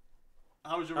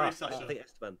 how was your race, Sacha? I think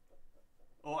Esteban.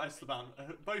 Or Esteban.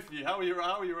 Both of you. How are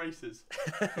your races?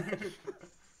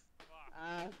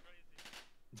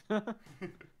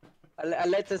 I'll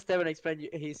let Esteban explain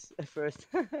his first.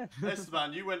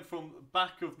 Esteban, you went from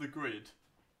back of the grid.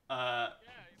 Yeah,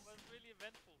 it was really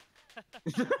eventful.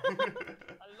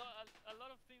 a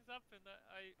lot of things happened.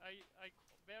 I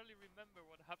barely remember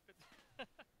what happened.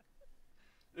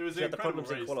 It was you had the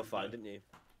problems in qualifying, didn't you?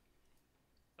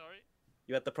 Sorry?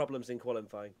 You had the problems in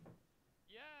qualifying.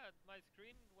 Yeah, my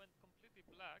screen went completely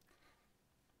black,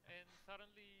 and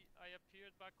suddenly I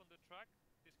appeared back on the track,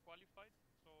 disqualified.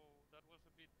 So that was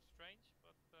a bit strange,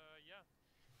 but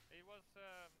it was.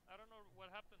 I don't know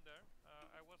what happened there.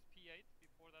 I was P8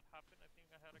 before that happened. I think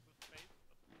I had a good pace,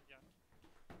 but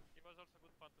it was also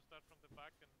good fun to start from the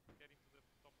back and get into the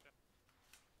top 10.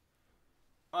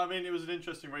 I mean, it was an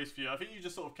interesting race for you. I think you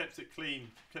just sort of kept it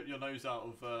clean, kept your nose out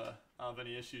of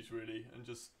any issues really, and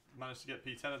just managed to get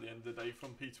P10 at the end of the day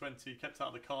from P20, kept out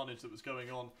of the carnage that was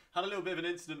going on. Had a little bit of an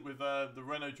incident with the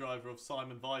Renault driver of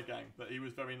Simon Weigang, but he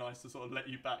was very nice to sort of let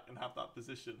you back and have that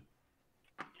position.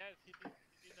 Yes, he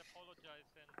did apologize,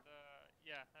 and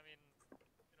yeah, I mean,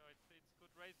 you know, it's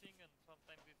good racing, and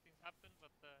sometimes these things happen,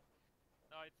 but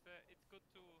no, it's good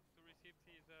to receive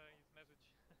his message.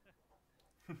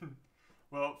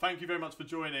 Well, thank you very much for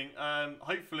joining.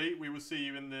 Hopefully, we will see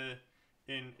you in the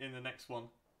next one.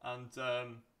 And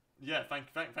yeah, thank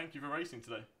you for racing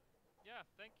today. Yeah,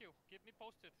 thank you. Keep me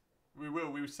posted. We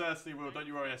will. We certainly will. Don't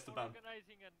you worry, Esteban.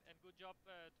 Organizing and good job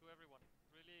to everyone.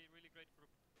 Really great group.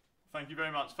 Thank you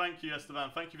very much. Thank you,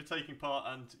 Esteban. Thank you for taking part.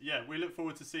 And yeah, we look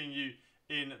forward to seeing you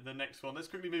in the next one. Let's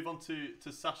quickly move on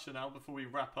to Sacha now before we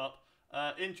wrap up.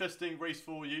 Interesting race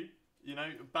for you. You know,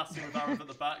 battling with Aarava at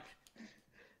the back.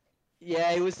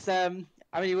 Yeah, it was. I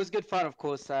mean, it was good fun, of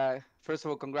course. First of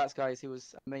all, congrats, guys. It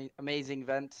was amazing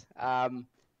event. And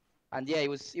yeah, it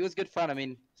was good fun. I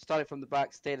mean, started from the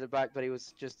back, stayed at the back, but it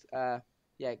was just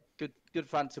yeah, good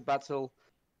fun to battle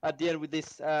at the end with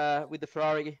this with the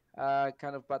Ferrari,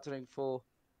 kind of battling for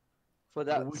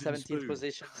that 17th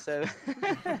position. So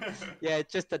yeah,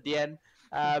 just at the end.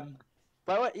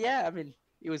 But yeah, I mean,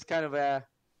 it was kind of a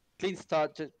clean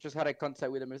start. Just had a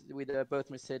contact with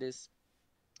both Mercedes.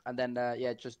 And then,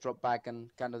 yeah, just dropped back and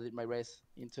kind of did my race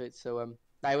into it. So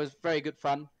it was very good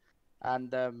fun.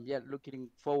 And, yeah, looking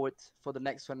forward for the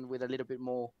next one with a little bit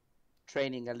more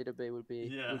training. A little bit would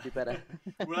be better.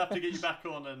 We'll have to get you back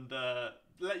on and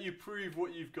let you prove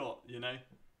what you've got, you know?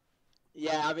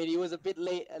 Yeah, I mean, it was a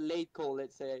late call,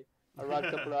 let's say, around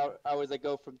a couple of hours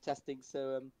ago from testing.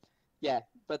 So, yeah,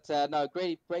 but no,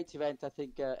 great event. I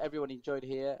think everyone enjoyed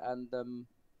here. And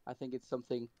I think it's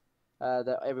something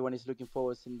that everyone is looking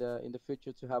forward in the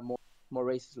future to have more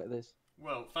races like this.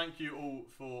 Well, thank you all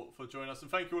for joining us,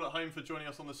 and thank you all at home for joining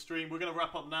us on the stream. We're going to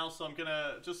wrap up now, so I'm going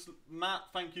to just Matt,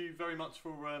 thank you very much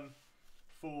for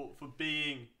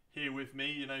being here with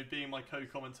me. You know, being my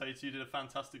co-commentator. You did a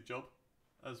fantastic job,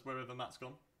 as wherever Matt's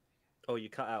gone. Oh, you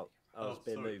cut out. I was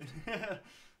being moved.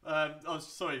 Oh,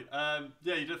 sorry.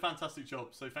 Yeah, you did a fantastic job.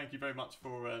 So thank you very much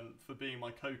for being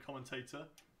my co-commentator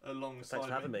alongside. Thanks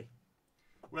for having me.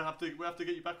 We'll have to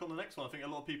get you back on the next one. I think a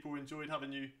lot of people enjoyed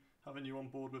having you on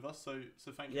board with us. So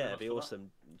thank you. Yeah, it'd be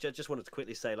awesome. Just wanted to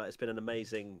quickly say, like, it's been an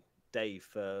amazing day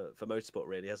for motorsport,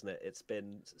 really, hasn't it? It's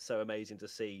been so amazing to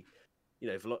see, you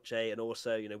know, Veloce and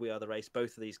also, you know, We Are the Race.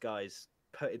 Both of these guys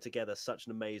putting together such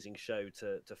an amazing show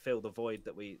to fill the void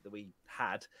that we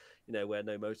had, you know, where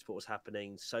no motorsport was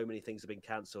happening. So many things have been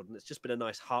cancelled, and it's just been a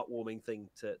nice, heartwarming thing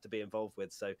to be involved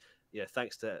with. So, you know,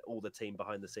 thanks to all the team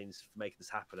behind the scenes for making this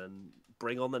happen, and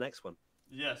bring on the next one.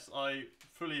 Yes, I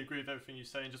fully agree with everything you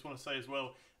say, and just want to say as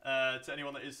well to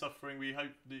anyone that is suffering, we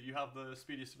hope that you have the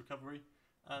speediest recovery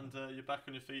and you're back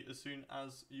on your feet as soon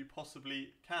as you possibly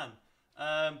can.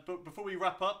 But before we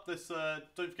wrap up,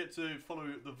 don't forget to follow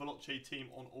the Veloce team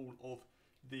on all of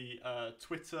the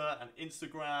Twitter and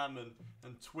Instagram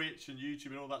and Twitch and YouTube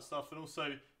and all that stuff, and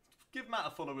also give Matt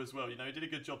a follow as well. You know, he did a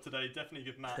good job today. Definitely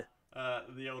give Matt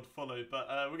the old follow. But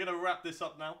we're going to wrap this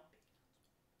up now.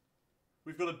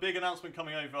 We've got a big announcement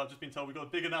coming over. I've just been told we've got a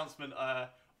big announcement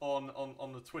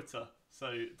on the Twitter,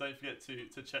 so don't forget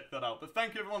to check that out. But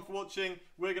thank you everyone for watching.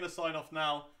 We're going to sign off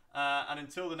now, and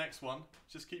until the next one,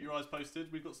 just keep your eyes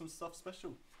posted. We've got some stuff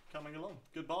special coming along.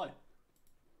 Goodbye.